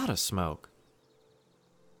of smoke.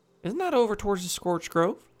 Isn't that over towards the Scorched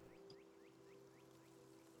Grove?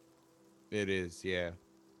 It is, yeah.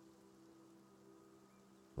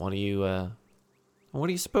 What do you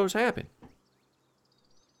suppose happened?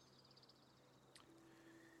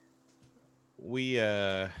 We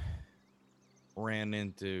ran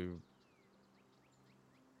into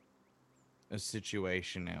a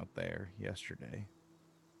situation out there yesterday.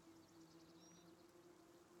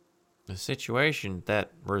 A situation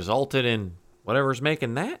that resulted in whatever's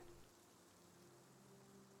making that?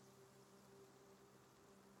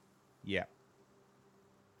 Yeah.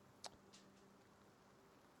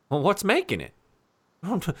 Well, what's making it?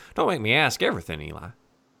 Don't make me ask everything, Eli.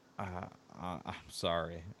 I'm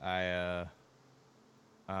sorry. They're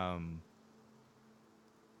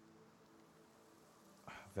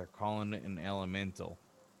calling it an elemental.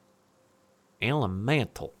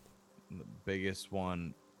 Elemental. The biggest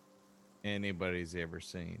one anybody's ever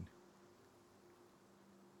seen.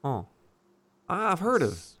 Oh. I've heard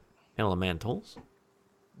of elementals.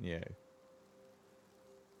 Yeah.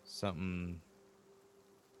 Something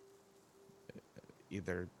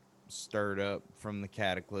either stirred up from the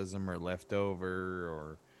cataclysm or left over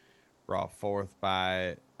or brought forth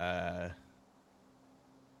by it.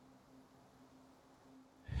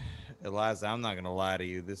 Eliza, I'm not going to lie to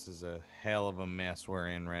you. This is a hell of a mess we're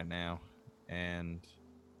in right now. And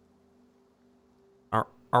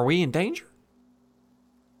Are we in danger?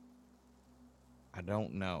 I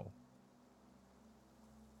don't know.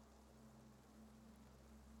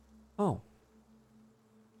 Oh.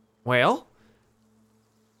 Well,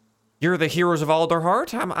 you're the heroes of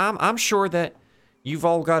Alderheart. I'm sure that you've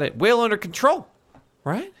all got it well under control,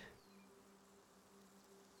 right?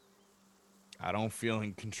 I don't feel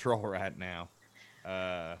in control right now.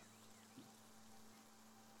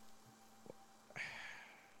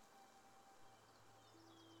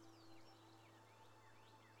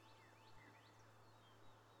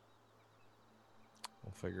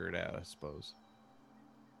 We'll figure it out, I suppose.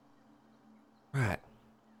 Right.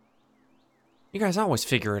 You guys always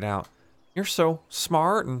figure it out. You're so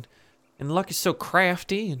smart and Lucky's so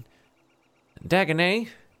crafty and Dagonet,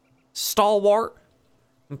 stalwart,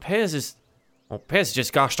 and Pez is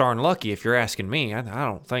just gosh darn lucky if you're asking me. I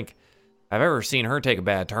don't think I've ever seen her take a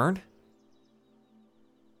bad turn.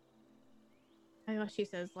 I know she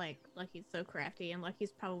says like Lucky's so crafty, and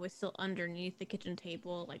Lucky's probably still underneath the kitchen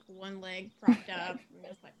table, like one leg propped up, and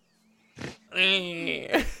just like,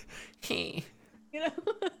 you know.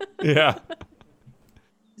 Yeah.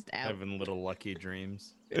 Just out. Having little lucky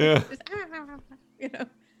dreams. Yeah. Just, you know.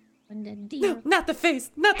 And then No, deer. not the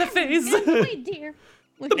face. Not the face. Wait, deer.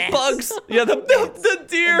 The bugs. Yeah, the And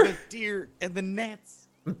deer. the deer and the gnats.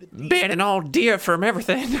 Banning all deer from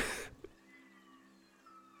everything.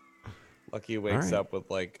 Lucky wakes Alright. up with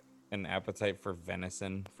like an appetite for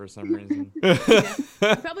venison for some reason.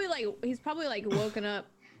 He's probably like woken up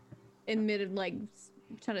in mid of like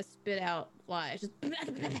trying to spit out flies. Just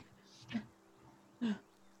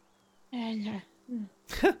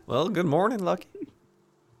Well, good morning, Lucky.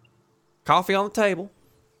 Coffee on the table.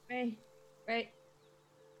 Right. Right.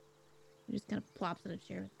 he just kind of plops in a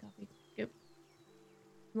chair with coffee. Yep.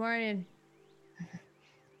 Morning.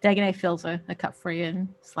 Dagonet fills a cup for you and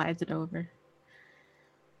slides it over.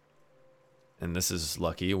 And this is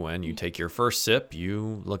lucky when you take your first sip,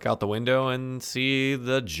 you look out the window and see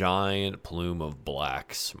the giant plume of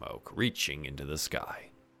black smoke reaching into the sky.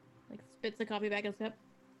 Like spits the coffee back in his cup.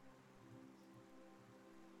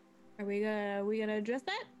 Are we gonna address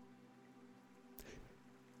that?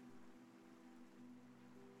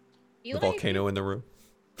 The Eli, volcano in the room.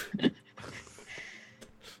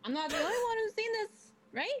 I'm not the only one who's seen this,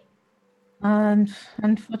 right?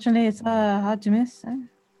 Unfortunately, it's hard to miss.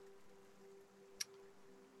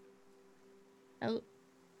 Oh,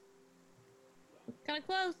 kind of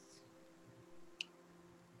close.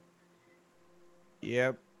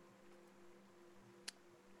 Yep.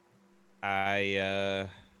 I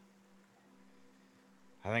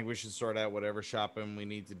think we should sort out whatever shopping we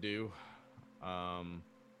need to do.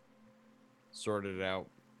 Sort it out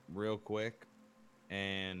real quick,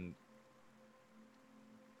 and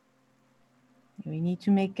We need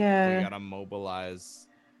to make we a. gotta mobilize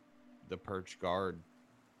the Perch Guard.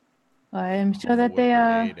 I'm sure that Wood they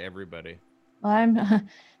Brigade, everybody. I'm.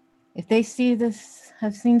 If they see this,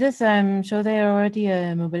 have seen this, I'm sure they are already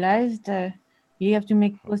mobilized. You have to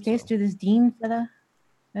make Hope post haste so. to this dean fella,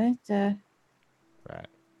 right? Right.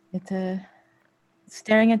 It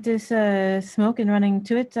staring at this smoke and running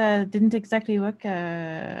to it didn't exactly work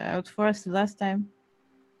out for us the last time.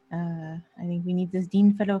 I think we need this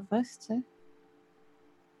dean fellow first.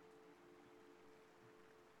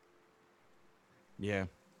 Yeah.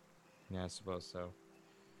 Yeah, I suppose so.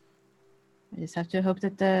 I just have to hope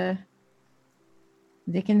that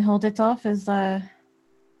they can hold it off as long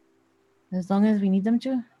as we need them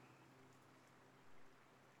to.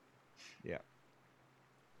 Yeah.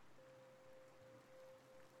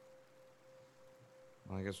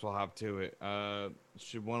 Well, I guess we'll hop to it.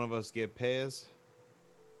 Should one of us get pairs?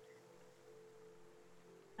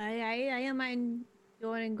 I don't mind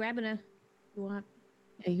going and grabbing a. You want?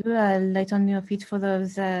 Are you light on your feet for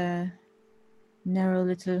those narrow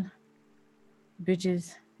little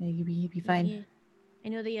bridges? Yeah, you'll be fine. Yeah. I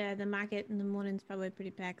know the market in the morning's probably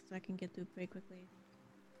pretty packed, so I can get through pretty quickly.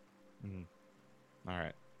 All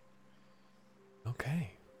right.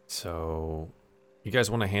 Okay. So, you guys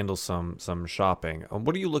want to handle some shopping.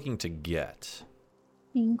 What are you looking to get?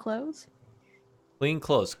 Clean clothes. Clean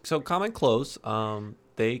clothes. So, common clothes,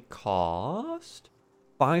 they cost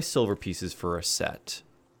 5 silver pieces for a set.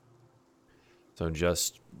 So,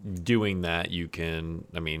 just doing that, you can,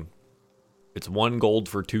 I mean, it's 1 gold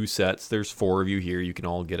for 2 sets. There's 4 of you here. You can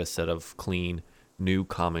all get a set of clean, new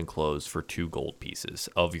common clothes for 2 gold pieces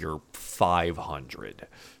of your 500.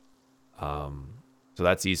 So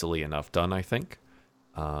that's easily enough done, I think.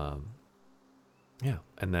 Yeah,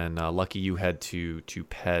 and then Lucky, you head to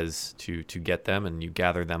Pez to get them, and you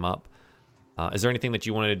gather them up. Is there anything that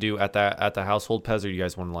you wanted to do at the household, Pez, or you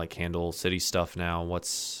guys want to like handle city stuff now?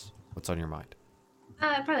 What's on your mind?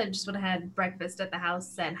 I probably just would have had breakfast at the house,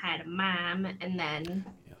 said hi to Mom, and then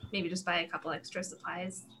maybe just buy a couple extra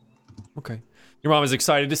supplies. Okay. Your mom is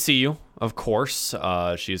excited to see you, of course.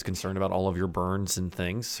 She is concerned about all of your burns and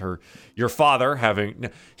things. Your father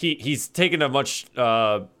he's taken a much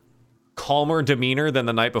calmer demeanor than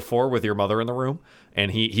the night before with your mother in the room, and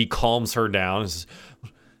he calms her down.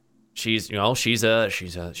 She's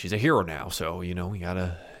a hero now, so we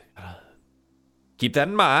gotta keep that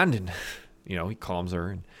in mind. And he calms her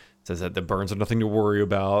and says that the burns are nothing to worry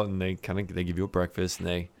about, and they give you a breakfast and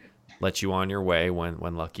they let you on your way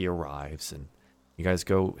when Lucky arrives, and you guys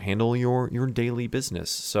go handle your daily business.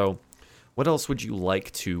 So, what else would you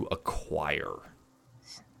like to acquire?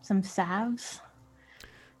 Some salves.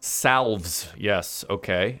 Salves, yes.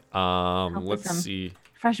 Okay. Let's see.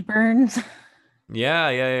 Fresh burns.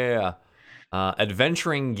 Yeah.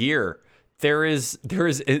 Adventuring gear. There is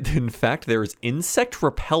in fact there is insect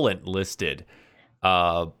repellent listed.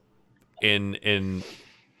 In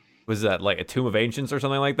was that like a Tomb of Ancients or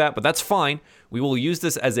something like that? But that's fine. We will use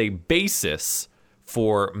this as a basis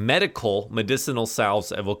for medicinal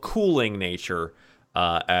salves of a cooling nature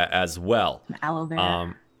as well. Aloe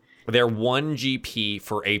vera. They're 1 GP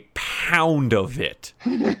for a pound of it.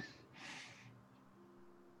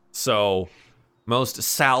 So most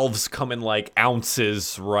salves come in like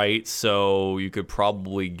ounces, right? So you could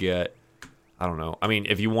probably get, I don't know. I mean,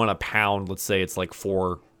 if you want a pound, let's say it's like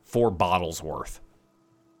four bottles worth.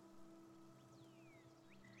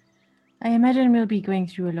 I imagine we'll be going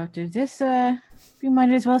through a lot of this. We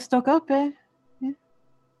might as well stock up. Yeah.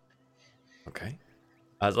 Okay.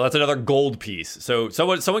 So that's another gold piece. So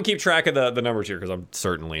someone keep track of the numbers here, because I'm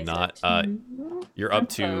certainly not. You're up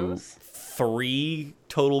to 3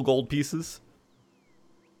 total gold pieces.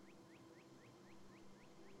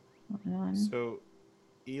 So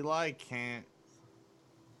Eli can't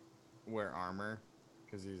wear armor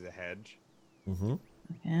because he's a hedge. Mm-hmm.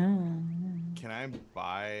 Can I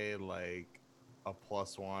buy like a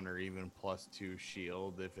 +1 or even +2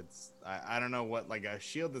 shield if it's I don't know what, like a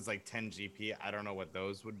shield that's like 10 GP, I don't know what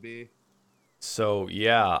those would be. So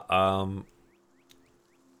yeah,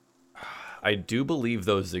 I do believe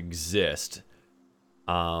those exist.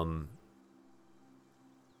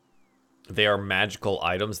 They are magical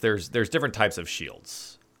items. There's different types of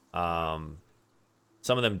shields.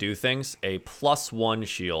 Some of them do things. A +1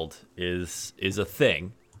 shield is a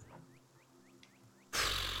thing.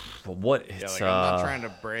 But what it's I'm not trying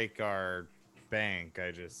to break our bank.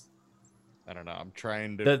 I don't know. I'm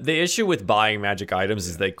trying to. The issue with buying magic items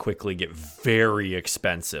is they quickly get very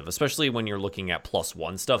expensive, especially when you're looking at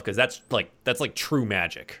 +1 stuff, because that's like true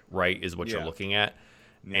magic, right? Is what you're looking at.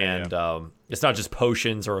 It's not just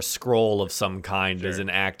potions or a scroll of some kind as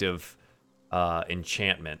an active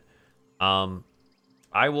enchantment.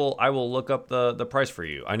 I will look up the price for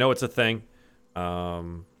you. I know it's a thing.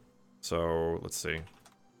 So let's see.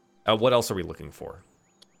 What else are we looking for?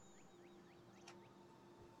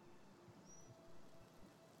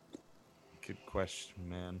 Good question,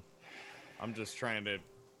 man. I'm just trying to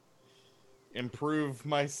improve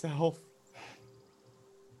myself.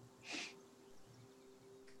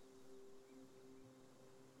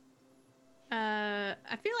 I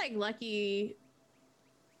feel like Lucky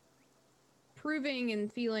proving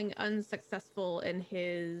and feeling unsuccessful in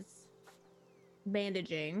his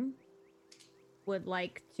bandaging would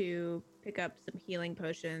like to pick up some healing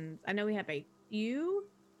potions. I know we have a few,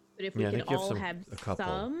 but if we Yeah, I could think you have all some- have a couple.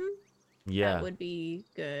 some, Yeah. that would be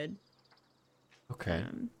good. Okay.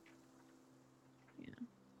 Yeah.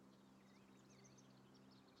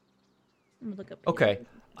 I'm gonna look up. Okay.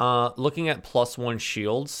 Looking at +1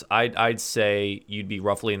 shields, I'd say you'd be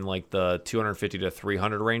roughly in like the 250 to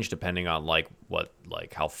 300 range, depending on like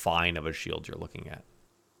how fine of a shield you're looking at.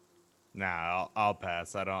 Nah, I'll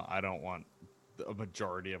pass. I don't want a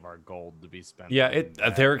majority of our gold to be spent. Yeah, on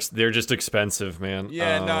that. they're just expensive, man.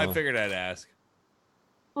 Yeah, no, I figured I'd ask.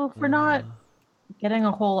 Well, if we're not getting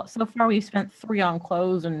a whole, so far we've spent 3 on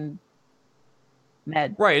clothes and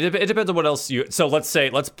med. Right. It depends on what else you. So let's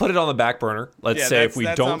put it on the back burner. Let's Yeah, say if we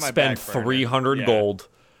that's on don't my spend back burner. 300 Yeah. gold,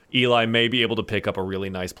 Eli may be able to pick up a really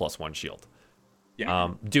nice +1 shield.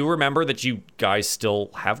 Yeah. Do remember that you guys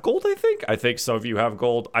still have gold. I think some of you have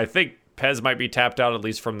gold. I think Pez might be tapped out at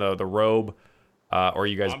least from the robe, or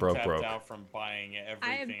you guys I'm broke. tapped out from buying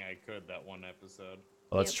everything I could that one episode.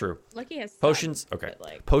 Well, that's Yep. true. Lucky has some, Potions. Okay. but,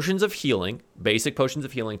 like, Potions of healing. Basic potions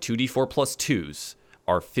of healing. 2d4 plus 2s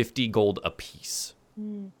are 50 gold apiece.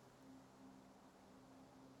 You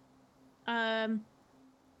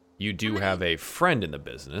do many- have a friend in the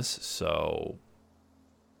business, so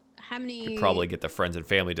how many? you probably get the friends and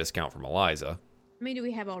family discount from Eliza. How many do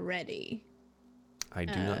we have already? I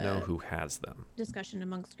do not know who has them. Discussion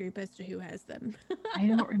amongst group as to who has them. I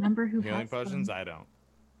don't remember who Healing has potions? them. I don't.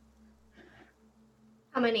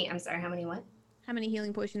 How many? I'm sorry. How many? What? How many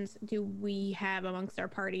healing potions do we have amongst our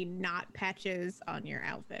party? Not patches on your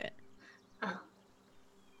outfit. Oh,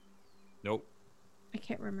 Nope. I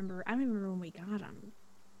can't remember. I don't even remember when we got them.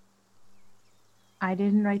 I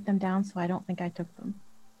didn't write them down, so I don't think I took them.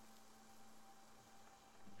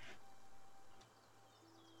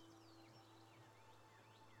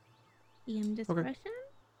 DM discretion.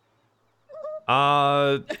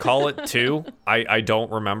 Call it 2. I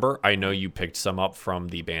don't remember. I know you picked some up from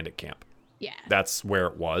the bandit camp. Yeah. That's where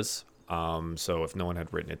it was. So if no one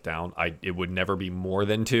had written it down, it would never be more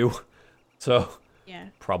than 2. So Yeah.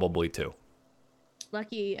 probably 2.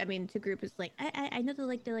 Lucky. I mean, to group is like I know they're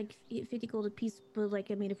like 50 gold a piece, but like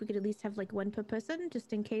I mean, if we could at least have like one per person,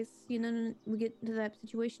 just in case we get into that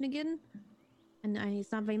situation again. And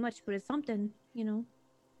it's not very much, but it's something,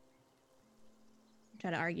 Try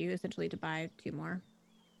to argue essentially to buy 2 more.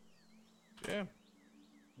 Yeah.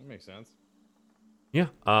 That makes sense. Yeah.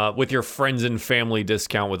 With your friends and family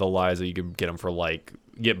discount with Eliza, you can get them for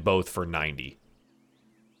get both for 90.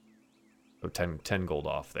 So 10 gold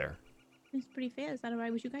off there. It's pretty fair. Is that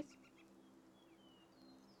alright with you guys?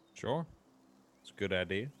 Sure. It's a good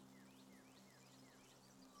idea.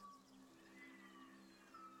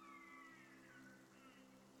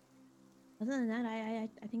 Other than that, I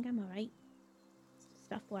think I'm alright.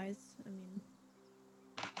 Stuff wise, I mean,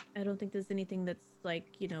 I don't think there's anything that's like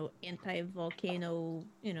anti-volcano,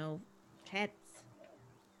 pets.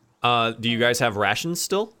 Do you guys have rations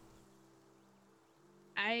still?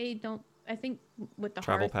 I don't. I think with the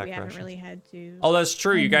Travel hearth, pack we haven't rations? really had to. Oh, that's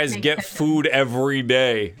true. You guys get food every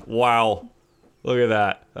day. Wow. Look at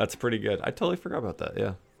that. That's pretty good. I totally forgot about that.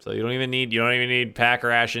 Yeah. So you don't even need pack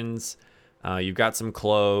rations. You've got some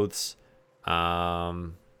clothes. I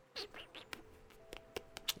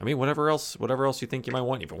mean, whatever else you think you might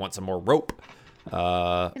want. If you want some more rope,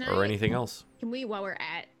 or anything else. Can we, while we're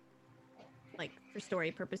at, like, for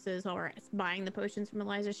story purposes, while we're buying the potions from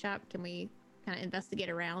Eliza's shop, can we kind of investigate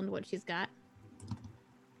around what she's got?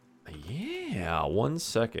 Yeah, 1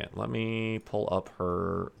 second. Let me pull up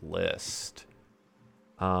her list.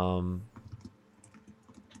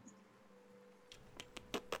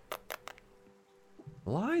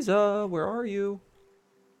 Eliza, where are you?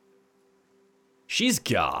 She's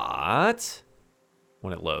got,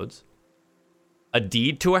 when it loads, a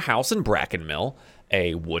deed to a house in Brackenmill,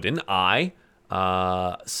 a wooden eye,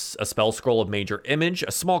 a spell scroll of major image,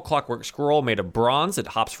 a small clockwork scroll made of bronze that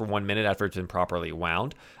hops for 1 minute after it's been properly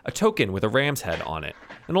wound, a token with a ram's head on it,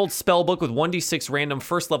 an old spell book with 1d6 random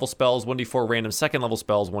first level spells, 1d4 random second level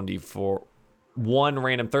spells, 1d4 1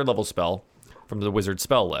 random third level spell from the wizard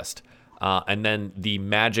spell list. And then the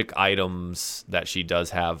magic items that she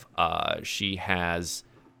does have, she has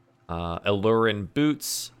Illurin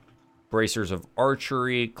boots, bracers of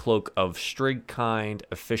archery, cloak of strig kind,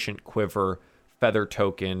 efficient quiver, feather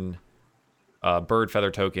token, bird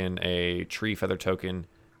feather token, a tree feather token,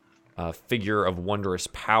 figure of wondrous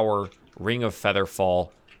power, ring of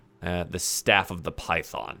featherfall, the staff of the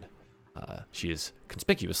python. She is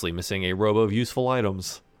conspicuously missing a robe of useful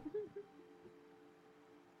items.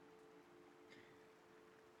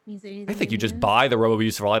 I think you just buy the Robo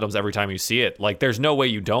useful items every time you see it. Like, there's no way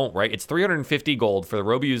you don't, right? It's 350 gold for the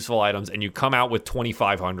Robo useful items, and you come out with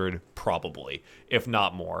 2,500 probably, if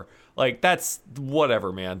not more. Like, that's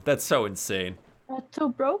whatever, man. That's so insane. That's so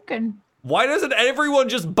broken. Why doesn't everyone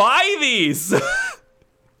just buy these?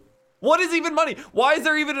 What is even money? Why is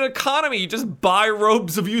there even an economy? You just buy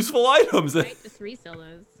robes of useful items. Right, just resell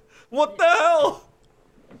those. What the hell?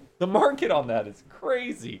 The market on that is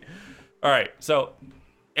crazy. All right, so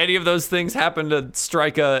any of those things happen to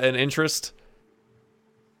strike an interest?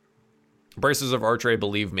 Bracers of Archery, I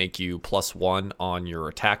believe, make you +1 on your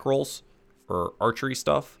attack rolls for archery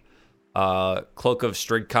stuff. Cloak of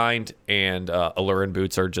Strigkind and Allurin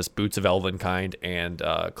boots are just boots of Elvenkind and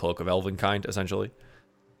Cloak of Elvenkind, essentially.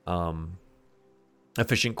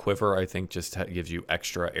 Efficient Quiver, I think, just gives you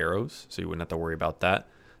extra arrows, so you wouldn't have to worry about that.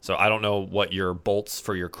 So I don't know what your bolts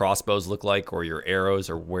for your crossbows look like, or your arrows,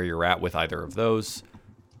 or where you're at with either of those.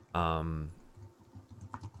 Yeah,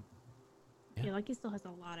 like he still has a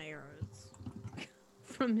lot of arrows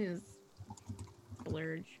from his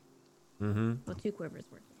splurge. Mm-hmm. Well, 2 quivers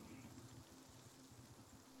worth.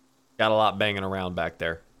 Got a lot banging around back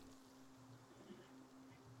there.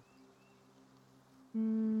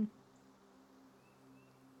 Hmm.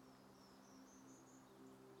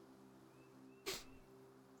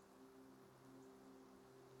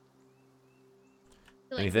 I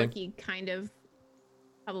feel like Anything? Lucky kind of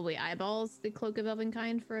probably eyeballs the Cloak of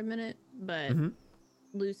Elvenkind for a minute, but Mm-hmm.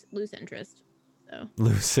 loose interest. So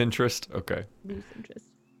Loose interest? Okay. loose interest.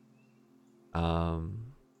 How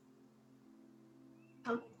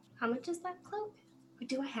much is that cloak?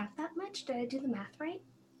 Do I have that much? Did I do the math right?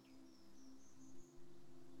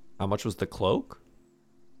 How much was the cloak?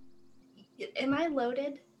 Am I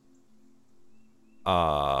loaded?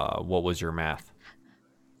 What was your math?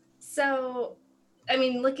 So, I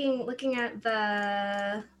mean, looking at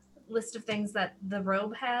the list of things that the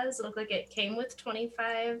robe has, it looked like it came with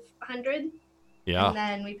 2,500. Yeah. And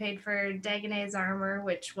then we paid for Dagonet's armor,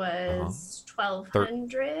 which was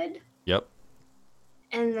 1,200. Yep.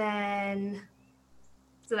 And then,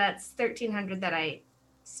 so that's 1,300 that I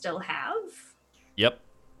still have. Yep.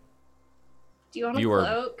 Do you want a You are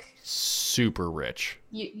cloak? super rich.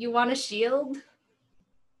 You want a shield?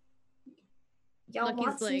 Y'all Lucky's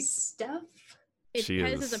want some like- stuff? It She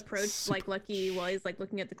kind of is his approach, super like Lucky, while he's like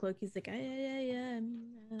looking at the cloak, he's like, yeah. I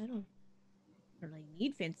don't really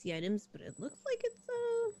need fancy items, but it looks like it's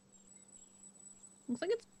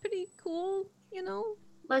pretty cool, you know.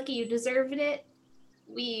 Lucky, you deserved it.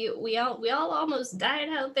 We all almost died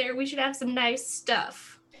out there. We should have some nice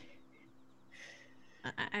stuff.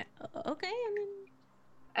 Okay, I mean,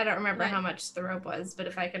 I don't remember Right. how much the rope was, but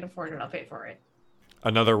if I can afford it, I'll pay for it.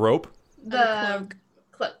 Another rope? The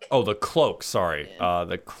cloak. Oh, the cloak. Sorry.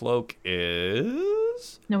 The cloak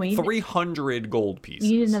is No, we need 300 gold you pieces.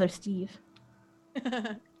 need another Steve.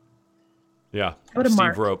 Yeah. What a Steve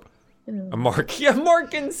Mark. rope. A Mark. Yeah,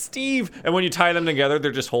 Mark and Steve. And when you tie them together,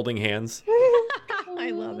 they're just holding hands. I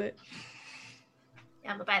love it.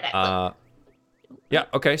 Yeah, I'm gonna buy that cloak. Yeah,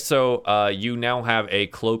 okay, so you now have a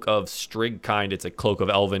cloak of Strigkind. It's a cloak of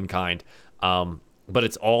Elvenkind, but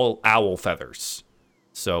it's all owl feathers.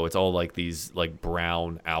 So it's all like these like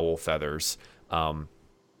brown owl feathers. And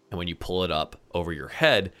when you pull it up over your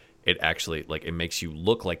head, it actually like it makes you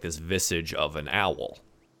look like this visage of an owl.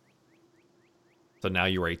 So now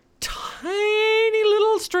you're a tiny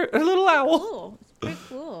little owl. Cool. It's pretty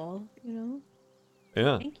cool, you know.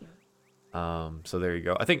 Yeah. Thank you. So there you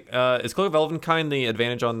go. I think is Cloak of Elvenkind the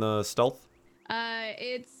advantage on the stealth?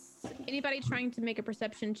 It's anybody trying to make a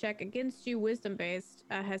perception check against you, wisdom based,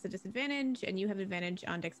 has a disadvantage, and you have advantage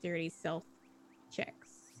on dexterity stealth checks.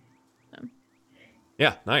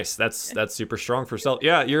 Yeah, nice. That's super strong for stealth.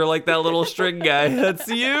 Yeah, you're like that little string guy. That's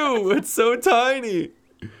you. It's so tiny.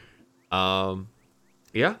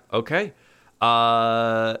 Yeah, okay.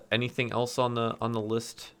 Anything else on the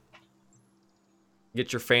list?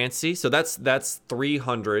 Get your fancy. So that's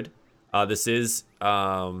 300. This is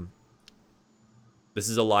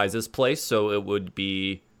Eliza's place, so it would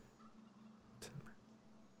be so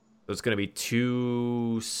it's going to be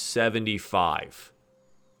 275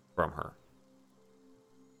 from her.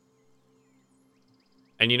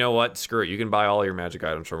 And you know what? Screw it. You can buy all your magic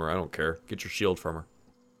items from her. I don't care. Get your shield from her.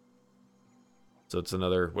 So it's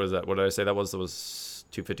another, what is that? What did I say that was? That was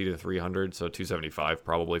 250 to 300, so 275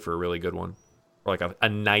 probably for a really good one. Or like a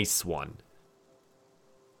nice one.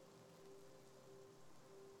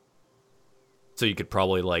 So you could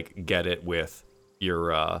probably like get it with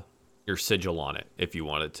your sigil on it if you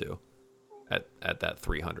wanted to at that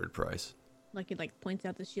 300 price. Like it like points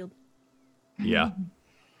out the shield. Yeah.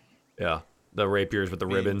 Yeah. The rapiers with the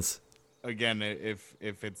ribbons. Again, if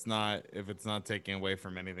it's not taking away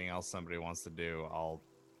from anything else somebody wants to do, I'll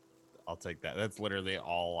take that. That's literally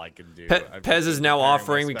all I can do. Pez is now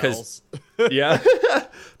offering because yeah,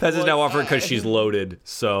 Pez is now offering because she's loaded,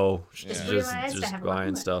 so she's just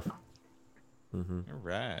buying stuff. All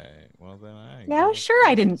right. Well then, Yeah, I was sure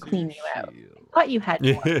I didn't clean you out. I thought you had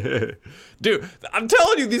more. Dude, I'm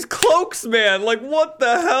telling you, these cloaks, man. Like, what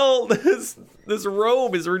the hell? This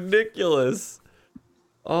robe is ridiculous.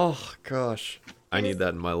 Oh gosh, I need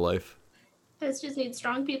that in my life. This just needs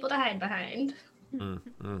strong people to hide behind.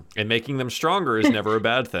 And making them stronger is never a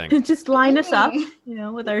bad thing. Just line us up,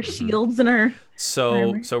 with our shields and our.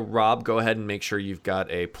 So Rob, go ahead and make sure you've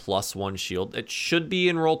got a +1 shield. It should be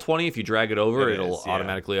in Roll20. If you drag it over, it'll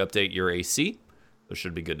automatically update your AC. So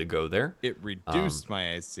should be good to go there. It reduced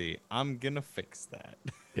my AC. I'm gonna fix that.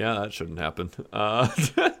 Yeah, that shouldn't happen.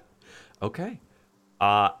 Okay.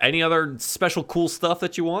 Any other special cool stuff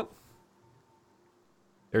that you want?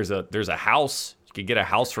 There's a house. You could get a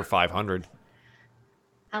house for 500.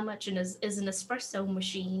 How much is an espresso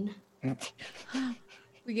machine?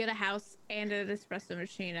 We get a house and an espresso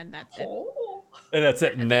machine, and that's it. And that's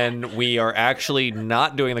it. And then we are actually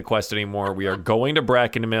not doing the quest anymore. We are going to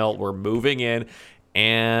Brackenmill. We're moving in,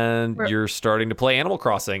 and you're starting to play Animal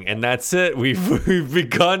Crossing, and that's it. We've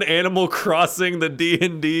begun Animal Crossing, the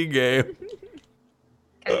D&D game.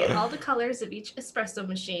 Gotta get all the colors of each espresso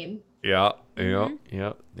machine. Yeah.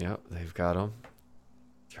 They've got them.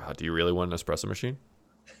 God, do you really want an espresso machine?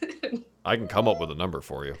 I can come up with a number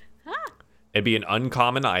for you. It'd be an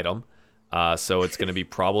uncommon item, so it's going to be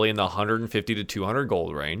probably in the 150 to 200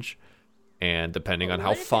 gold range. And depending on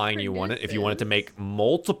how fine you want it, if you want it to make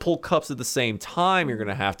multiple cups at the same time, you're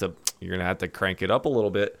gonna have to crank it up a little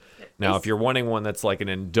bit. Now, if you're wanting one that's like an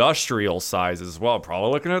industrial size as well, probably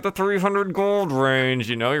looking at the 300 gold range.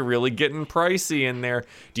 You're really getting pricey in there.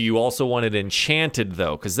 Do you also want it enchanted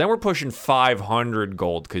though? Because then we're pushing 500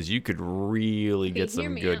 gold. Because you could really get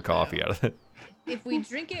some good coffee out of it. If we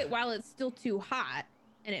drink it while it's still too hot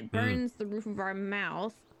and it burns the roof of our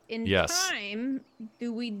mouth. In time,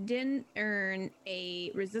 do we then earn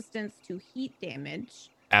a resistance to heat damage?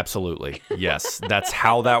 Absolutely. Yes. That's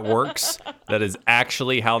how that works. That is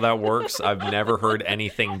actually how that works. I've never heard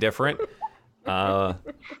anything different.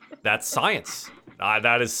 That's science.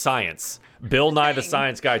 That is science. Bill Nye the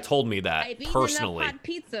Science Guy told me that personally. Enough hot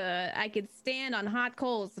pizza, I could stand on hot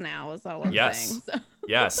coals now, is all I'm saying. So.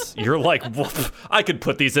 Yes. You're like, I could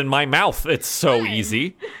put these in my mouth. It's so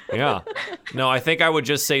easy. Yeah. No, I think I would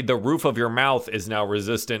just say the roof of your mouth is now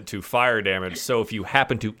resistant to fire damage. So if you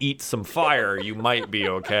happen to eat some fire, you might be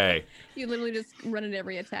okay. You literally just run at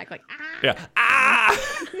every attack like, ah! Yeah. Ah!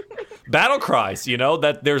 Battle cries,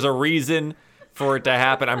 that there's a reason for it to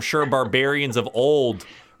happen. I'm sure barbarians of old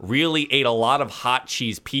really ate a lot of hot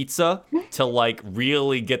cheese pizza to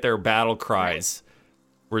really get their battle cries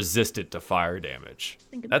resistant to fire damage.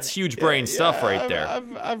 That's huge brain stuff right there.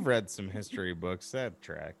 I've read some history books. That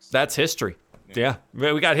tracks. That's history. Yeah.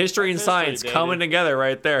 We got history and science coming together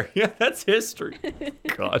right there. Yeah, that's history.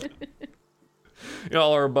 God.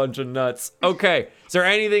 Y'all are a bunch of nuts. Okay. Is there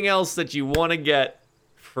anything else that you want to get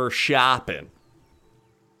for shopping?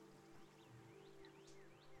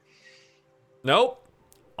 Nope.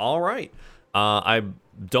 All right. I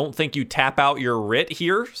don't think you tap out your writ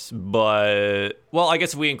here, but I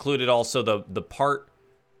guess if we included also the part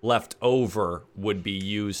left over would be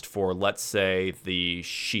used for, let's say, the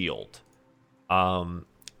shield.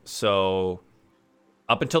 So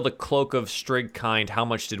up until the Cloak of Strigkind, how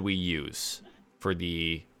much did we use for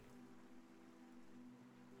the?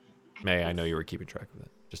 May, I know you were keeping track of that.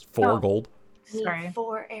 Just 4 gold. Sorry.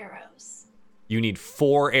 4 arrows. You need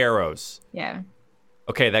 4 arrows. Yeah.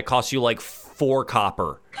 Okay, that costs you like 4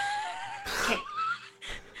 copper. Okay.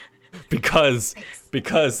 because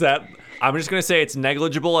that, I'm just gonna say it's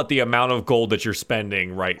negligible at the amount of gold that you're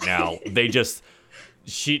spending right now. They just,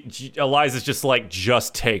 Eliza's just like,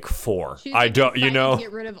 just take 4. I don't,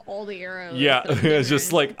 Get rid of all the arrows. Yeah, it's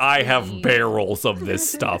just like, I have barrels of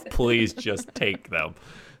this stuff. Please just take them.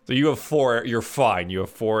 So you have 4. You're fine. You have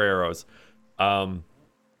 4 arrows.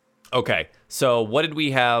 Okay. So what did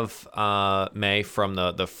we have, May, from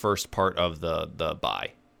the first part of the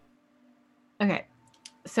buy? Okay.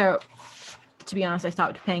 So, to be honest, I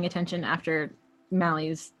stopped paying attention after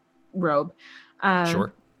Mally's robe.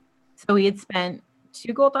 Sure. So we had spent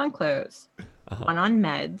 2 gold on clothes, 1 on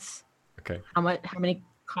meds. Okay. How many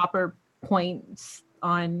copper points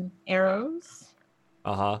on arrows?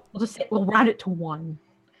 Uh-huh. We'll round it to 1.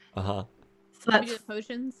 Uh-huh. So We that's do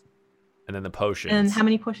potions. And then the potions. And how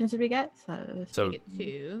many potions did we get? So You get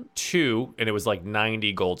 2. 2, and it was like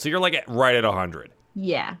 90 gold. So you're like right at 100.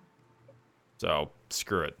 Yeah. So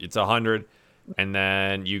screw it. It's 100. And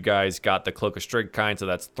then you guys got the Cloak of Strigkind, so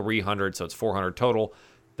that's 300. So it's 400 total.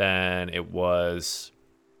 Then it was,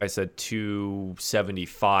 I said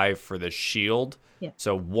 275 for the shield. Yeah.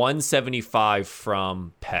 So 175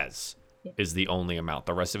 from Pez is the only amount.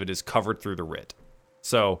 The rest of it is covered through the writ.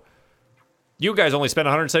 So you guys only spent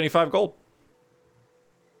 175 gold.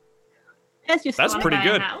 That's pretty Buy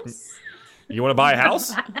a good. house? You want to buy a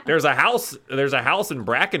house? There's a house in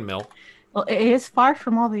Brackenmill. Well, it is far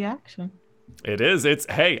from all the action. It is.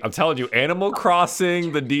 Hey, I'm telling you, Animal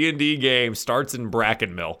Crossing, the D&D game, starts in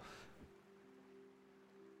Brackenmill.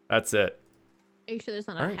 That's it. Are you sure there's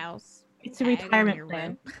not All a right. house? It's a tag on retirement your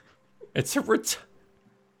plan. room? It's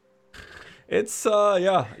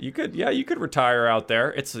yeah, you could retire out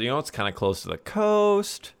there. It's it's kind of close to the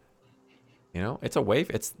coast. It's away.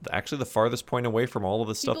 It's actually the farthest point away from all of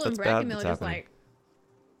the stuff People in that's bad Brackenmill that's are just happening. like,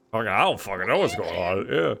 Fucking, I don't fucking know what's going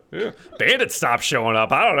on. Yeah. Bandits stop showing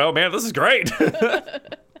up. I don't know, man. This is great.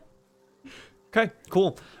 Okay,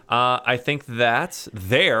 cool. I think that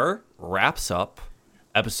there wraps up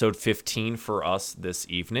episode 15 for us this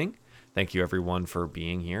evening. Thank you, everyone, for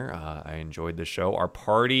being here. I enjoyed the show. Our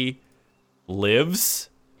party lives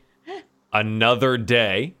another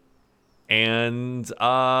day, and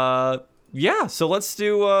yeah. So let's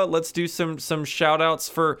do some shout outs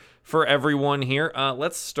for everyone here.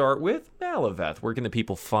 Let's start with Malaveth. Where can the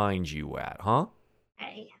people find you at, huh?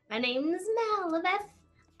 Hey, my name's Malaveth.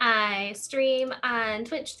 I stream on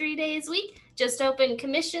Twitch 3 days a week. Just opened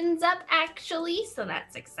commissions up, actually, so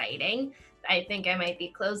that's exciting. I think I might be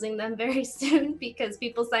closing them very soon because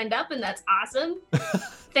people signed up, and that's awesome.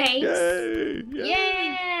 Thanks. Yay!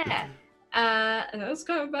 Yeah. And that's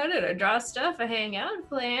kind of about it. I draw stuff, I hang out,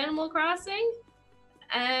 play Animal Crossing,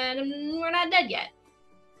 and we're not dead yet.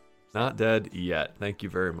 Not dead yet. Thank you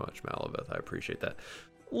very much, Malaveth. I appreciate that.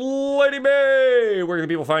 Lady May, where can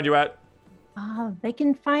people find you at? They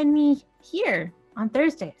can find me here on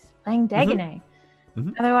Thursdays playing Dagonet.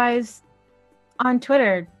 Mhm. Otherwise, on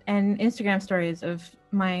Twitter and Instagram stories of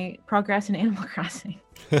my progress in Animal Crossing.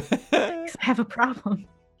 'Cause I have a problem.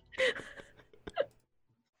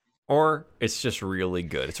 Or it's just really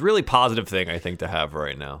good. It's a really positive thing, I think, to have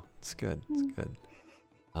right now. It's good. It's good.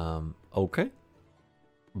 Okay.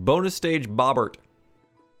 Bonus stage Bobbert.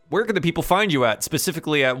 Where can the people find you at?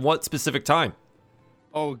 Specifically at what specific time?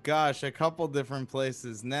 Oh gosh, a couple different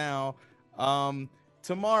places now.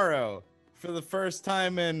 Tomorrow, for the first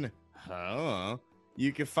time in, I don't know,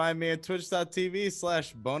 you can find me at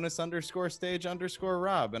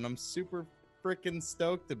twitch.tv/bonus_stage_Rob, and I'm super freaking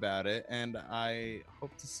stoked about it, and I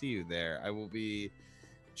hope to see you there. I will be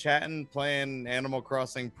chatting, playing Animal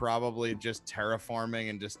Crossing, probably just terraforming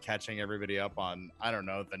and just catching everybody up on, I don't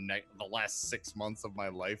know, the last 6 months of my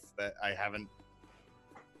life that I haven't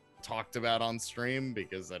talked about on stream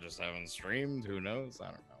because I just haven't streamed. Who knows? I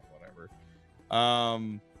don't know. Whatever.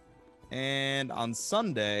 And on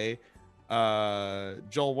Sunday,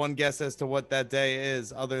 Joel, one guess as to what that day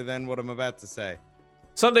is other than what I'm about to say.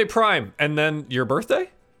 Sunday Prime, and then your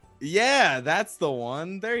birthday? Yeah, that's the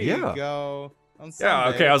one. There you Yeah. go. On Yeah,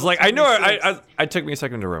 Sunday, okay. I was like, I know. 26th. I took me a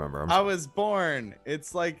second to remember. I was born.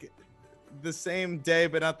 It's like the same day,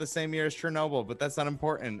 but not the same year as Chernobyl. But that's not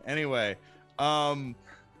important. Anyway, I'll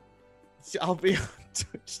be on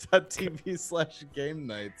twitch.tv/game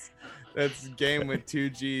nights. That's game with 2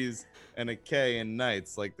 G's and a K and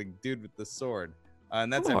nights, like the dude with the sword.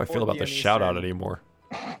 And that's I don't know at how I feel 4 about the p.m. shout out Eastern. anymore.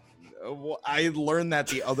 Well, I learned that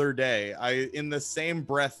the other day. I, in the same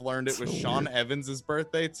breath, learned it was So Sean weird. Evans'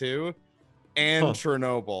 birthday too, and Huh.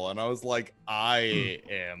 Chernobyl. And I was like, I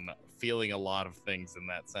am feeling a lot of things in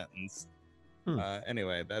that sentence. Hmm.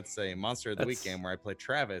 Anyway, that's a Monster of the Week That's- game where I play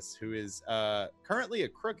Travis, who is currently a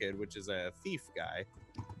crooked, which is a thief guy,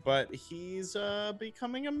 but he's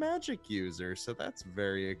becoming a magic user, so that's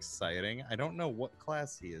very exciting. I don't know what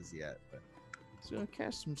class he is yet, but he's gonna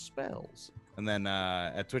cast some spells. And then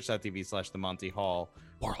at twitch.tv/the Monty Hall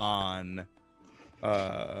on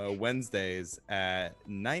Wednesdays at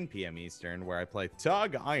 9 p.m. Eastern, where I play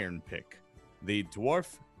Tog Ironpick, the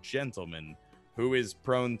dwarf gentleman who is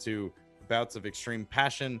prone to bouts of extreme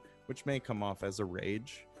passion, which may come off as a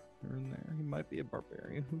rage here and there. He might be a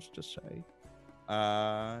barbarian, who's to say?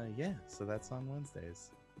 Yeah, so that's on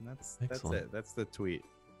Wednesdays. And that's Excellent. it. That's the tweet.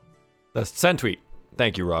 That's send tweet.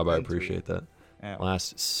 Thank you, Rob. I Send tweet. appreciate that. Yeah.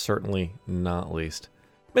 Last, certainly not least,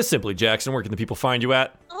 Miss Simply Jackson. Where can the people find you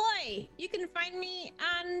at? Ahoy! Hey, you can find me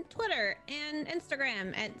on Twitter and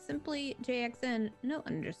Instagram at simplyjxn, no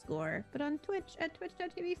underscore, but on Twitch at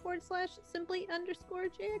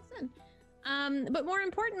twitch.tv/simply_jxn. But more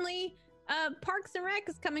importantly, Parks and Rec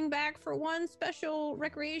is coming back for one special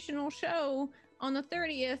recreational show on the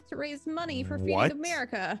 30th to raise money for Feeding What?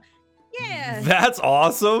 America. Yeah. That's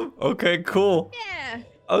awesome. Okay, cool. Yeah.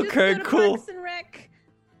 Okay, Just go to cool. Parks and Rec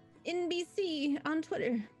NBC on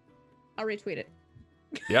Twitter. I'll retweet it.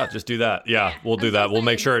 Yeah, just do that. Yeah, Yeah, we'll do I'm that. so We'll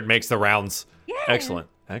make excited. sure it makes the rounds. Yeah. Excellent.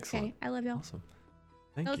 Excellent. Okay, I love y'all. Awesome.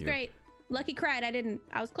 Thank That was you. great. Lucky cried. I didn't.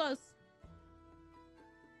 I was close.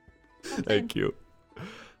 Thank you.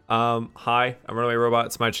 Hi, I'm Runaway Robot.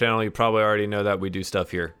 It's my channel. You probably already know that we do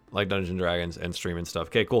stuff here, like Dungeons & Dragons and streaming stuff.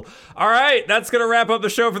 Okay, cool. All right, that's gonna wrap up the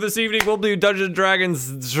show for this evening. We'll do Dungeons &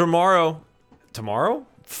 Dragons tomorrow. Tomorrow?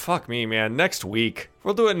 Fuck me, man. Next week.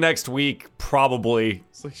 We'll do it next week, probably.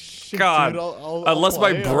 It's like, shit, God, dude, I'll unless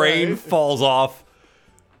my play, brain alright. falls off.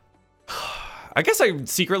 I guess I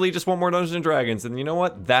secretly just want more Dungeons & Dragons, and you know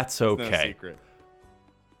what? That's No okay. secret.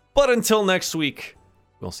 But until next week,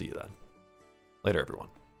 we'll see you then. Later, everyone.